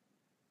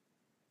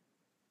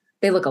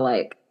 They look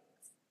alike.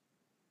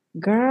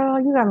 Girl,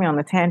 you got me on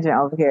the tangent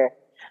over here.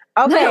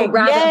 No, Okay,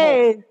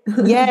 rabbit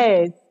hole.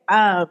 yes,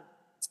 yes.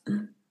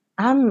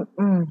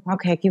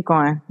 Okay. Keep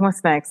going.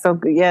 What's next? So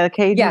yeah,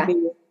 Yeah.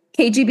 KGB.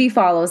 KGB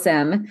follows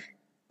him.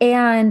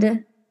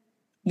 And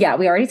yeah,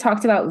 we already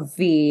talked about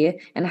V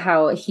and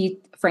how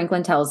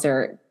Franklin tells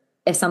her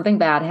if something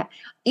bad,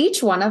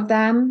 each one of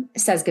them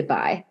says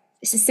goodbye.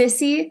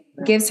 Sissy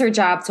gives her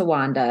job to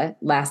Wanda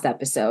last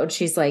episode.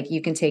 She's like,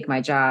 you can take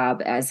my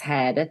job as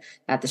head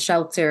at the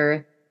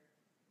shelter.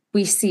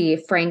 We see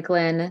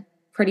Franklin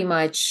pretty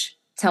much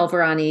tell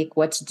Veronique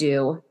what to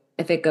do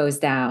if it goes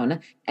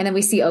down. And then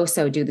we see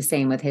Oso do the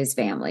same with his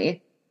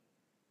family.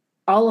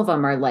 All of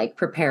them are like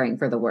preparing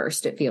for the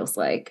worst, it feels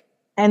like.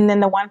 And then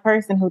the one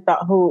person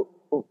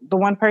the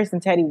one person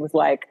Teddy was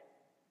like,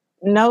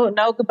 no,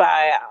 no,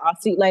 goodbye. I'll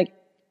see. Like,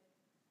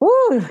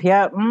 whoo,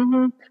 yeah.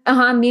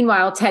 Mm-hmm.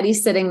 Meanwhile,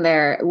 Teddy's sitting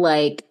there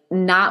like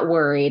not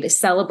worried,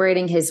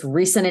 celebrating his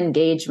recent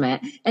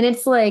engagement. And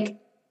it's like,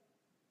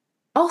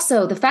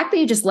 also, the fact that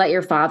you just let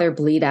your father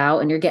bleed out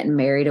and you're getting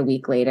married a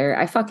week later,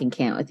 I fucking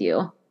can't with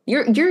you.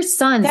 Your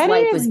son's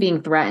life was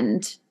being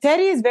threatened.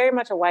 Teddy is very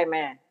much a white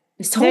man.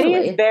 Totally.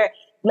 Teddy is very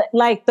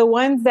like the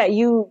ones that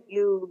you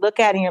look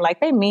at and you're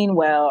like, they mean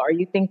well, or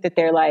you think that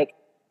they're like,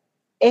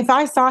 if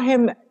I saw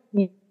him,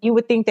 you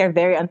would think they're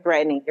very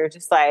unthreatening. You're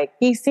just like,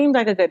 he seems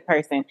like a good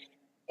person.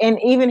 And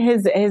even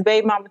his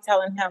baby mama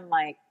telling him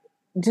like,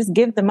 just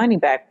give the money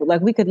back.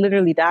 Like, we could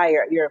literally die.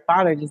 Your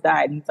father just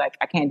died. He's like,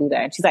 I can't do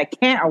that. And she's like,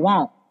 can't or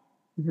won't.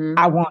 Mm-hmm.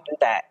 I won't do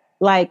that.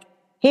 Like,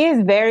 he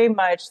is very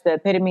much the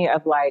epitome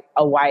of like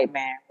a white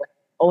man with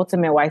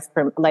ultimate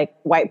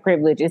white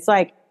privilege. It's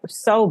like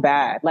so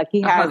bad. Like,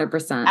 he has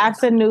 100%.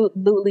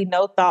 Absolutely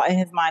no thought in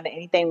his mind that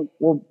anything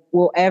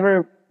will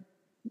ever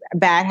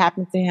bad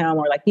happen to him,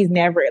 or like he's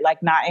never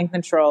like not in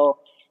control.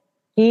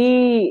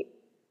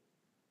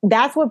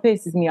 That's what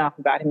pisses me off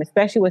about him,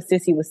 especially what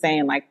Sissy was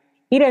saying. Like,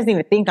 he doesn't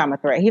even think I'm a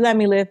threat. He let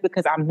me live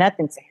because I'm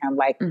nothing to him.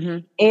 Like,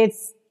 mm-hmm.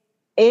 It's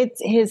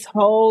his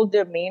whole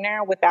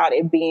demeanor without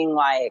it being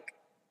like,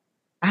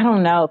 I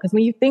don't know. Because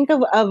when you think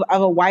of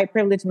a white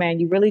privileged man,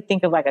 you really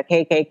think of like a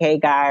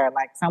KKK guy or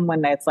like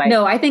someone that's like.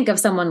 No, I think of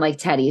someone like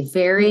Teddy,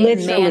 very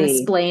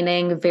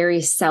mansplaining,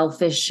 very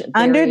selfish.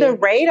 Under the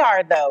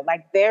radar though,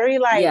 like very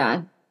like.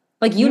 Yeah.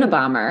 Like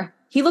Unabomber.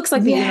 He looks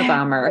like the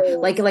Unabomber.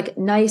 Like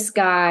nice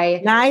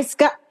guy. Nice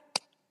guy.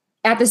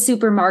 At the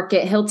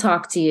supermarket, he'll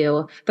talk to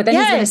you, but then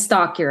he's going to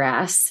stalk your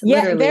ass.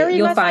 Yeah, literally,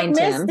 you'll find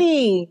him.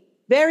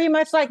 Very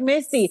much like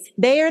Misty.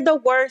 They are the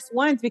worst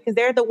ones because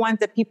they're the ones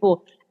that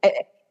people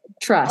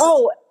trust.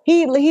 Oh,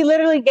 he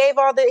literally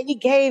he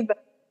gave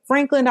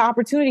Franklin the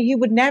opportunity. He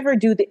would never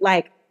do that.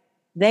 Like,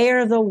 they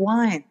are the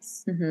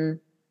ones. Mm-hmm.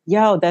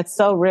 Yo, that's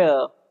so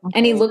real. Okay.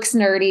 And he looks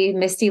nerdy.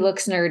 Misty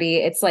looks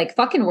nerdy. It's like,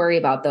 fucking worry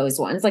about those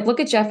ones. Like, look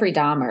at Jeffrey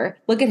Dahmer.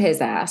 Look at his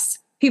ass.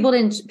 People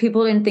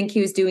didn't think he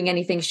was doing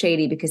anything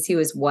shady because he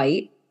was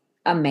white,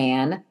 a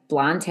man,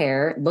 blonde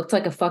hair, looked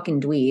like a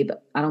fucking dweeb.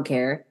 I don't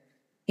care.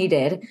 He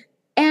did.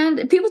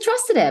 And people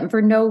trusted him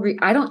for no reason.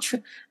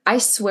 I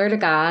swear to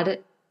God,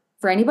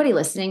 for anybody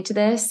listening to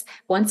this,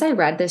 once I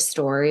read this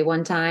story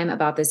one time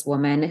about this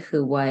woman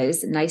who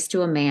was nice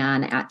to a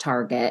man at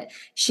Target,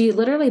 she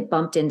literally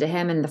bumped into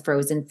him in the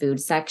frozen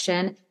food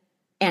section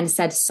and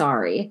said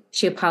sorry.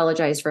 She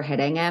apologized for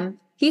hitting him.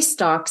 He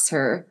stalks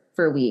her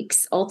for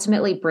weeks,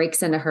 ultimately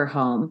breaks into her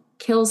home,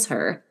 kills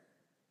her,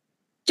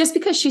 just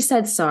because she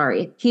said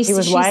sorry. He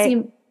was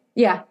white?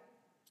 Yeah,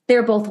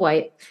 they're both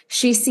white.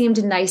 She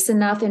seemed nice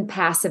enough and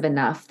passive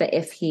enough that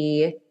if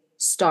he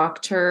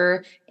stalked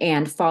her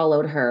and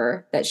followed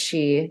her, that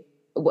she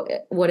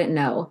wouldn't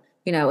know,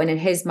 and in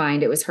his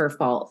mind, it was her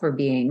fault for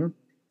being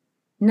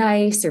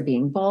nice or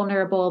being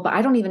vulnerable. But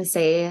I don't even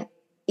say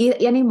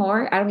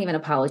anymore. I don't even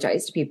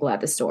apologize to people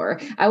at the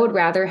store. I would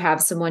rather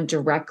have someone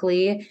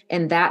directly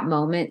in that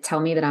moment tell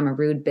me that I'm a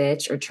rude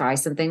bitch or try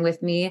something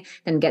with me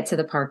than get to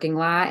the parking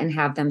lot and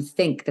have them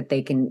think that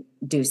they can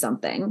do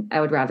something.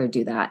 I would rather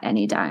do that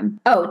anytime.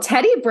 Oh,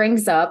 Teddy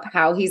brings up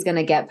how he's going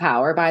to get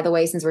power, by the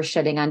way, since we're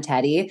shitting on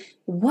Teddy.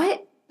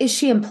 What is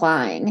she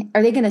implying?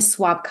 Are they going to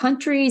swap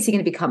countries? Is he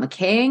going to become a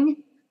king?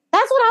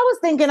 That's what I was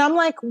thinking. I'm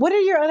like, what are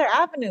your other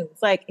avenues?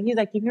 Like, he's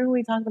like, you hear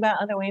we talk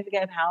about other ways to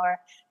get power?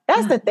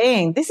 That's the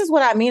thing. This is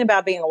what I mean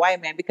about being a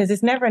white man, because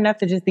it's never enough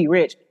to just be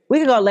rich. We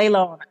could go lay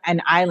low on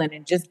an island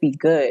and just be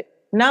good.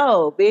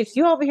 No, bitch,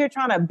 you over here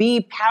trying to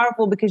be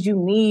powerful because you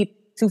need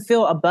to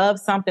feel above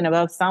something,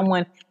 above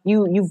someone.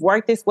 You've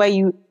worked this way.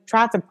 You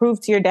tried to prove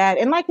to your dad.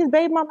 And like his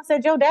baby mama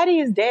said, your daddy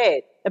is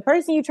dead. The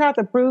person you tried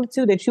to prove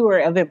to that you are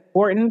of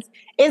importance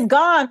is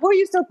gone. Who are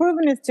you still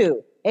proving this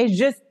to? It's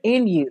just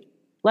in you.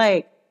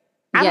 Like,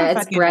 I Yeah, don't it's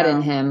fucking bred in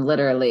know. him,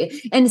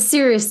 literally. And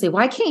seriously,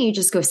 why can't you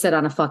just go sit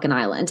on a fucking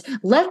island?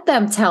 Let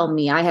them tell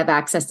me I have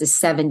access to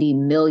 $70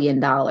 million.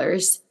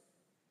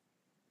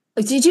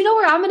 Did you know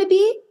where I'm going to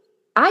be?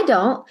 I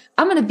don't.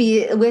 I'm going to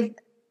be with,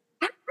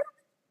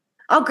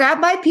 I'll grab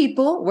my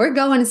people. We're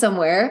going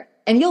somewhere,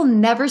 and you'll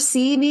never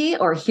see me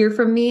or hear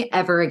from me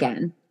ever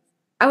again.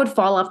 I would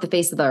fall off the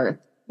face of the earth.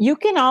 You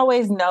can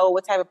always know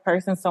what type of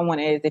person someone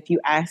is if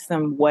you ask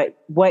them what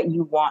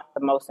you want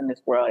the most in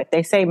this world. If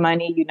they say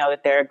money, you know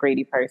that they're a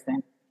greedy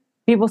person.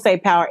 People say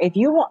power. If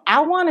you want, I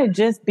want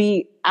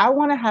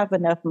to have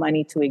enough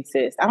money to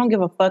exist. I don't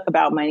give a fuck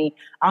about money.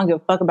 I don't give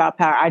a fuck about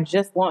power. I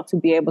just want to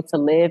be able to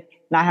live,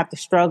 not have to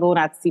struggle,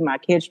 not to see my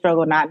kids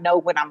struggle, not know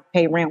when I'm gonna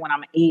pay rent, when I'm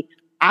gonna eat.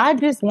 I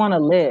just want to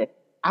live.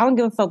 I don't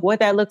give a fuck what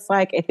that looks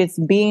like. If it's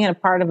being a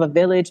part of a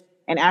village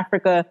in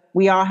Africa,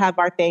 we all have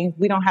our things.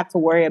 We don't have to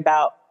worry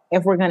about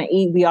if we're going to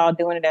eat, we all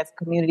doing it as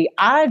a community.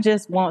 I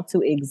just want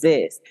to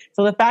exist.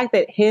 So the fact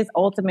that his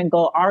ultimate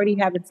goal, already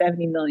having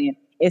 70 million,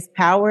 is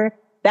power,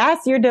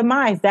 that's your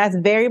demise. That's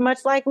very much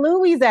like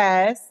Louis'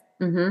 ass.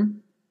 Mm-hmm.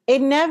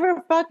 It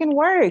never fucking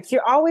works.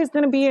 You're always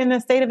going to be in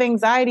a state of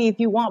anxiety if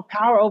you want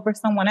power over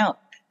someone else,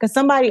 because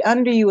somebody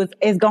under you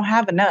is going to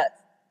have enough.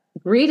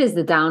 Greed is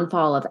the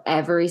downfall of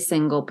every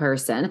single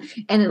person.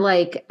 And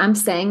like, I'm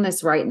saying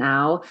this right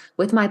now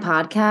with my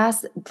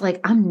podcast,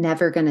 like, I'm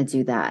never going to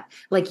do that.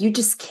 Like, you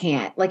just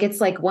can't. Like, it's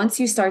like once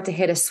you start to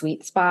hit a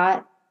sweet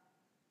spot,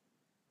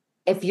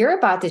 if you're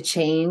about to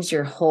change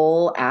your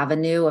whole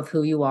avenue of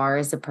who you are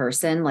as a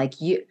person, like,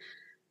 you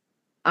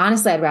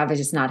honestly, I'd rather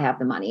just not have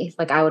the money.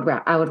 Like, I would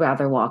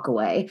rather walk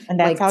away. And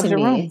that's Like, how to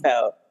Jerome me,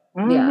 felt.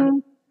 yeah. Mm-hmm.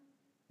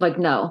 Like,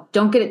 no,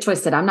 don't get it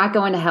twisted. I'm not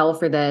going to hell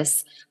for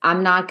this.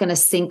 I'm not going to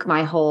sink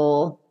my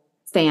whole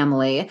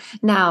family.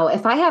 Now,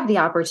 if I have the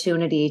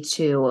opportunity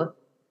to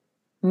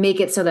make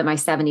it so that my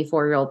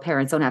 74-year-old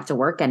parents don't have to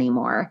work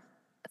anymore,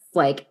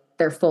 like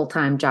their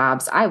full-time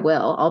jobs, I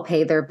will. I'll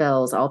pay their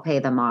bills. I'll pay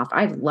them off.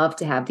 I'd love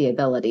to have the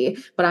ability,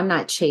 but I'm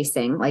not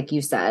chasing, like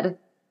you said,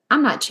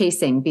 I'm not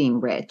chasing being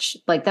rich.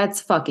 Like,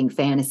 that's fucking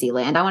fantasy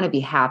land. I want to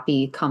be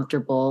happy,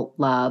 comfortable,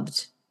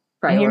 loved,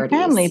 And your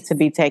family priorities. to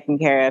be taken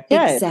care of.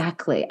 Yes.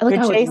 Exactly. Like,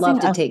 You're I would chasing love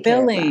to a take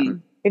care of feeling.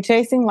 them. You're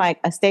chasing like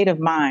a state of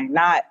mind,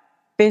 not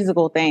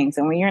physical things.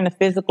 And when you're in the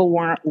physical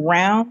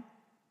realm,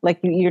 like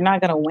you're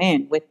not going to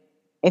win with,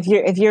 if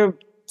your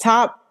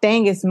top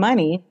thing is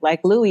money,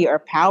 like Louis, or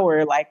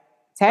power, like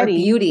Or Teddy,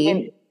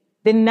 beauty.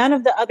 then none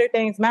of the other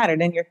things matter.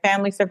 Then your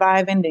family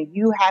surviving, then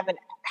you having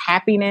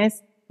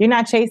happiness. You're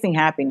not chasing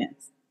happiness.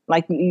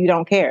 Like you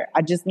don't care.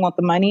 I just want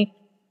the money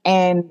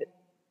and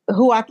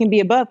who I can be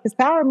above, because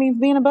power means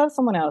being above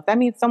someone else. That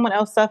means someone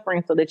else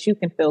suffering so that you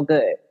can feel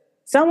good.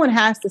 Someone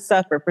has to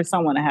suffer for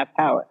someone to have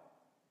power.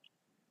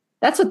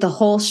 That's what the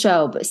whole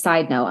show, but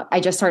side note, I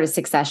just started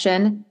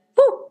Succession.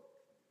 Whew.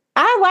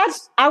 I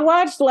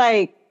watched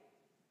like,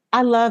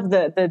 I love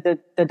the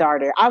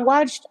daughter. I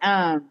watched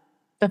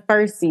the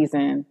first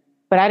season,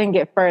 but I didn't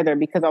get further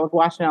because I was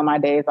watching on my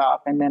days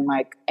off, and then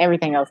like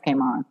everything else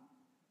came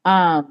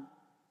on.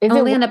 Is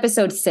Only it on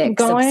episode 6 of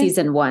going?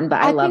 season 1,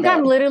 but I love think it.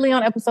 I'm literally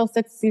on episode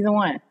 6 of season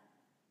 1.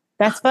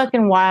 That's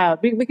fucking wild.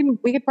 We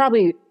could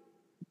probably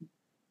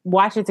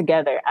watch it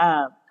together.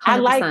 I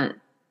like, 100%.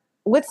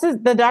 what's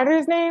the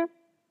daughter's name?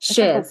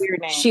 Shiv, like a weird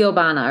name.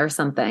 Shiobana or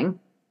something.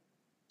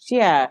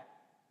 Yeah.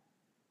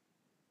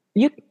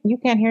 You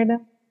can't hear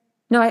them?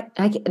 No,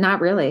 I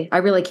not really. I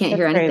really can't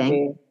hear anything.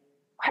 Crazy.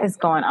 What is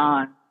going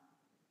on?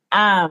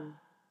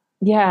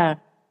 Yeah,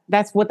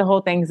 that's what the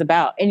whole thing's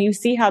about. And you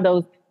see how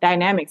those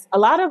dynamics, a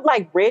lot of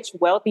like rich,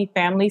 wealthy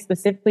families,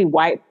 specifically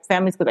white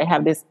families, because they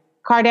have this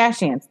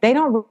Kardashians, they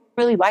don't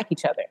really like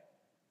each other.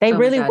 They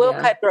really will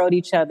cutthroat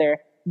each other,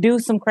 do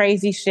some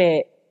crazy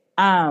shit,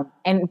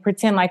 and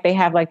pretend like they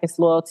have like this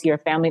loyalty or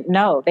family.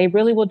 No, they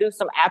really will do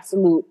some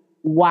absolute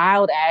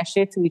wild ass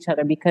shit to each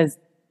other because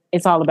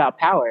it's all about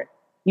power.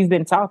 You've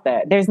been taught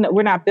that.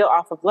 We're not built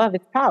off of love,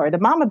 it's power. The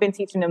mama been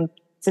teaching them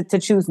to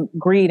choose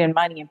greed and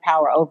money and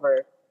power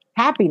over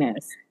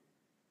happiness.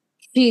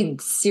 She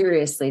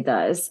seriously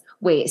does.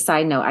 Wait,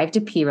 side note, I have to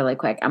pee really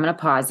quick. I'm going to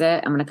pause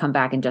it. I'm going to come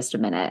back in just a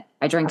minute.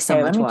 I drank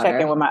so much water. Let me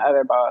check in with my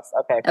other boss.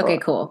 Okay, cool. Okay,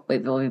 cool.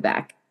 Wait, we'll be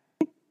back.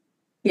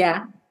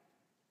 Yeah.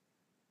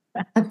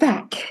 I'm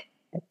back.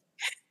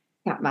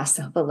 Got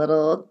myself a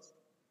little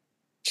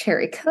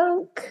cherry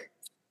Coke.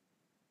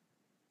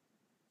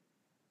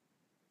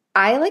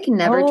 I like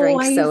never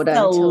drank soda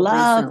until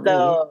recently.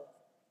 Though.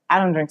 I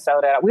don't drink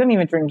soda. We don't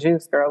even drink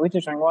juice, girl. We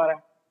just drink water.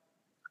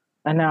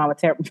 I know, I'm a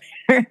terrible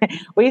parent.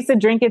 We used to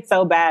drink it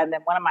so bad, and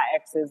then one of my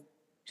exes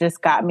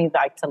just got me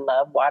like to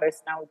love water. So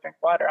now we drink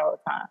water all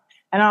the time.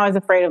 And I was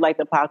afraid of like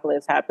the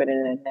apocalypse happening,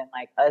 and then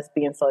like us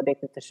being so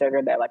addicted to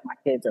sugar that like my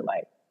kids are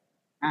like,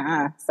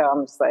 So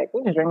I'm just like,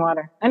 we just drink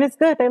water, and it's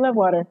good. They love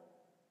water.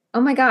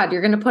 Oh my God,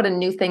 you're going to put a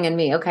new thing in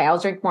me. Okay, I'll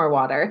drink more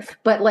water.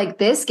 But like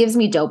this gives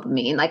me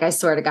dopamine. Like I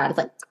swear to God, it's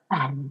like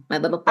my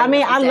little thing. I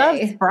mean, I love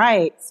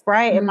Sprite.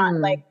 Sprite in my,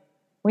 like,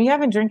 when you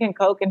haven't drinking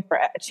Coke and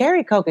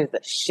cherry Coke is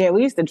the shit.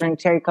 We used to drink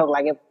cherry Coke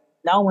like it's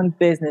no one's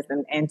business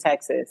in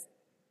Texas.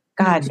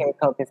 God, cherry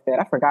Coke is good.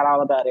 I forgot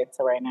all about it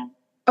until right now.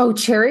 Oh,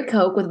 cherry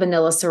Coke with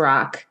vanilla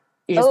Ciroc.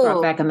 You just brought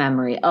Oh, back a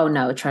memory. Oh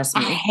no, trust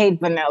I me. hate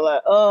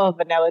vanilla. Oh,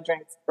 vanilla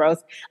drinks,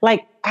 gross.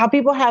 Like how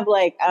people have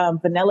like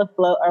vanilla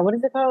float or what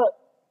is it called?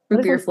 What Root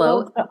is beer it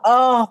float? float.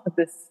 Oh,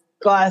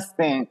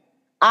 disgusting.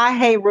 I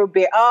hate root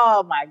beer.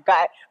 Oh my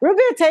God. Root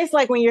beer tastes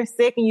like when you're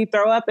sick and you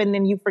throw up and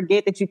then you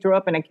forget that you threw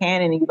up in a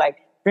can and you like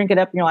drink it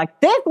up and you're like,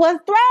 this was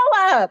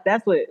throw up.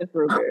 That's what it's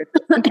root beer.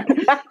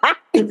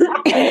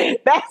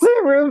 That's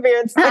what root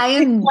beer I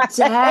tastes am like.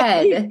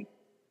 dead.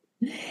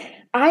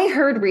 I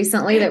heard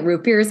recently that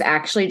root beer is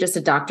actually just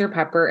a Dr.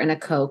 Pepper and a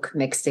Coke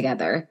mixed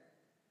together.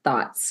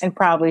 Thoughts? And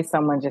probably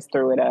someone just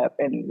threw it up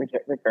and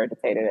regurgitated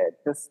it.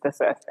 Just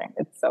disgusting.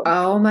 It's so nasty.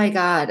 Oh my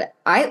God.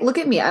 I look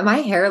at me. My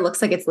hair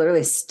looks like it's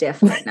literally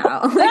stiff right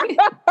now. like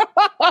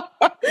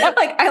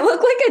I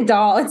look like a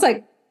doll. It's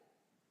like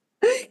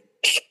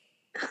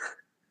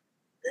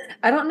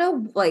I don't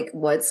know like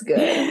what's good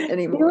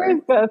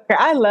anymore.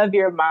 I love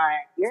your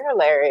mind. You're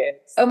hilarious.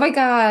 Oh my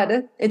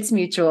God. It's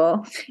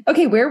mutual.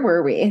 Okay, where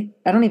were we?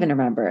 I don't even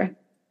remember.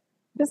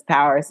 Just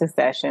power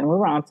succession.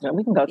 We're on to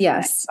we can go to the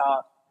next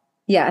talk.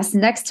 Yes.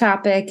 Next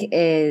topic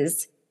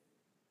is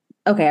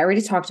okay, I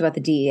already talked about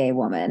the DEA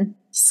woman.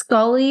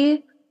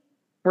 Scully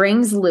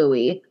brings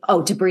Louis.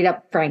 Oh, to breed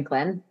up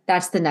Franklin.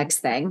 That's the next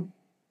thing.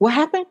 What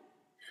happened?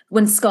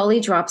 When Scully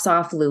drops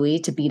off Louis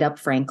to beat up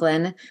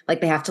Franklin,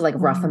 like they have to like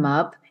rough him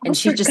up, and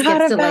she just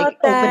gets to like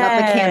open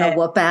up a can of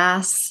whoop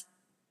ass.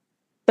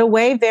 The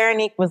way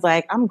Veronique was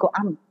like, I'm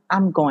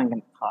going in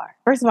the car.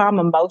 First of all, I'm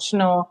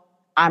emotional.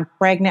 I'm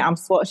pregnant. I'm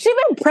swole. She's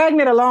been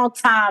pregnant a long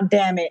time.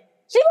 Damn it.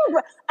 I'm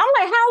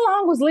like, how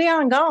long was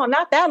Leon gone?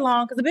 Not that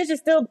long, because the bitch is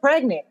still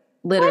pregnant.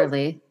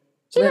 Literally.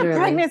 She's been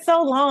pregnant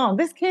so long.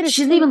 This kid is.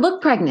 She doesn't even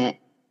look pregnant.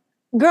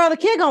 Girl, the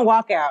kid gonna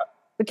walk out.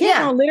 The kid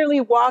gonna literally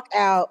walk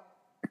out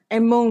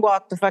and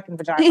moonwalk the fucking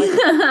vagina.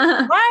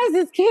 Like, why is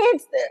this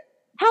kid?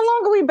 How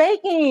long are we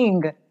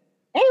baking?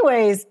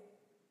 Anyways,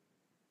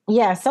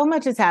 yeah, so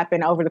much has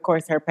happened over the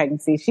course of her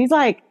pregnancy. She's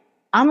like,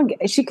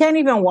 she can't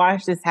even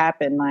watch this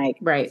happen. Like,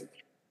 right.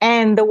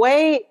 And the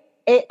way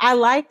I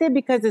liked it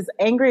because as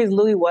angry as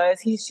Louis was,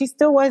 she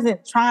still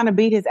wasn't trying to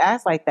beat his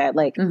ass like that.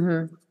 Like,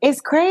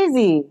 it's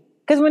crazy.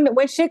 Because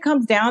when shit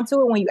comes down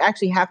to it, when you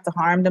actually have to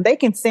harm them, they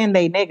can send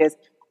they niggas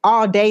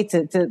all day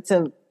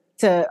to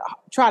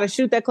try to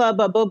shoot that club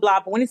up, blah,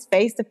 blah. But when it's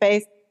face to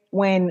face,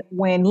 when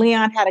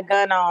Leon had a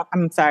gun on,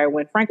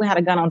 when Franklin had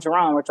a gun on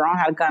Jerome, or Jerome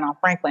had a gun on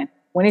Franklin,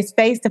 when it's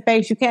face to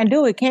face, you can't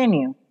do it, can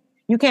you?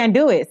 You can't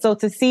do it. So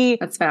to see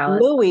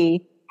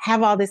Louis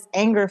have all this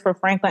anger for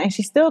Franklin, and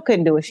she still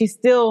couldn't do it.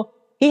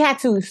 He had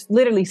to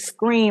literally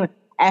scream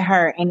at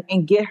her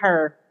and get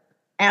her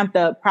amped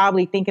up,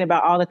 probably thinking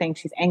about all the things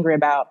she's angry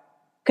about.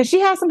 Because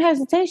she has some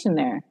hesitation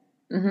there.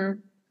 Mm-hmm.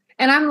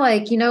 And I'm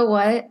like, you know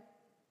what?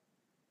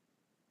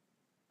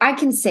 I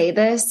can say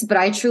this, but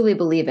I truly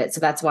believe it.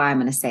 So that's why I'm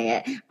going to say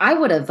it. I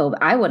would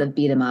have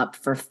beat him up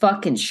for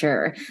fucking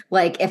sure.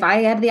 Like if I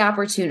had the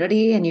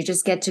opportunity and you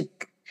just get to,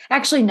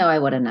 actually, no, I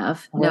wouldn't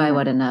have. No, I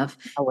wouldn't have.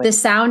 The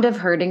sound of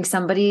hurting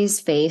somebody's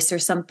face or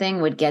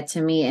something would get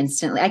to me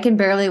instantly. I can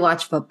barely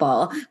watch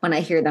football when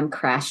I hear them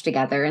crash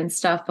together and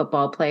stuff,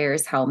 football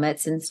players,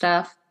 helmets and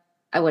stuff.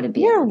 I wouldn't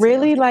be. You're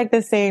really like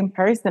the same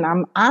person.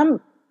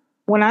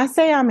 When I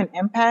say I'm an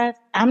empath,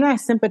 I'm not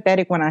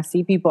sympathetic when I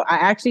see people. I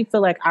actually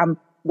feel like I'm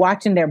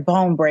watching their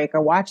bone break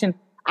or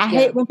I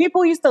hate when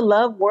people used to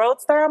love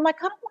World Star. I'm like,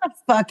 I don't want to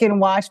fucking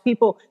watch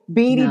people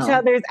beat each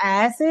other's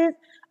asses.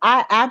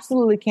 I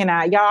absolutely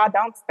cannot. Y'all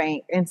don't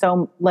spank. And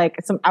so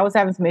I was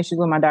having some issues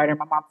with my daughter and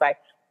my mom's like,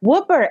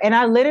 whoop her. And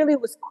I literally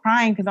was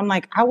crying because I'm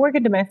like, I work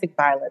in domestic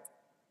violence.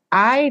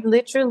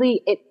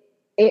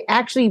 It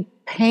actually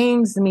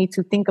pains me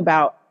to think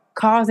about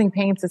causing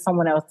pain to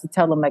someone else to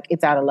tell them like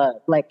it's out of love.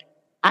 Like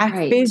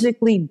I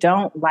physically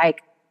don't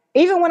like,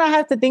 even when I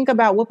have to think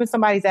about whooping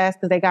somebody's ass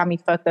because they got me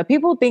fucked up.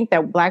 People think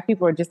that Black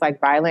people are just like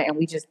violent and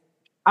we just,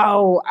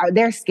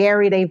 they're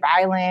scary, they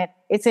violent.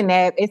 It's in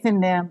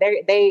them.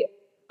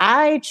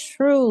 It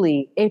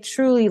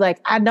truly like,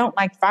 I don't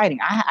like fighting.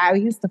 I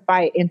used to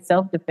fight in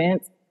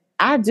self-defense.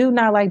 I do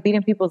not like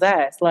beating people's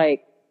ass.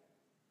 Like,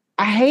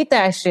 I hate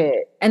that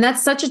shit. And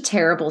that's such a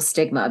terrible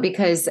stigma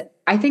because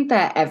I think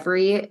that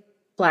every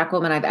Black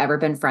woman I've ever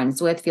been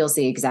friends with feels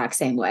the exact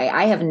same way.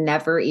 I have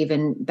never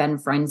even been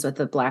friends with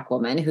a Black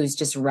woman who's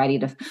just ready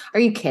to, are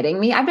you kidding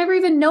me? I've never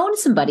even known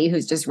somebody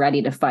who's just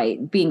ready to fight.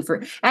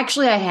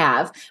 Actually, I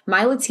have.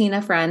 My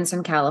Latina friends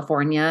from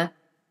California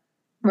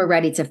were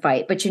ready to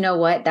fight. But you know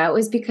what? That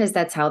was because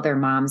that's how their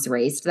moms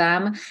raised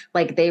them.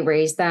 Like they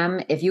raised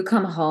them. If you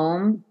come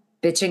home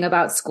bitching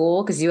about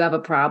school because you have a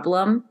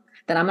problem,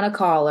 then I'm going to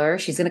call her.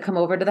 She's going to come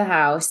over to the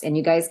house and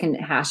you guys can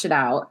hash it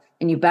out.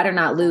 And you better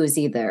not lose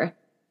either.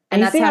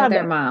 And that's how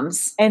their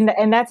moms. And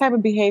that type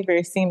of behavior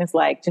is seen as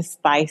like just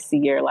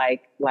spicy or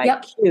like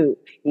cute.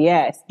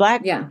 Yes.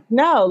 Black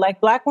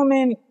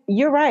women,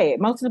 you're right.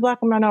 Most of the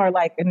Black women I know are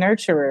like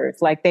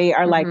nurturers. Like they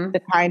are like the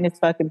kindest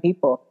fucking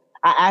people.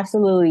 I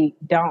absolutely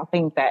don't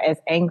think that as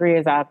angry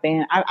as I've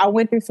been, I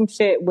went through some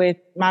shit with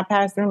my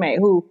past roommate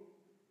who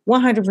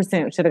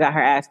 100% should have got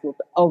her ass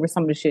whooped over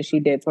some of the shit she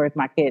did towards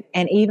my kids.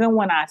 And even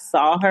when I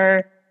saw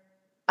her,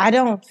 I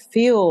don't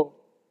feel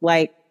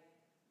like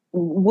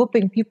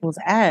whooping people's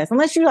ass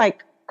unless you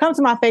like come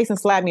to my face and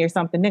slap me or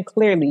something. Then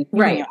clearly you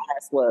get your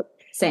ass whooped.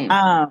 Same.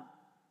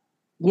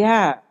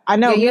 Yeah, I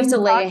know. Yeah, you have to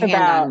lay a hand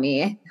on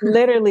me.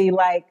 Literally,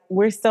 like,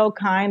 we're so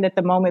kind at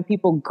the moment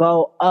people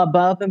go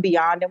above and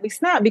beyond and we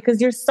snap because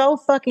you're so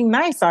fucking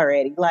nice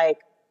already. Like,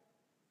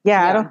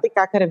 yeah, I don't think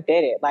I could have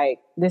did it. Like,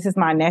 this is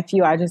my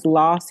nephew. I just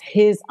lost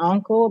his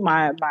uncle,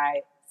 my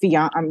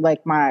fiance,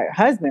 like my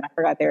husband. I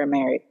forgot they were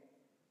married.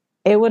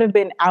 It would have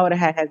been, I would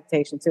have had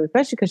hesitation too,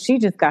 especially because she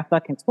just got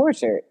fucking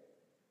tortured.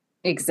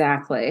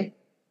 Exactly.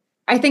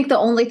 I think the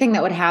only thing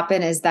that would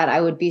happen is that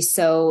I would be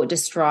so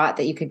distraught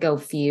that you could go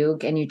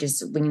fugue and you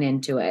just lean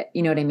into it.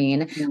 You know what I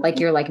mean? Mm-hmm. Like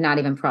you're like not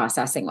even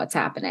processing what's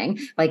happening.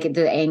 Like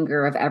the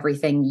anger of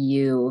everything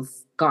you've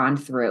gone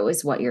through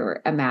is what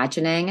you're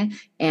imagining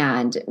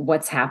and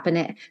what's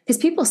happening.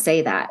 Because people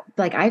say that.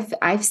 Like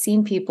I've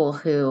seen people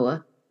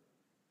who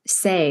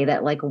say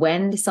that like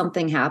when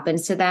something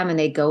happens to them and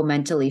they go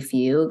mentally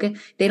fugue,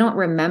 they don't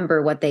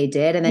remember what they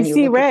did. And then you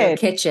look at their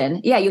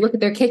kitchen. Yeah, you look at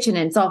their kitchen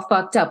and it's all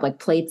fucked up, like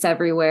plates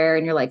everywhere.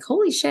 And you're like,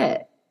 holy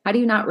shit, how do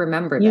you not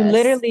remember this? You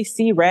literally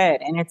see red.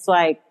 And it's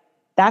like,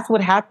 that's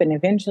what happened.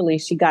 Eventually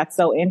she got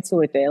so into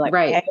it that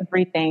like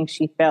everything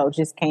she felt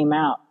just came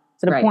out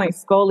to the point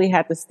Scully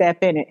had to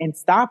step in and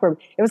stop her.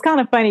 It was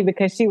kind of funny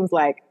because she was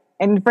like,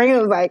 and Franklin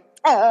was like,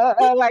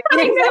 like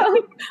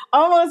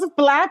almost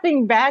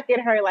flapping back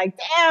at her, like,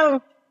 damn,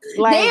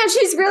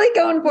 she's really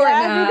going for it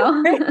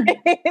now.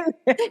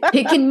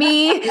 Picking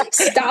me,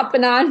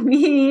 stopping on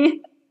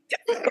me.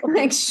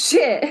 Like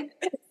shit.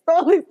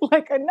 So it's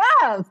like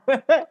enough.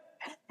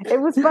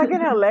 It was fucking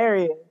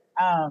hilarious.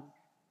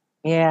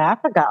 Yeah, I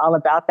forgot all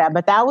about that.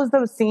 But that was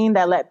the scene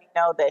that let me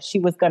know that she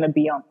was gonna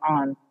be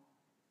on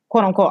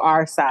quote unquote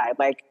our side.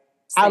 Like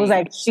I was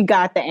like, she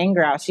got the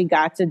anger out. She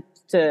got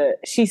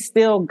she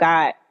still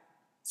got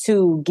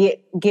to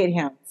get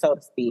him, so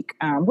to speak.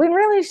 When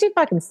really she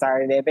fucking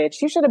started it, bitch.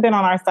 She should have been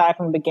on our side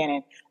from the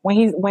beginning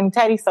when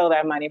Teddy stole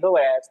that money, but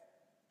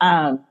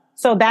whatever.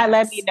 So that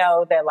let me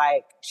know that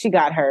like she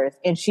got hers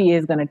and she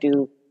is gonna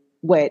do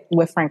what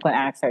Franklin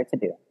asked her to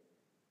do.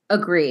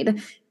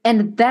 Agreed.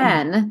 And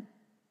then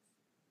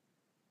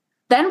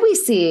we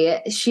see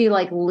she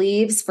like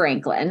leaves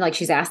Franklin, like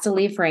she's asked to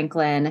leave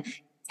Franklin.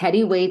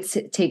 Teddy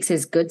takes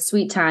his good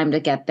sweet time to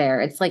get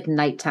there. It's like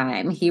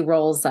nighttime. He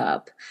rolls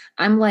up.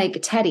 I'm like,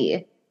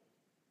 Teddy,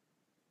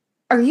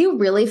 are you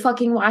really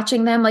fucking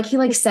watching them? Like he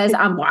like says,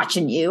 I'm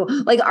watching you.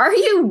 Like, are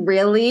you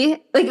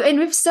really? Like, and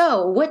if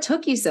so, what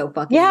took you so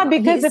fucking long?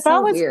 Because if I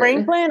was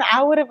Franklin,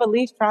 I would have at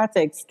least tried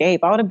to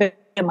escape. I would have been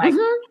like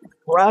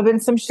rubbing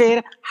some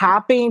shit,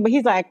 hopping. But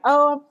he's like,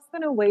 oh, I'm just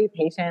gonna wait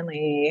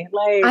patiently.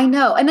 Like I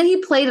know. And then he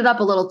played it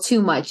up a little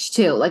too much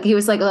too. Like he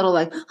was like a little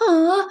like,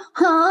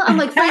 I'm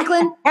like,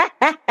 Franklin,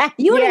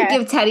 you wouldn't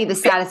give Teddy the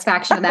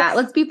satisfaction of that.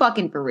 Let's be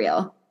fucking for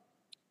real.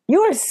 You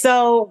are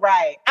so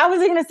right. I was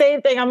thinking the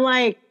same thing. I'm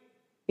like,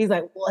 he's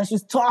like, well, let's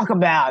just talk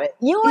about it.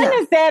 You wouldn't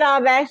have said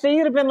all that shit.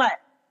 You'd have been like,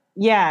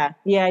 you're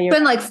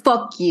been like,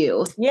 fuck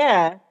you.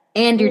 Yeah.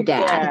 And your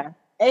dad.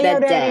 And that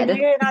your dad.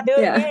 dead. I'll do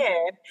it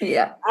again.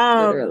 Yeah.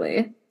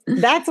 Literally.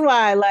 That's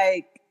why,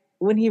 like,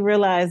 when he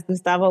realized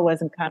Gustavo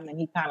wasn't coming,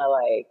 he kind of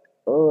like,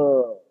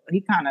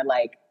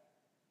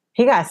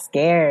 he got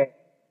scared.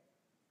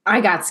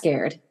 I got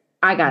scared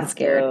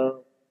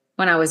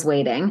when I was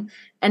waiting.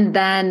 And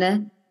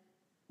then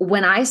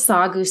when I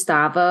saw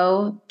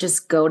Gustavo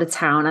just go to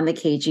town on the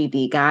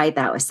KGB guy,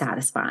 that was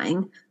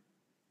satisfying.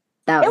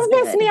 That was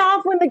pissed me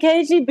off when the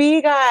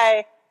KGB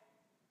guy,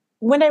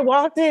 when they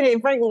walked in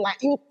and Frank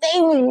like, you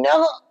think we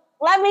know?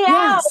 Let me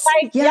out.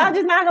 Like, y'all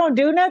just not going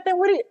to do nothing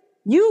with it?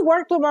 You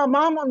worked with my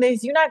mom on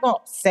this. You're not going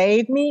to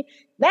save me?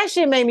 That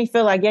shit made me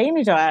feel like, you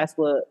need your ass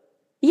whooped.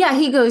 Yeah,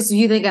 he goes,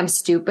 you think I'm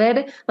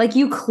stupid? Like,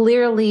 you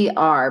clearly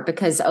are,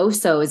 because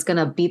Oso is going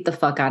to beat the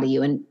fuck out of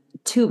you in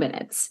 2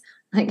 minutes.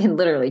 Like, in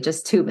literally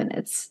just 2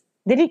 minutes.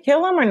 Did he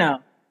kill him or no?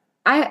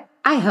 I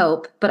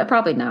hope, but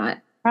probably not.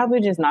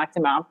 Probably just knocked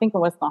him out. I'm thinking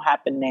what's going to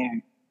happen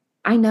there.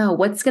 I know.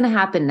 What's going to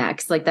happen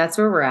next? Like, that's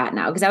where we're at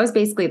now. Because that was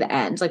basically the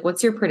end. Like,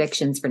 what's your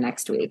predictions for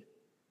next week?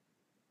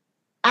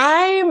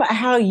 I'm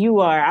how you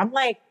are. I'm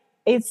like,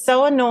 it's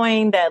so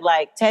annoying that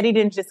like Teddy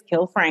didn't just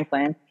kill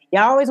Franklin.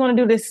 Y'all always want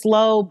to do this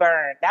slow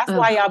burn. That's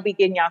why y'all be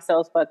getting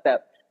yourselves fucked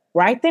up.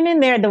 Right then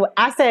and there,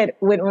 I said,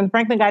 when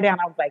Franklin got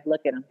down, I was like,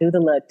 look at him, do the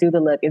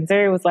look. And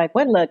Zuri was like,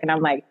 what look? And I'm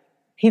like,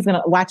 he's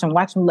going to watch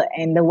him look.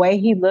 And the way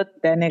he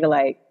looked, that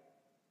nigga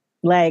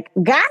like,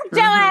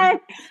 gotcha.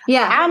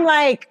 Yeah. I'm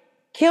like,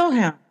 kill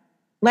him.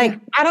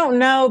 Like, I don't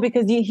know,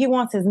 because he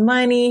wants his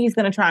money. He's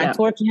going to try and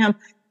torture him.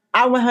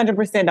 I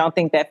 100% don't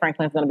think that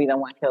Franklin's going to be the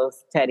one who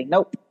kills Teddy.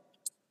 Nope.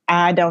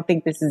 I don't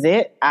think this is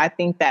it. I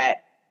think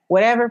that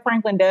whatever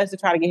Franklin does to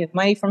try to get his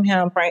money from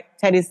him,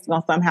 Teddy's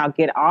going to somehow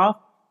get off.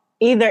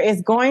 Either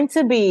it's going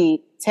to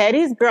be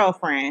Teddy's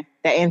girlfriend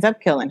that ends up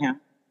killing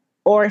him,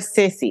 or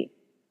Sissy.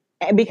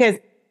 Because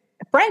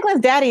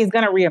Franklin's daddy is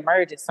going to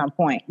reemerge at some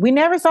point. We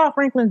never saw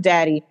Franklin's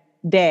daddy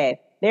dead.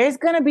 There's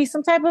going to be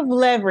some type of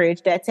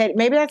leverage that Teddy,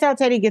 maybe that's how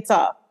Teddy gets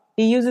off.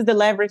 He uses the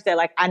leverage that,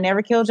 like, I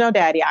never killed your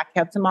daddy. I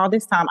kept him all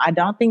this time. I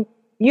don't think,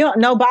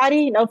 no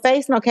body, no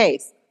face, no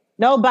case.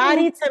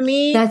 Nobody to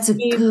me, That's a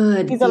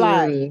good he's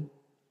alive. theory.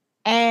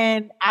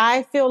 And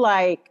I feel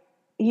like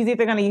he's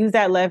either going to use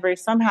that leverage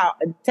somehow.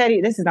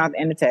 Teddy, this is not the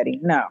end of Teddy.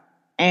 No.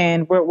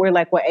 And we're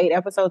like, what, 8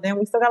 episodes in?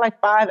 We still got like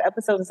 5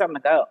 episodes or something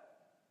to go.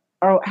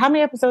 Or how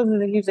many episodes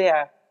does it usually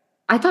have?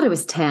 I thought it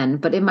was 10,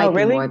 but it might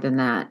be more than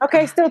that.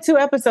 Okay, still 2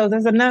 episodes.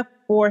 That's enough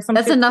for some.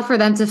 That's enough for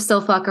them to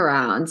still fuck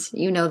around.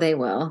 You know they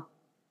will.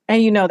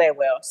 And you know they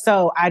will.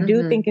 So I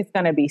do think it's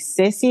going to be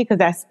Sissy because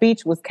that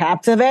speech was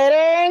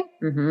captivating.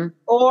 Mm-hmm.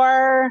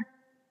 Or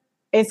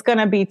it's going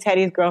to be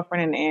Teddy's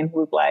girlfriend in the end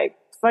who's like,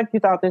 fuck you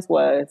thought this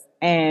was.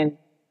 And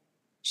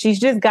she's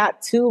just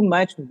got too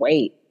much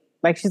weight.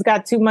 Like she's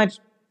got too much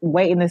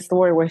weight in the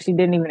story where she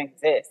didn't even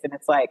exist. And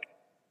it's like,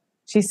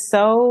 she's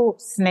so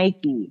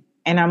snaky.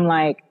 And I'm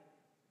like,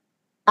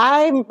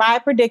 I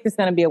predict it's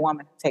going to be a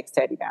woman who takes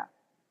Teddy down.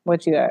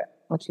 What you got?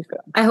 What you feel?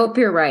 I hope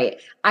you're right.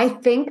 I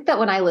think that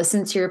when I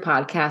listened to your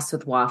podcast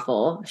with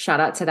Waffle, shout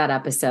out to that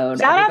episode.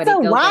 Shout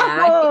out to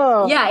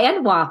Waffle. Yeah,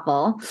 and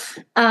Waffle.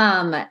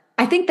 I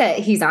think that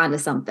he's onto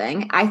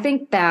something. I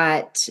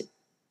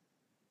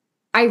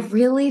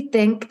really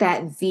think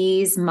that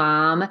V's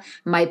mom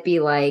might be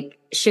like,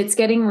 shit's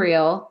getting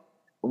real.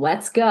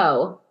 Let's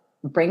go.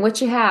 Bring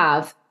what you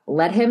have.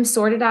 Let him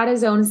sort it out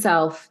his own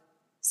self.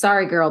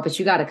 Sorry, girl, but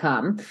you got to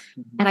come.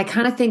 Mm-hmm. And I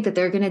kind of think that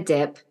they're going to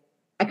dip.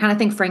 I kind of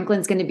think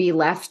Franklin's going to be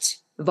left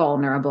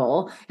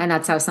vulnerable, and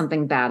that's how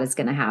something bad is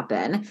going to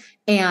happen.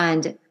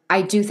 And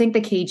I do think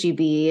the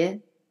KGB,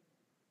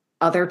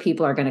 other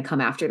people are going to come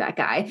after that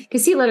guy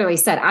because he literally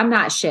said, I'm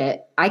not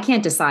shit. I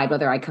can't decide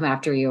whether I come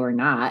after you or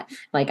not.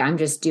 Like, I'm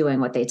just doing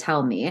what they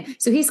tell me.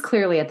 So he's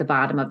clearly at the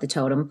bottom of the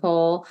totem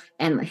pole,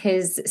 and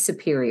his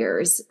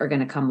superiors are going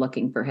to come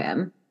looking for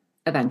him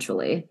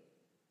eventually.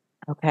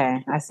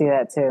 Okay, I see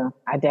that too.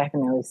 I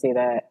definitely see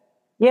that.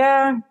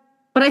 Yeah.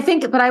 But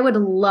I would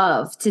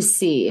love to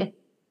see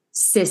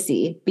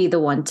Sissy be the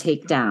one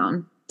take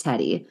down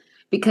Teddy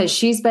because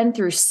she's been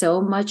through so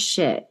much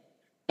shit.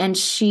 And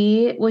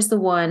she was the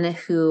one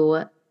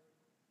who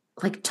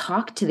like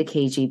talked to the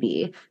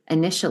KGB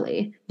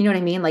initially. You know what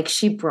I mean? Like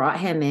she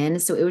brought him in.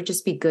 So it would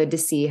just be good to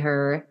see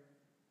her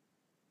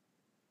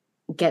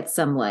get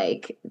some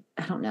like,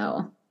 I don't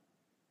know.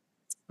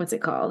 What's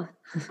it called?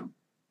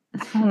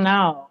 I don't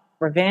know.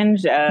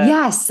 Revenge.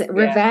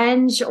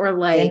 Revenge or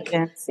like,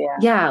 vengeance,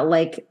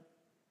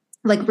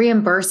 like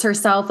reimburse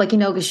herself. Like, you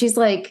know, because she's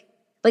like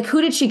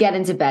who did she get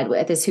into bed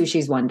with is who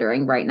she's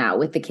wondering right now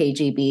with the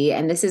KGB.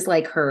 And this is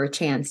like her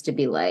chance to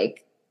be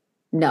like,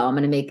 no, I'm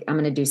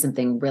going to do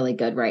something really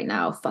good right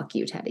now. Fuck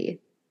you, Teddy.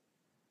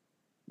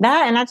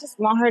 That, and I just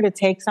want her to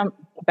take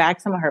back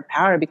some of her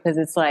power because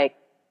it's like,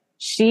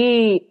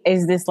 she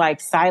is this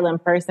like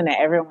silent person that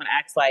everyone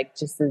acts like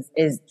just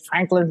is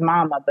Franklin's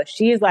mama, but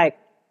she's like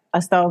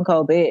a stone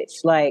cold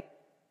bitch. Like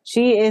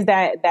she is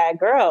that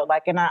girl.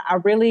 Like, and I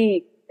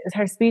really,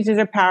 her speeches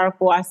are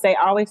powerful. I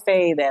always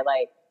say that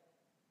like,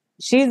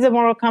 she's the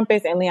moral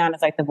compass and Leon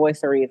is like the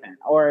voice of reason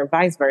or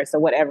vice versa,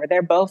 whatever.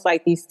 They're both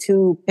like these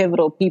two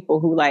pivotal people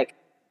who like,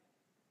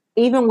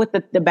 even with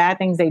the bad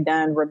things they've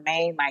done,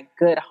 remain like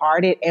good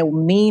hearted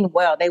and mean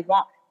well. They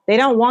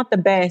don't want the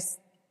best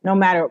no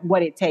matter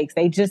what it takes.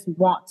 They just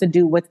want to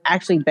do what's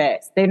actually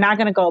best. They're not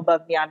going to go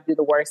above and beyond to do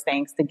the worst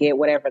things to get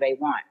whatever they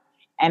want.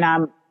 And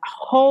I'm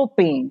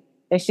hoping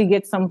that she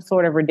gets some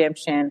sort of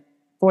redemption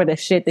for the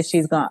shit that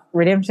she's gone.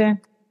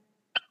 Redemption?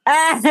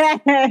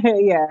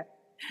 Yeah,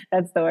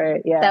 that's the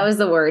word. Yeah. That was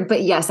the word.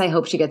 But yes, I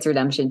hope she gets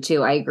redemption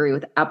too. I agree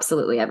with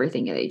absolutely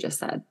everything that you just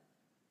said.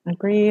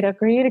 Agreed.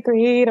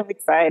 I'm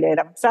excited.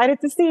 I'm excited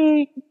to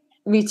see.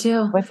 Me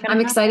too.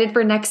 I'm excited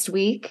for next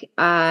week.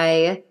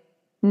 I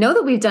know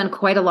that we've done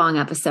quite a long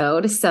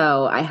episode,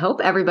 so I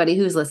hope everybody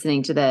who's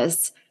listening to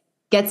this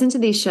gets into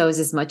these shows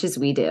as much as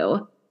we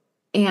do.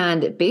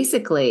 And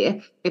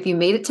basically, if you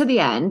made it to the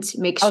end,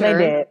 make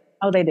sure.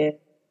 Oh, they did.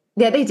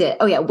 Yeah, they did.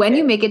 Oh, yeah. When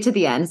you make it to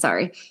the end,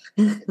 sorry.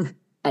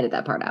 Edit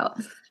that part out.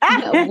 Keep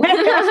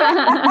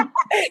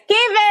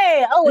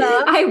it. Oh,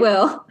 well. I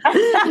will.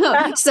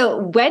 So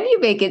when you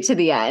make it to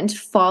the end,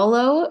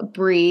 follow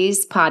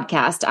Bree's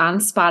podcast on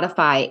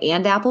Spotify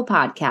and Apple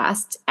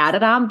Podcasts. Add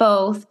it on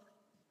both.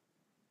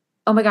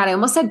 Oh my God, I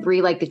almost said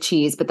Bree like the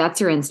cheese, but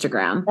that's your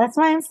Instagram. That's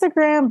my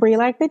Instagram, Bree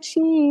like the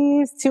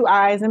cheese. 2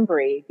 I's and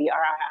Bree, Brii.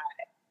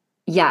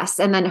 Yes.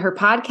 And then her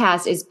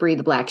podcast is Bree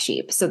the Black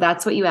Sheep. So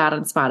that's what you add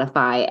on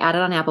Spotify, add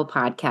it on Apple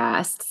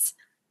Podcasts,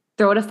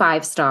 throw it a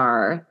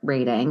 5-star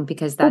rating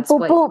because that's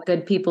what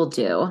good people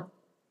do.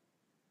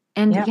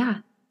 And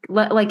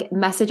like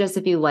message us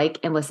if you like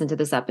and listen to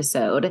this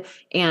episode,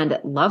 and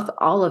love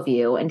all of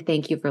you. And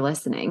thank you for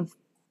listening.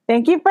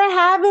 Thank you for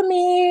having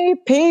me.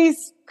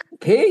 Peace.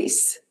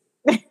 Peace.